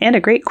dive and a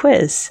great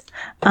quiz.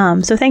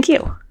 So thank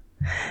you.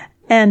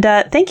 And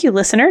thank you,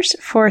 listeners,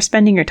 for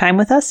spending your time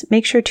with us.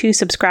 Make sure to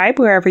subscribe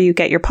wherever you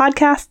get your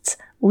podcasts.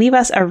 Leave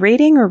us a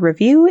rating or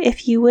review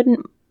if you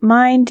wouldn't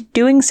mind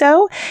doing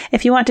so.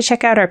 If you want to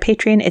check out our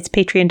Patreon, it's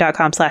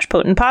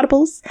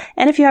patreon.com/potentpotables.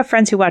 And if you have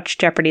friends who watch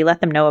Jeopardy,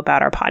 let them know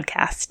about our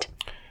podcast.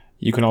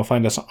 You can all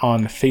find us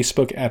on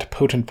Facebook at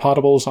Potent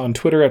Potables, on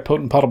Twitter at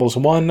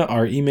PotentPotables1.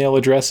 Our email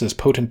address is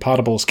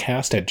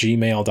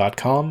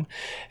potentpotablescast@gmail.com,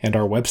 and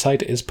our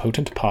website is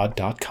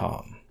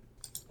potentpod.com.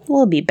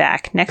 We'll be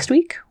back next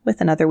week with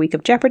another week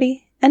of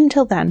Jeopardy. And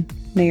until then,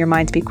 may your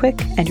minds be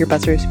quick and your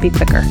buzzers be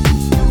quicker.